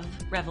a love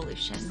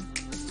revolution.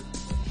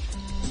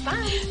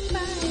 Bye.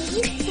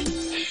 Bye.